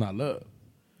the person I love.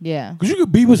 Yeah. Because you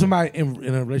could be with somebody in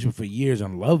a relationship for years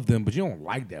and love them, but you don't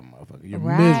like that motherfucker. You're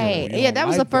miserable. Right. You Yeah, don't that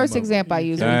was like the first motherfucker. example I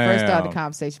used when we first started the Damn.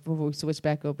 conversation before we switched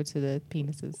back over to the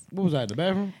penises. What was that, the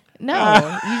bathroom? No,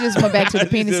 you just went back to the I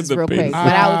just did penises the real quick. penis.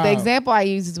 But the example I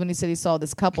used is when he said he saw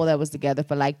this couple that was together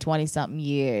for like 20-something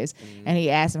years. And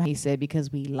he asked him, he said,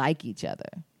 because we like each other.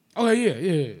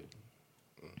 Okay, yeah.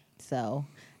 So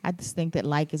I just think that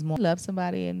like is more love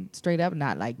somebody and straight up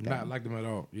not like them. Not like them at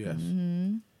all, yes.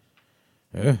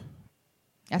 Yeah,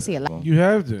 I see a lot. you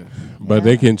have to. but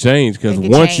they can change, because They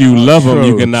can once you change. love them,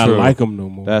 you True, cannot true. like them no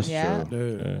more. That's Yeah.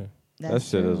 true. Yeah. That That's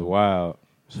shit is true. wild.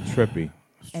 It's trippy.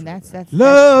 And that's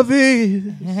Love is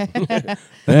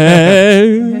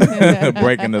Hey.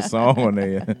 breaking the song on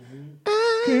there.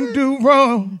 Can do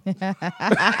wrong.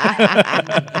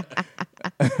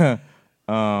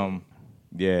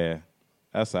 Yeah,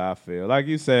 that's how I feel. Like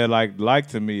you said, like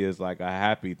to me is like a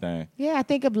happy thing. yeah. I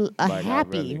think of a I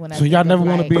happy really- when I. So think y'all of, never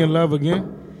want to like- be in love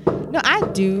again? No, I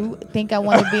do think I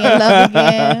want to be in love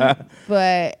again,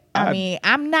 but I mean,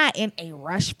 I'm not in a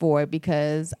rush for it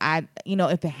because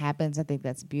if it happens, I think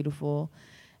that's beautiful.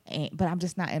 But I'm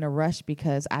just not in a rush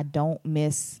because I don't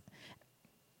miss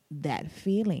that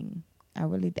feeling.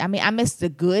 I miss the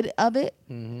good of it,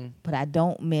 but I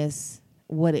don't miss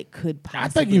what it could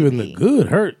possibly be. I think even the good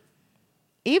hurt.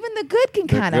 Even the good can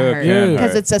kind of hurt can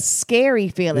because hurt. it's a scary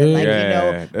feeling.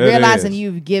 Yeah, it realizing is.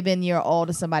 you've given your all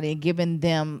to somebody and given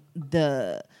them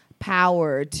the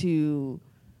power to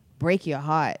break your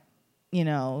heart.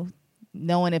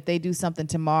 Knowing if they do something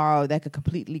tomorrow that could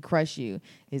completely crush you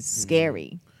is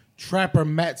scary. Trapper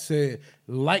Matt said,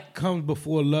 "Like comes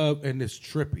before love, and it's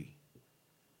trippy."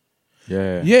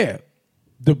 Yeah. Yeah,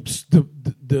 the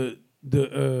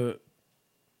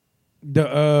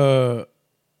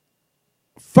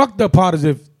fucked up part is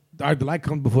if the like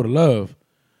comes before the love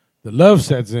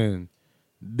sets in,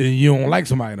 then you don't like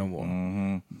somebody no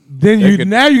more. Then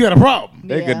now you got a problem.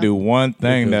 They could do one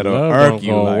thing Because that'll love irk don't you.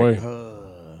 go Like,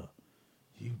 away.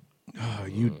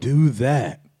 you do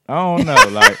that. I don't know.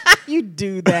 Like, You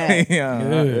do that.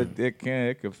 it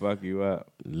can fuck you up.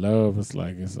 Love is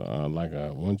like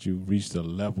once you reach the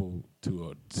level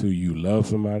to you love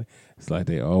somebody, it's like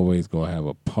they always gonna have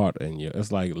a part in you.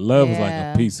 It's like love is like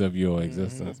a piece of your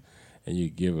existence, and you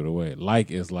give it away.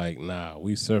 Like it's like, nah,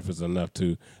 we surface enough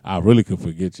to I really could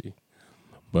forget you,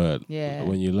 but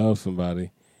when you love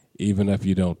somebody, even if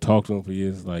you don't talk to them for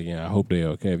years, it's like I hope they're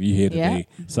okay. If you hear that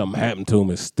something happened to them,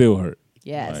 it still hurt.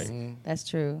 Yes, Like, that's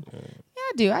true.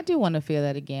 Yeah, I do want to feel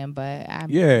that again, but I'm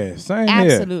Same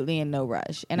absolutely in no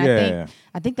rush. And Yeah.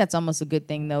 I think that's almost a good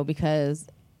thing though, because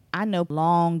I know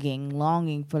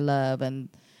longing for love, and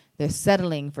they're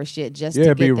settling for shit just to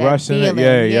get be that rushing it.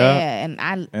 feeling. Yeah. And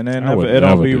I And then I would it don't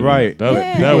never be do right. That.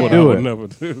 Yeah. That would I do would it. never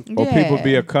do. Or people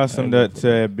be Yeah. accustomed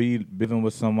to be living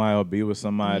with somebody or be with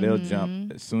somebody. They'll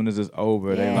jump as soon as it's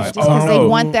over. They like, just because they no,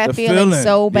 want that the feeling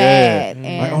so bad. Yeah.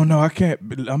 And, Like, oh no, I can't.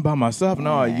 I'm by myself.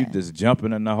 No, you just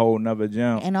jumping in a whole nother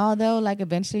jump. and although like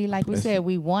eventually, like we said,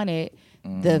 we want it,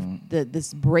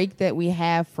 this break that we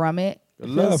have from it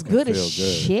feels love can good as feel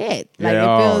good. shit. Like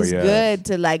Yeah, it feels yes. good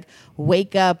to like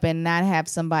wake up and not have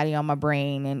somebody on my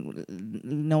brain and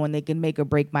knowing they can make or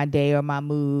break my day or my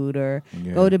mood, or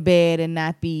go to bed and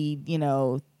not be,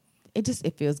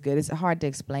 it feels good. It's hard to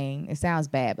explain. It sounds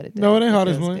bad, but No, it ain't hard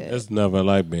to feels explain. good. It's never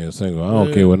like being single. I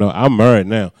don't care what I'm married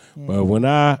now. But when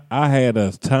I had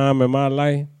a time in my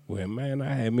life where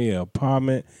I had me an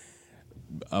apartment,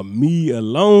 me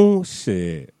alone,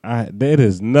 shit. That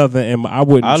is nothing, and I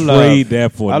wouldn't trade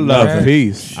that for I nothing. love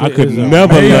peace. I could is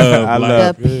never amazing. love. I like,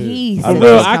 love The peace. I, that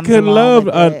real, just I comes couldn't along love.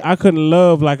 with it. I couldn't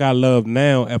love like I love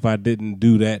now if I didn't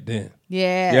do that then.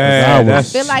 Yeah. Yeah, I I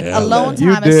that's feel like chilling. alone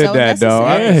You time is did so that, dog.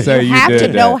 I necessary. can say you you have did to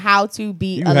know that. how to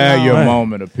be You alone. had your Right.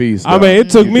 moment of peace. I mean, it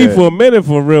took You me did. for a minute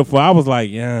for real. For I was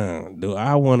like, do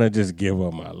I want to just give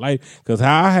up my life? Because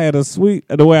how I had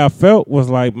the way I felt was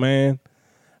like, man,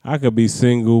 I could be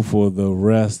single for the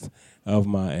rest of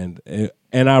my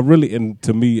and I really, and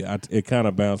to me, it kind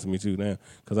of bounced me too now,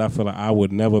 because I feel like I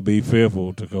would never be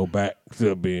fearful to go back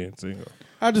to being single.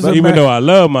 Even though I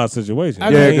love my situation.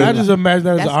 I just imagine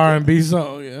that as an That's R&B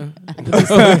song. Yeah,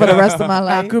 for the rest of my I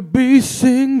life. could be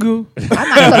single.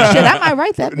 I might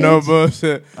write that. No bitch.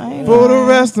 bullshit. For the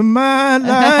rest of my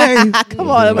life, Come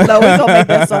on, we gonna make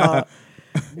that song.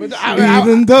 But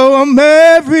even though I'm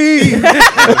married,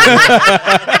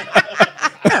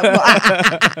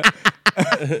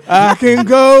 I can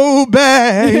go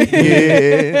back.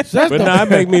 Yeah. But now it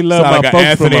make me love Sound my like an folks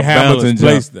from Anthony a Hamilton balanced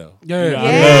jump. place, though. Yeah. I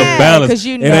Yeah, love balance. 'cause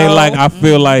you It ain't know- like I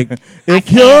feel like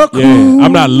If you're cool,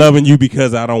 I'm not loving you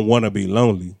because I don't want to be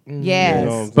lonely.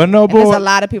 Yes. but no And there's boy. a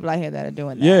lot of people out here that are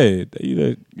doing that. Yeah,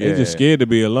 they Yeah. just scared to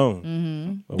be alone.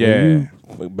 Mm-hmm. But Yeah. when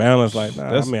you balance like that.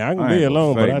 That's- I mean, I I can ain't be gonna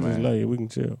alone, but fake, I just man. love you. We can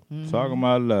chill. Talking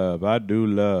about love, I do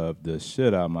love the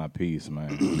shit out of my peace,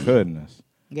 man. Goodness,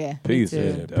 Yeah. peace me too.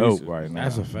 is dope Peace. right now.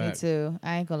 That's a Me fact. too.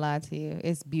 I ain't gonna lie to you.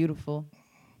 It's beautiful.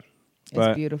 It's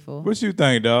But beautiful. What you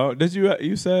think, dog? Did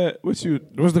you said what you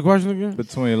What's the question again?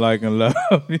 between like and love?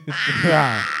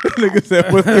 Yeah. Nigga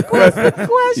said, "What's the question?"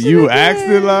 You asked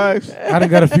it like I done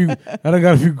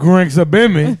got a few grinks up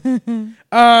in me.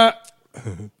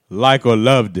 like or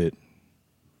loved it.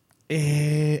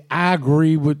 I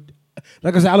agree with.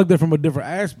 Like I said, I looked at it from a different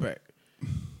aspect.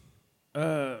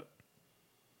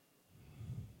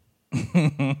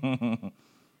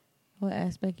 What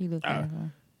aspect you look at?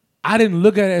 I didn't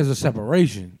look at it as a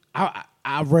separation. I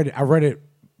read it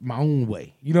my own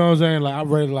way. You know what I'm saying? Like I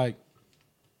read it like,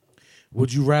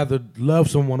 would you rather love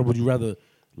someone or would you rather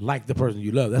like the person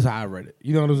you love? That's how I read it.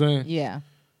 You know what I'm saying? Yeah.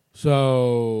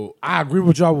 So I agree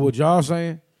with y'all with what y'all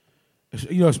saying.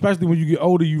 You know, especially when you get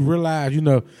older, you realize, you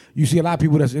know, you see a lot of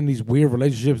people that's in these weird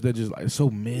relationships that just like so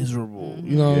miserable.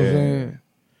 You know what I'm saying?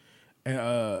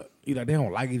 And you know, they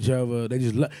don't like each other. They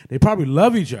just they probably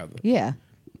love each other. Yeah.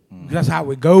 That's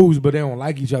how it goes, but they don't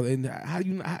like each other. And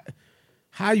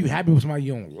how are you happy with somebody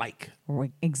you don't like?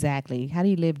 Right, exactly. How do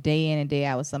you live day in and day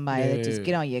out with somebody that just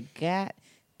get on your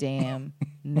goddamn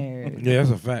nerves? Yeah, that's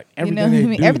a fact. You know what I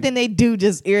mean? Everything they do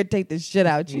just irritate the shit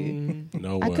out you.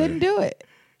 No way. I couldn't do it.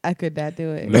 I could not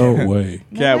do it. No way.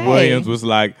 Cat way. Williams was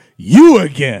like, "You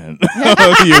again."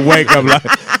 You wake up like,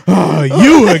 "Oh,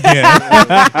 you again."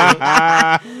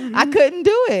 I couldn't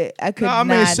do it. I could. No, I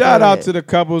mean, shout out to the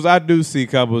couples. I do see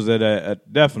couples that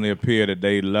definitely appear that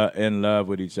they in love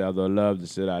with each other, love the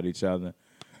shit out of each other.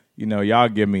 You know, y'all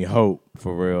give me hope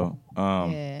for real.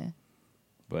 Yeah.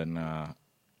 But nah,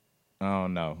 I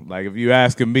don't know. Like if you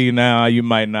asking me now, you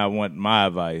might not want my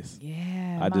advice.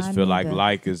 Yeah. I just feel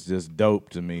like is just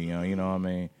dope to me. You know what I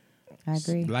mean? I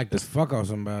agree. Like to fuck out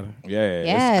somebody. Yeah,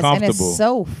 Yes, it's comfortable. and it's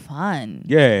so fun.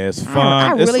 Yeah, it's fun.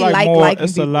 I It's really like like more. liking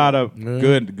It's a people. lot of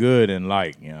good and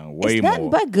like, you know, way It's more. nothing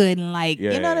but good and like,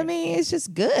 you know what Yeah. I mean? It's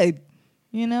just good,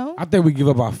 you know? I think we give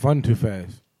up our fun too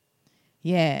fast.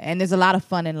 Yeah, and there's a lot of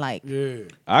fun in like. Yeah.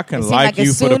 I can It seems like you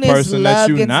as for the soon as person that love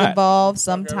you gets not. involved,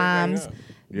 sometimes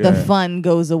the Yeah. fun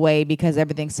goes away because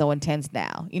everything's so intense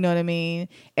now. You know what I mean?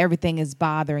 Everything is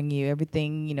bothering you.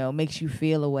 Everything, you know, makes you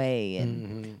feel away.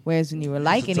 And whereas when you were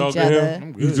liking Talk each to other,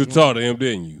 him. You just talk to him,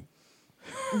 didn't you?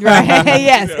 right?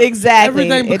 Yes, exactly.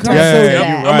 Everything It becomes turns so- to Yeah,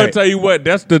 that. I'm gonna Right. tell you what.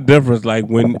 That's the difference. Like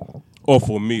when, or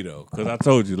for me though, because I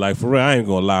told you, like for real, I ain't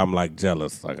gonna lie. I'm like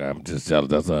jealous. Like I'm just jealous.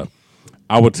 That's a.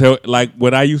 I would tell, like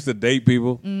when I used to date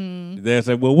people, they'd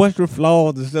say, "Well, what's your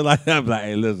flaws?" and shit like that. I'm like,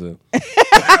 "Hey, listen,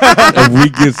 if we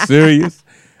get serious,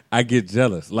 I get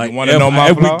jealous. Like wanna know my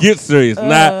if we flaw? get serious,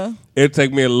 not it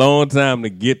take me a long time to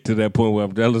get to that point where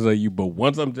I'm jealous of you. But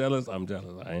once I'm jealous, I'm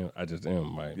jealous. I just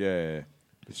am, right? Yeah,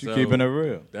 but you So- keeping it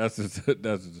real. That's just, I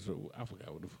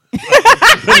forgot what the fuck.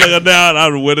 Look now, I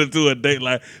went into a date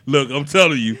like, look, I'm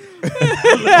telling you.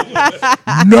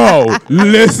 No,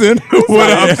 listen to what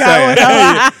I'm saying.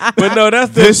 But no,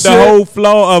 that's This the shit- whole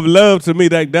flaw of love to me.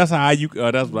 That's how you.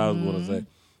 That's what I was going to say.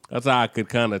 That's how I could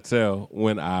kind of tell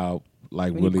when I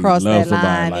like When you really cross love that somebody.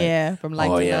 line, like, yeah, from like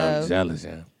oh to yeah, love. I'm jealous,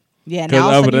 yeah. Yeah, now Because all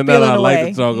of a other sudden than you that, I feeling like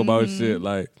away. to talk about shit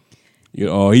like, you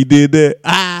know, oh, he did that.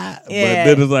 Yeah.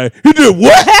 But then it's like, he did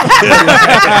what?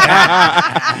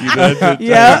 You know, that shit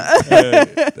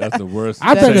Yeah. that's the worst.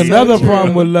 I think That is so another true.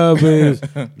 problem with love is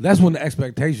that's when the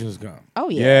expectations come. Oh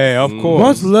yeah. Yeah, of course.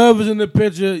 Once love is in the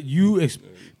picture,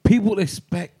 people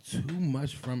expect too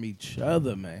much from each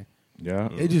other, man. Yeah,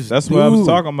 It just that's what I was dude,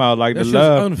 talking about. Like the That's just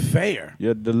love, unfair.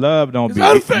 yeah, the love don't It's be.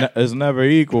 unfair. It's never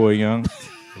equal, young.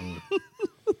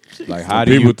 Like how Some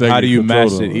do you people taking how do you control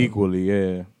match of it it. equally?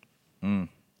 Yeah. I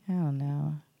don't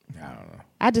know.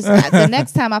 I don't know. The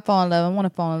next time I fall in love, I want to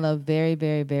fall in love very,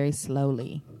 very, very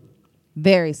slowly.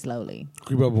 Very slowly.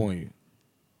 Creep up on you.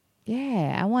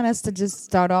 Yeah, I want us to just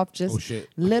start off just Oh, shit.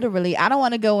 literally. I don't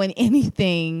want to go in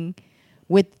anything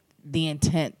with the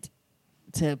intent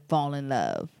to fall in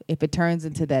love. If it turns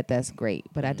into that, that's great.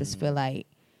 But I just feel like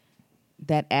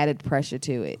that added pressure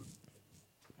to it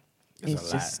is a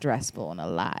lot. just stressful and a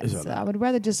lot. It's a So lot. I would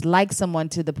rather just like someone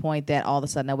to the point that all of a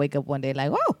sudden I wake up one day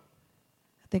like, whoa,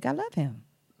 I think I love him.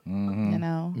 You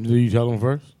know, Do you tell them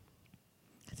first?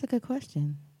 that's a good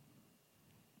question.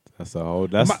 That's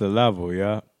the level,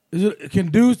 yeah. Can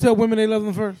dudes tell women they love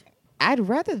them first? I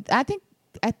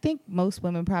think most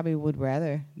women probably would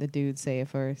rather the dude say it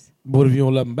first. What if you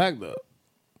don't love them back though?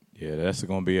 Yeah, that's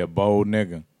gonna be a bold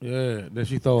nigga. Yeah, then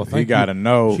she throw a thank He gotta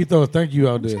know. She throw a thank you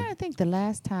out I'm there. trying to think the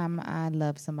last time I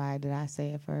loved somebody, did I say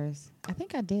it first? I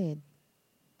think I did.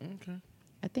 Okay.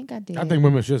 I think I did. I think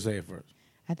women should say it first.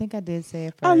 I think I did say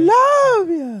it first. I love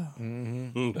you.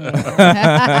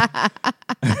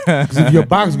 'Cause if your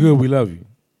box good, we love you.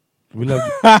 We love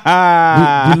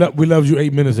you. we loved you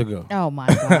 8 minutes ago. Oh my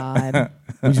God.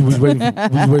 We was waiting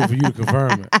for you to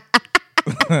confirm it.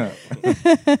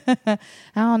 I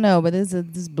don't know, but there's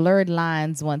blurred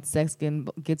lines once sex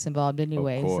gets involved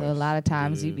anyway. So a lot of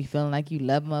times you be feeling like you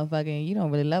love a motherfucker and you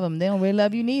don't really love them. They don't really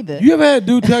love you neither. You ever had a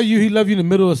dude tell you he loved you in the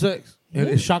middle of sex and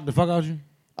it shocked the fuck out you?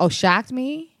 Oh, shocked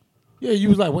me? Yeah, you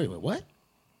was like, wait, what?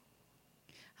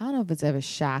 I don't know if it's ever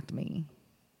shocked me.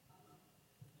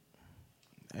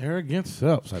 Arrogance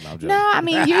helps. I'm joking. No, I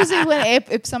mean usually when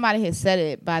if somebody has said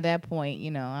it by that point,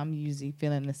 you know, I'm usually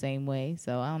feeling the same way.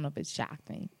 So I don't know if it shocked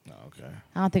me. Okay.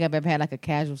 I don't think I've ever had like a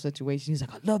casual situation. He's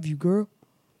like, "I love you, girl."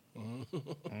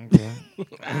 Okay.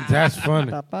 That's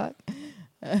funny. The fuck?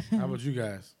 How about you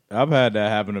guys? I've had that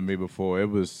happen to me before. It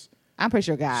was I'm pretty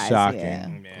sure guys.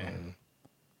 shocking. Yeah.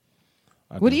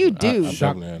 What do you do?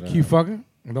 Shock, keep fucking.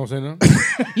 Don't say nothing.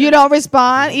 You don't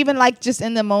respond, even like just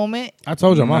in the moment. I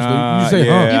told you, you say,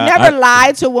 yeah. You never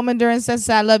lied to a woman during sex.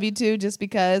 I love you too, just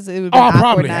because it would be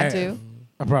awkward not to.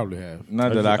 I probably have.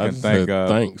 Not that I can think of.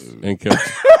 Thanks. And kept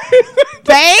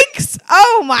Thanks.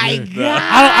 Oh my god.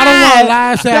 I don't want to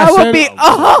lie. Say That I would said be it.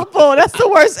 awful. That's the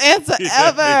worst answer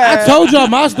ever. I told y'all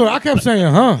my story. I kept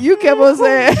saying, huh. You kept on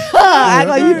saying, I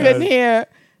know you couldn't hear.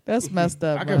 That's messed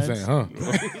up. I kept saying, huh.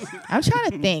 I'm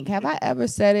trying to think. Have I ever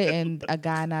said it and a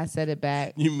guy not said it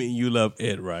back? You mean you love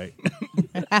Ed, right?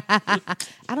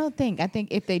 I don't think. I think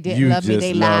if they didn't You love me, just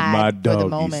they love lied my for the doggy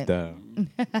moment. style.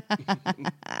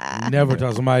 Never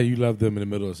tell somebody you love them in the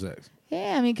middle of sex.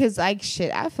 Yeah, I mean, because like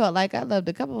shit, I felt like I loved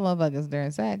a couple of motherfuckers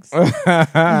during sex.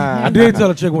 I did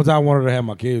tell a chick once I wanted her to have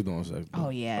my kids during sex. Oh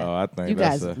yeah. Oh, I think you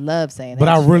that's guys love saying that. But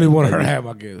I shit. really wanted her to have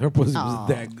my kids. Her pussy was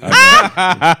that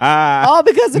good. All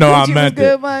because the No, I coochie was meant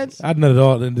good it. much. I nutted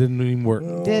all and it didn't even work.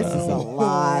 This is a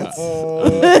lot.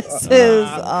 This is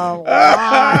a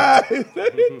lot.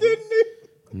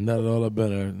 Nutted all up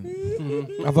better.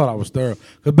 I thought I was thorough.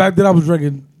 Because back then I was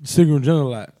drinking Seagram Gin a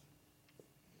lot.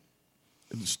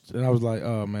 And I was like,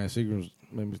 oh man, Seagram's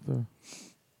made me stir.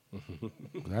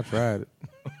 I tried it.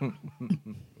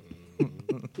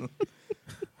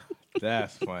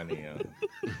 That's funny.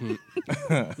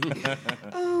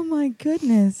 Oh my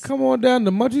goodness. Come on down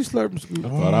to Munchie Slurping School. I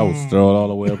thought I was throwing all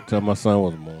the way up until my son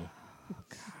was born.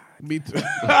 Me too.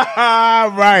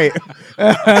 Right.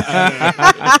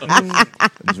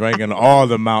 Drinking all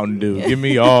the Mountain Dew. Give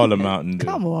me all the Mountain Dew.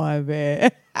 Come on,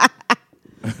 man.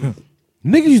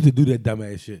 Niggas used to do that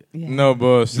dumbass shit. Yeah. No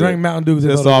bullshit. Drink Mountain Dew.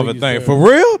 That's all the thing. For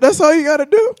real? That's all you got to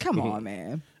do? Come on,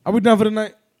 man. Are we done for the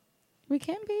night? We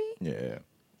can be. Yeah.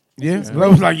 Yeah. I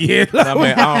was like, yeah. I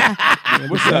mean, I don't,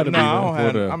 What's that? no, I don't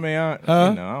have. the- I mean, I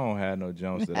don't have no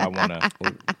jumps that I want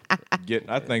to get.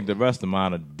 I think the rest of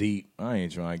mine are deep. I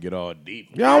ain't trying to get all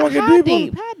deep. Y'all want to How get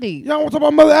deep? deep? How deep? Y'all want to talk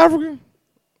about Mother Africa?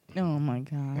 Oh my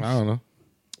gosh. I don't know.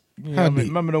 Yeah, I mean,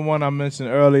 remember the one I mentioned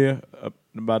earlier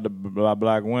about the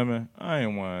black women? I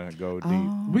ain't want to go deep.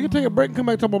 We can take a break and come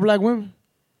back and talk about black women.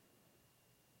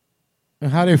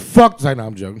 And how they fucked. Like, no,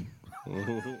 I'm joking.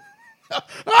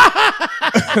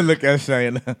 Look at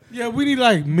Shayna. Yeah, we need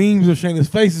like memes of Shayna's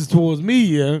faces towards me,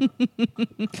 yeah.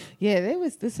 Yeah,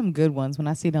 there's some good ones when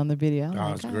I see it on the video. I'm Oh,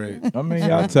 like, it's great. I mean,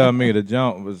 y'all tell me the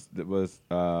jump was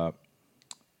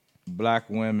black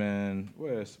women.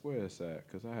 Where's that?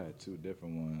 Because I had two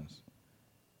different ones.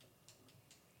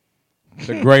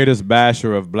 The greatest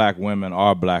basher of black women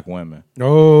are black women.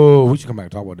 Oh, we should come back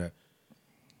and talk about that.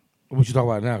 We should talk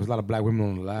about it now. There's a lot of black women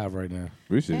on the live right now.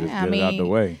 We should just Yeah, get it out the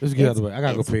way. Let's get it out the way. I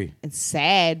gotta go pee. It's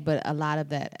sad, but a lot of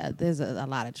that, there's a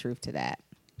lot of truth to that.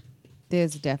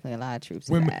 There's definitely a lot of truth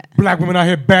to Women, that. black women out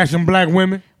here bashing black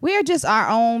women. We are just our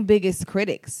own biggest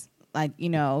critics. Like, you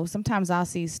know, sometimes I'll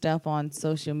see stuff on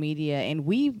social media and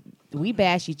we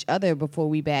bash each other before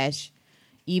we bash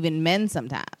even men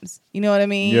sometimes. You know what I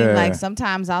mean? Yeah. Like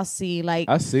sometimes I'll see like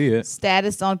I see it.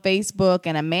 status on Facebook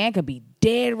and a man could be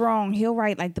dead wrong. He'll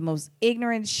write like the most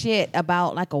ignorant shit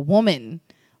about like a woman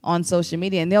on social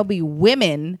media and there'll be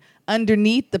women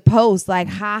underneath the post like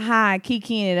ha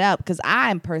kikiing it up because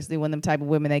I'm personally one of them type of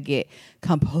women that get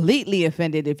completely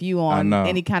offended if you on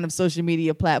any kind of social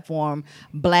media platform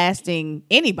blasting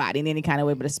anybody in any kind of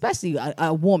way, but especially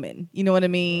a woman, you know what I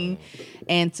mean?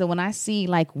 And so when I see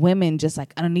like women just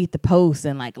like underneath the post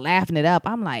and like laughing it up,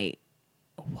 I'm like,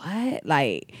 what?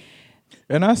 Like,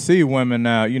 and I see women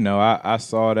now, you know, I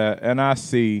saw that and I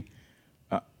see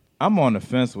I'm on the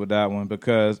fence with that one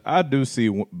because I do see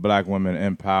black women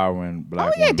empowering black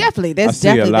women. Oh, yeah, definitely. There's I see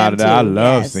definitely a lot of that. I too.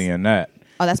 love Yes. seeing that.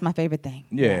 Oh, that's my favorite thing.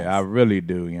 Yeah, Yes. I really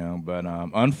do, you know. But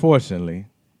unfortunately,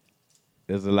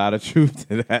 there's a lot of truth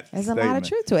to that There's statement. a lot of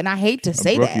truth to it, and I hate to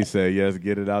say Brookie that. said, yes,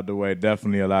 get it out the way.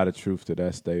 Definitely a lot of truth to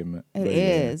that statement. It But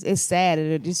is. It's sad.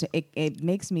 It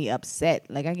makes me upset.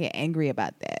 Like, I get angry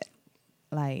about that.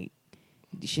 Like,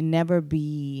 you should never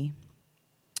be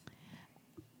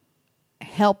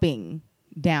helping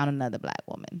down another black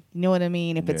woman. You know what I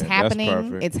mean? If it's Yeah, that's happening,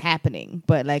 perfect. it's happening.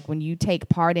 But like when you take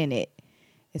part in it,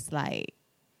 it's like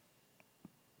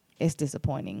it's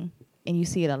disappointing. And you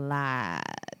see it a lot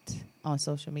on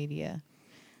social media.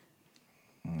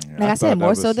 Yeah, Like I said, thought more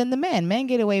that so was- than the men. Men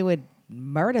get away with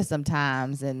murder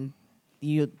sometimes and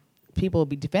people will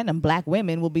be defending them. Black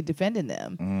women will be defending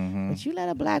them. Mm-hmm. But you let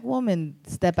a black woman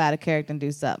step out of character and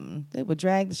do something, they would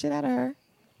drag the shit out of her.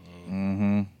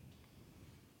 Mm-hmm.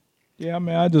 Yeah, I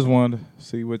mean, I just wanted to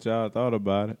see what y'all thought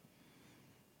about it.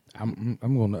 I'm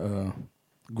gonna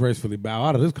gracefully bow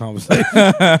out of this conversation.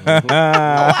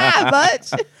 Why,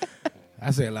 Butch?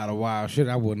 I say a lot of wild shit.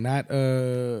 I will not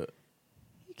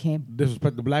Can't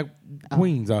disrespect the black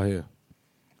queens out here.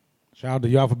 Shout out to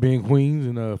y'all for being queens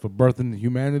and for birthing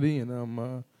humanity. And I'm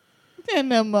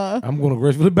going to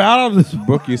gracefully bow out of this.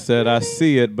 Bookie said, I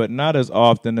see it, but not as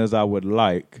often as I would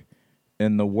like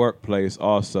in the workplace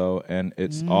also, and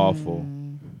it's awful.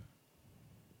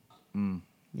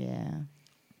 Yeah.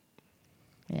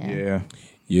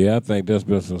 Yeah, I think there's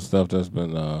been some stuff that's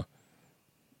been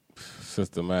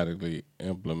systematically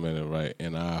implemented right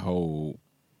in our whole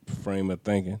frame of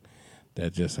thinking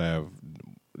that just have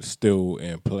still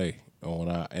in play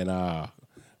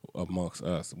amongst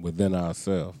us, within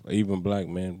ourselves, even black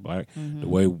men, the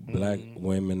way black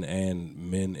women and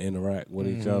men interact with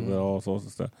each other, all sorts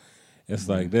of stuff. It's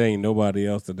like there ain't nobody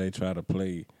else that they try to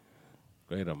play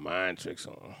greater mind tricks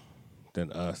on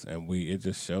than us, and it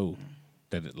just showed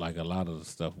that a lot of the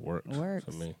stuff works.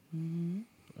 To me.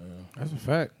 That's a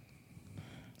fact.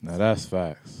 Now that's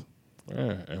facts.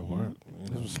 Yeah, it worked.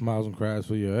 Some smiles and cries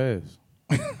for your ass.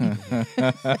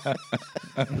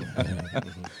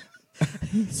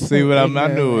 See what I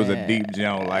knew it was a deep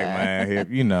joke, like man,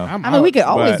 you know. I mean, we could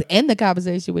always end the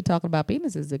conversation with talking about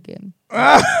penises again.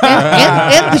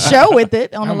 end the show with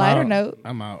it on a lighter note.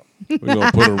 I'm out. We're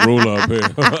gonna put a ruler up here.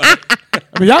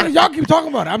 I mean, y'all keep talking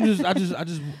about it. I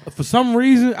just for some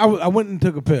reason I went and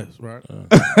took a piss, right? But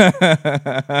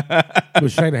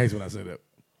Shayna hates when I say that.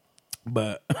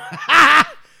 But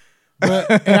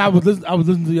and I was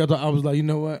listening to y'all talk, I was like, you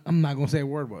know what? I'm not gonna say a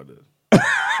word about this.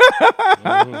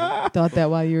 Thought that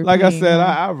while you were like peeing, I said,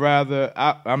 I'd rather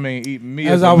eat me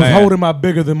as I was holding my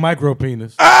bigger than micro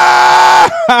penis.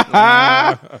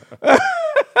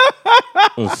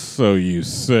 So you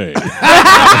say. What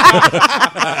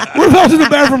else in the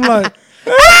bathroom like?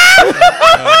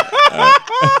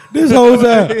 This whole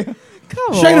time.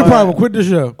 Come Shayna on. probably will quit the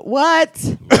show. What?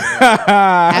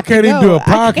 I can't even do a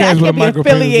podcast with a micro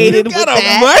penis. Affiliated with that.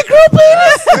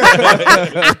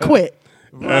 I quit.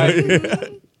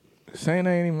 Shayna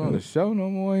ain't even on the show no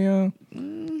more, young.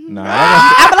 Nah,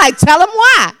 I'm like, tell him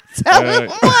why. Tell him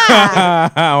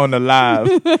why. on the live.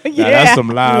 Yeah, Nah, that's some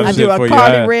live I shit do a for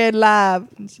Cardi you. Red live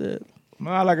and shit.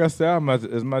 Nah, like I said,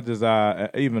 as much as I,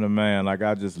 even a man, like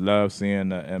I just love seeing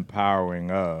the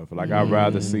empowering of. Like I'd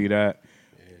rather see that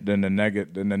than the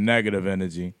negative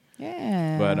energy.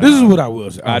 Yeah. But This is what I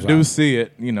will say. I do see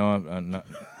it, you know.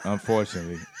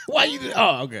 Unfortunately. Why you did?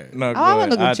 Oh, okay. No, I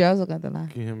want to go look at you. I was looking at the line.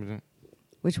 Can you hear me? Then?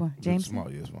 Which one? James? Small.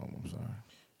 I'm sorry.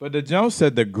 But the Jones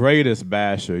said the greatest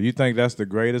basher. You think that's the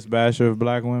greatest basher of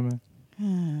black women?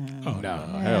 Oh, no.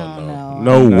 Hell no.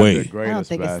 No Not way. the I don't greatest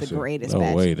think it's the basher. greatest No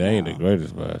basher. way. They ain't the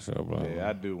greatest basher. Bro. Yeah,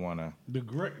 I do want to. The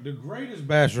greatest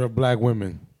basher of black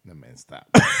women. No, man, stop.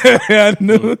 I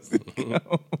knew it.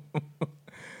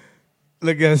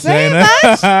 Look at Say it, Shayna.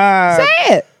 Much.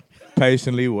 Say it.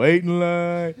 Patiently waiting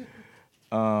like.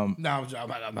 No, I'm not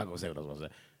gonna say what I was gonna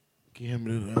say. Give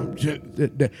me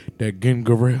that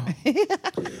Gingarel.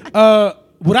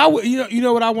 What I would, you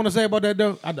know what I want to say about that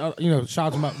though.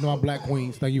 Shout out to my black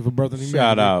queens. Thank you for birthing me.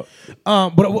 Shout out.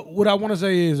 But what I want to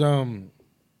say is,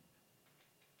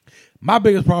 my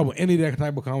biggest problem with any of that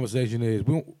type of conversation is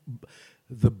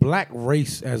the black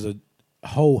race as a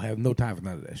whole have no time for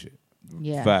none of that shit.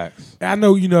 Yeah. Facts. I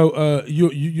know you're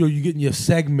getting your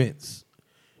segments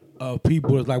of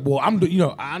people. It's like, well, I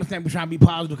understand we're trying to be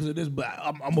positive because of this, but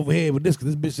I'm over here with this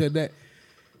because this bitch said that.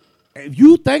 If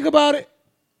you think about it,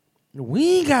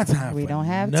 we ain't got time. We for don't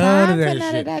have none time of that for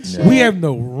none shit. of that shit. We have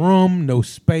no room, no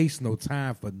space, no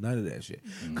time for none of that shit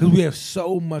because we have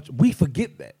so much. We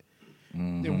forget that.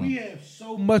 That we have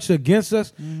so much against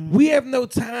us. We have no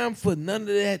time for none of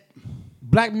that.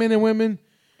 Black men and women.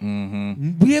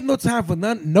 We have no time for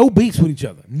no beefs with each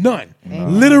other. None.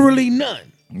 Literally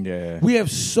none. Yeah. We have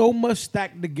so much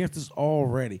stacked against us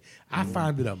already. I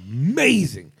find it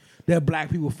amazing that black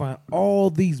people find all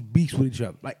these beefs with each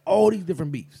other. Like all these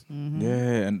different beefs. Yeah,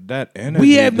 and that energy.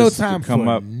 We have no just to time come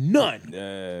for up. none.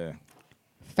 Yeah.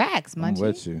 Facts, I'm Munchie.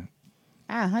 with you.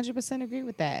 I 100% agree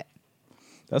with that.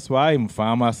 That's why I even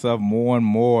find myself more and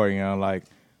more, like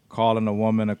calling a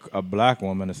woman a black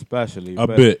woman, especially A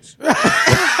bitch.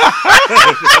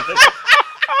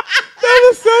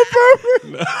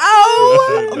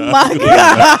 Oh my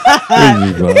God.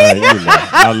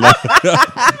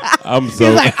 I'm so.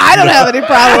 He's like, I don't have any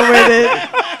problem with it.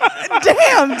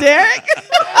 Damn, Derek.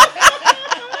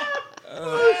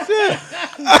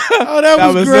 Oh,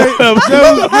 that was great. Oh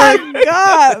my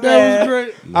God, That was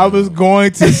great. I was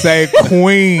going to say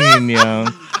queen,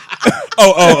 young.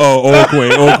 Oh,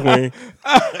 queen.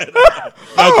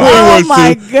 Oh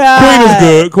my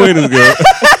God. Queen is good.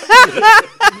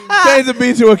 Change the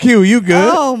B to a Q. You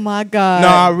good? Oh my God. No,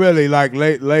 I really like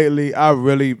lately. I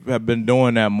really have been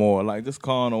doing that more. Like just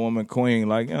calling a woman queen.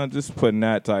 Like just putting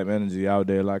that type energy out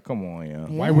there. Like come on, Yeah.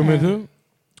 White women too.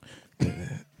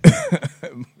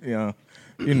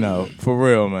 For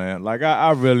real, man. Like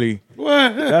I really.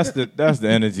 What? That's the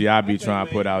energy I be trying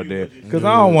to put out there. Cause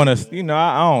I don't want to.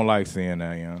 I don't like seeing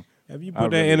that. Have you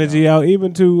put that energy out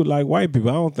even to like white people?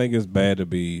 I don't think it's bad to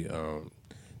be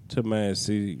to man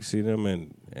see them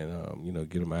and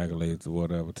get them accolades or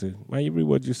whatever too. Man, you read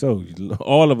what you sow.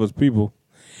 All of us people,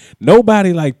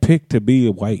 nobody like picked to be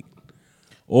white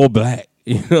or black.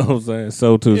 You know what I'm saying?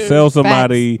 So to sell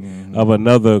somebody of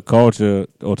another culture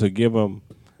or to give them,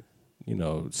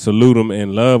 salute them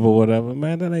in love or whatever,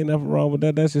 man, that ain't nothing wrong with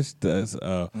that. That's just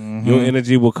your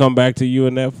energy will come back to you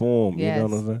in that form. Yes. You know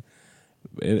what I'm saying?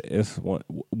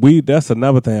 That's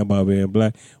another thing about being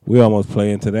black. We almost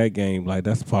play into that game. Like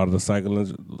that's part of the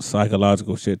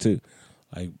psychological shit too.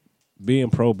 Like being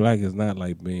pro-black is not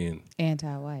like being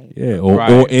anti-white. Yeah,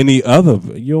 or any other.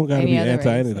 You don't got to be other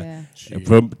anti race, anything.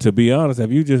 yeah. To be honest,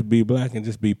 if you just be black and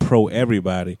just be pro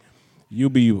everybody, you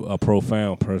be a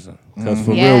profound person. Because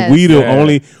for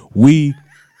real, we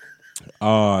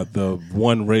are the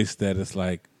one race that is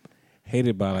like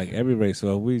hated by like every race.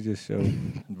 So if we just show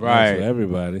love to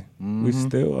everybody, we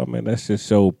still. That's just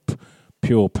show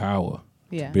pure power.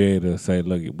 Yeah. To be able to say,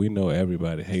 look, we know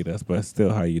everybody hate us, but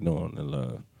still, how you doing in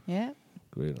love? Yeah.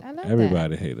 I love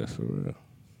Everybody hate us for real.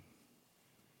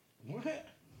 What?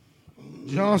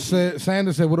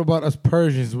 Sanders said, "What about us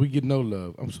Persians? We get no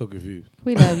love." I'm so confused.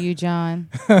 We love you, John.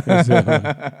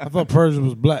 I thought Persian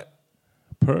was black.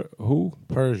 Who?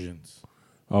 Persians.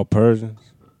 Oh, Persians.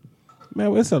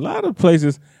 Man, it's a lot of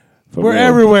places. We're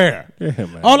everywhere. Yeah,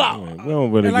 man. We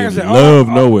don't really like get love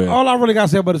nowhere. All I really got to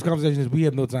say about this conversation is we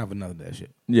have no time for none of that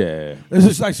shit. Yeah. It's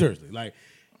just like, seriously. Like,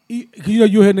 you hear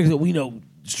niggas say, we know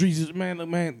streets is,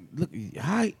 man, look,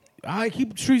 I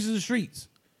keep streets as the streets.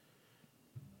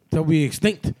 Till we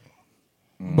extinct.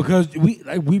 Because we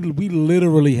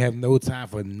literally have no time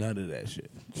for none of that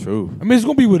shit. True. I mean, it's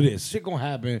going to be what it is. Shit going to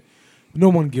happen. No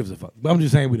one gives a fuck. But I'm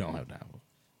just saying we don't have time for it.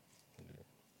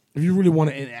 If you really want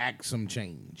to enact some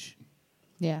change.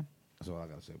 Yeah. That's all I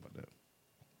got to say about that.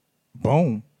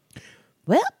 Boom.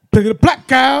 Well. Pick it a black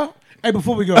cow. Hey,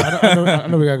 before we go, I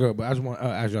know we got to go, but I just want to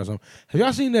ask y'all something. Have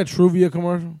y'all seen that Truvia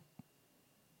commercial?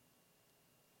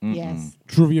 Yes.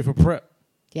 Truvia for prep.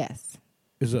 Yes.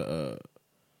 It's a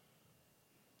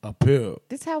pill.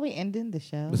 This how we ending the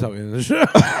show. That's how we end the show.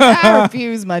 I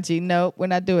refuse, Munchie. Nope, we're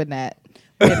not doing that.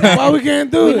 Why we can't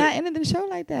do it? We're not ending the show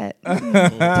like that. Talk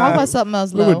about something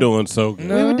else, We Lo. were doing so good.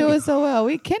 We were doing so well.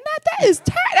 We cannot. That's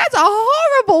a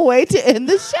horrible way to end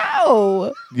the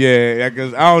show. Yeah,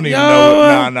 because I don't even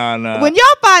know. Nah. When y'all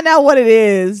find out what it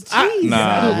is,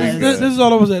 Jesus. This is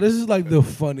all I'm saying. This is like the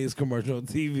funniest commercial on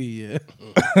TV. Yeah.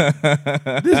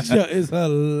 This show is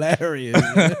hilarious.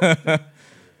 Man.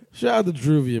 Shout out to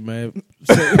Truvia, man.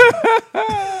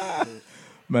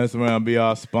 Mess around and be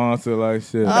our sponsor like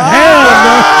shit. Oh,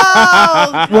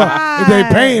 well, if they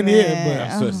paying it,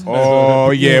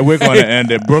 but yeah, we're gonna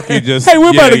end it. Brookie just Hey, we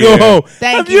about to go home.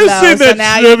 Thank Have you Lo. seen So that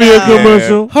now trivia you know.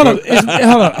 commercial? Hold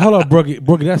up, Brookie,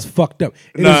 that's fucked up.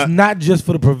 It is not just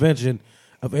for the prevention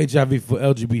of HIV for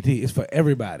LGBT. It's for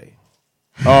everybody.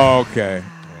 Oh, okay.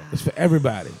 It's for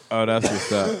everybody. Oh, that's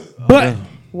what's up. But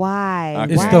why?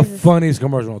 it's the funniest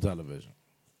commercial on television.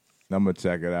 I'm gonna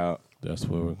check it out. That's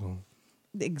where we're going.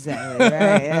 Exactly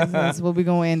right. That's what we're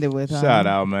gonna end it with. Shout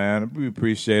out, man. We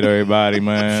appreciate everybody,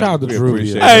 man. Shout out to We Truvia.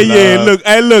 appreciate Hey, the yeah, love.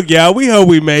 look, y'all. We hope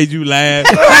we made you laugh.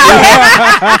 Right?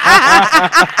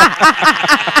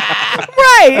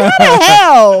 How the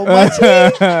hell?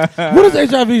 Munchie? What does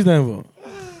HIV stand for?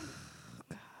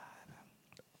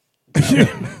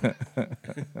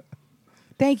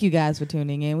 Thank you guys for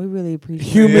tuning in. We really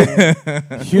appreciate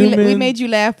it. Human We made you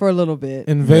laugh for a little bit.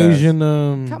 invasion.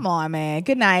 Come on, man.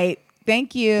 Good night.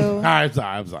 Thank you. I'm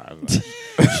sorry.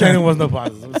 Shannon was no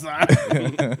positive. I'm sorry.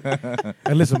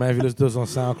 And listen, man, if you listen to us on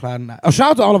SoundCloud, shout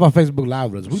out to all of our Facebook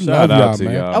Live listeners. We Shout love out y'all, to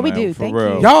man. y'all, Oh, we man, do. for Thank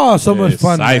real. you. Y'all are so much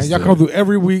fun, man. Swaisted. Y'all come through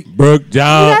every week. Brooke,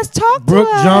 John. You guys talk to Brooke,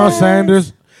 us. John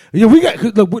Sanders. Yeah, we got.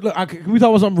 Look, can we talk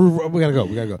about something? We gotta go.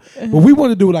 But we want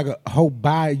to do like a whole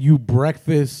buy you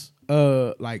breakfast.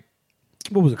 Like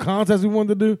what was the contest we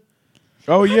wanted to do?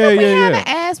 Oh We haven't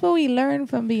asked what we learned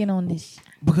from being on this show.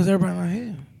 Because everybody not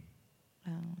here.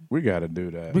 We gotta do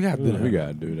that. We gotta do that. We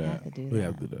gotta do that. Have to do We that.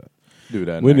 have to do that. Do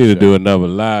that. We next need to show. do another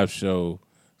live show.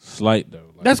 Slight though.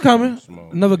 Like That's coming.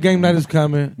 small. Another game night is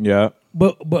coming. Yeah.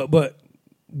 But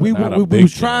we Not a we big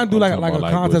was trying to do gym. I'm like a talking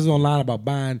about, contest with- online about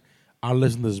buying our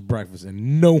listeners breakfast,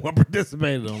 and no one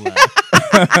participated online.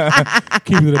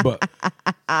 Keep it a buck.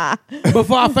 But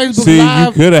for our Facebook See, you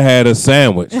Live, could have had a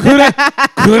sandwich. could have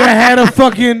had a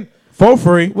fucking For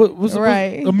free. what's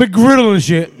Right. a McGriddle and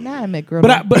shit. Not a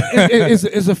McGriddle. But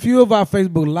it's a few of our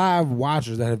Facebook Live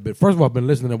watchers that have been, first of all, been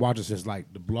listening and watching since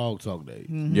like the Blog Talk days.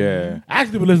 Yeah.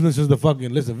 Actually, been listening since the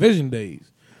fucking Listen Vision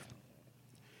days.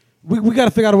 We got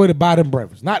to figure out a way to buy them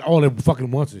breakfast, not all them fucking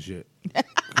once and shit.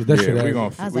 'Cause that shit Yeah, we ain't-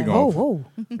 gonna I was we like, gonna whoa.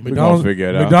 McDonald's, figure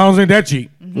it out. McDonald's ain't that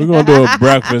cheap. We're gonna do a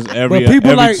breakfast every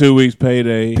people like- 2 weeks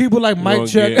payday. People like We're Mike gonna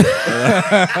Check,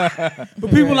 get-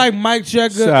 but people like Mike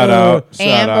Checker, shout out.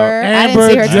 Amber. I Amber, didn't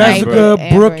see her tonight, Jessica, but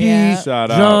Amber, Brookie, yeah.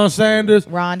 Shout out. John Sanders,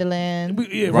 Rondalyn.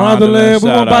 Rhonda Rhonda Lynn. Lynn, We want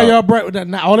shout to buy out. y'all breakfast.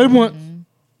 Not all at once,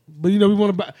 but we want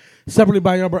to buy separately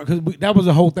buy y'all breakfast because that was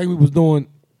the whole thing we was doing.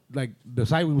 Like the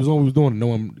site we was on, we was doing, and no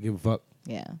one give a fuck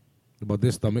Yeah. about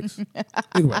their stomachs.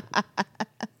 Anyway,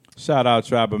 Shout out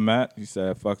Trapper Matt. He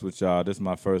said, fucks with y'all. This is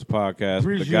my first podcast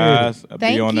with Appreciate the guys. I'll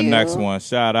Thank be on the you. next one.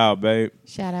 Shout out, babe.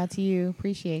 Shout out to you.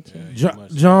 Appreciate you.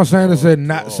 John Sanders said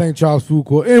not St. Charles Food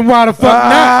Court. And why the fuck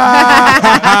not?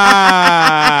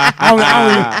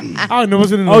 I don't know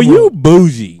what's in it. Oh, you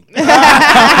bougie.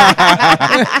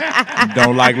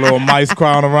 Don't like little mice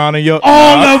crawling around in your...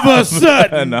 all of a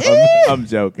sudden. No, I'm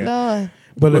joking. Lord.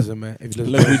 But listen, man. If you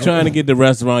Look, we trying to get the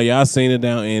restaurant. Y'all seen it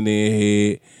down in their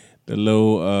head. The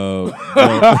little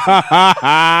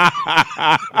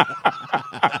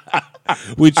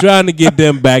we trying to get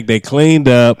them back. They cleaned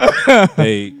up.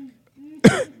 They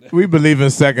We believe in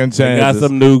second chances. got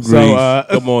some new grease. So,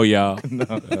 Come on, y'all.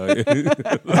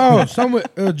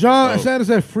 John Sanders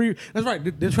said free. That's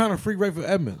right. They're trying to free rate for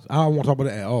Edmonds. I don't want to talk about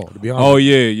that at all. To be honest. Oh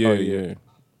yeah.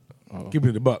 Give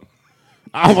me the buck.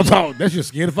 I don't want to talk. That shit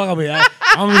scared the fuck out of me. I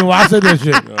don't even know why I said that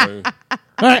shit.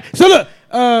 All right. So look,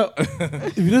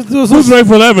 if you listen to us, Who's Ray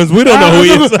for Evans? We don't know who he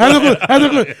is.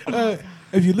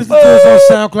 If you listen to us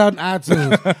on SoundCloud and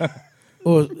iTunes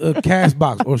or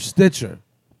Castbox or Stitcher,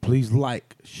 please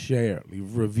like, share,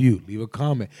 leave a review, leave a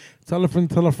comment. Tell a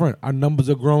friend. Our numbers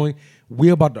are growing.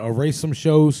 We're about to erase some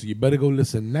shows, so you better go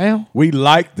listen now. we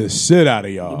like the shit out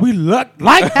of y'all. We like because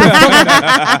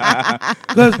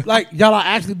like y'all are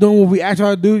actually doing what we asked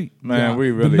y'all to do. Man, Y'all-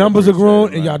 we really the numbers are appreciate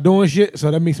growing it, and man. y'all doing shit. So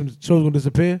that means some shows gonna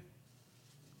disappear.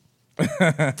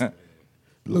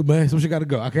 Look, man, some shit got to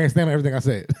go. I can't stand everything I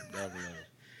said.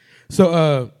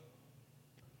 So,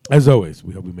 as always,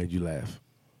 we hope we made you laugh.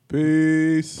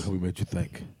 Peace. Hope we made you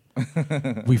think.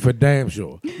 We for damn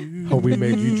sure hope we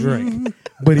made you drink.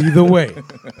 But either way,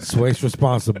 swace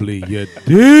responsibly. You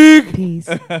dig? Peace.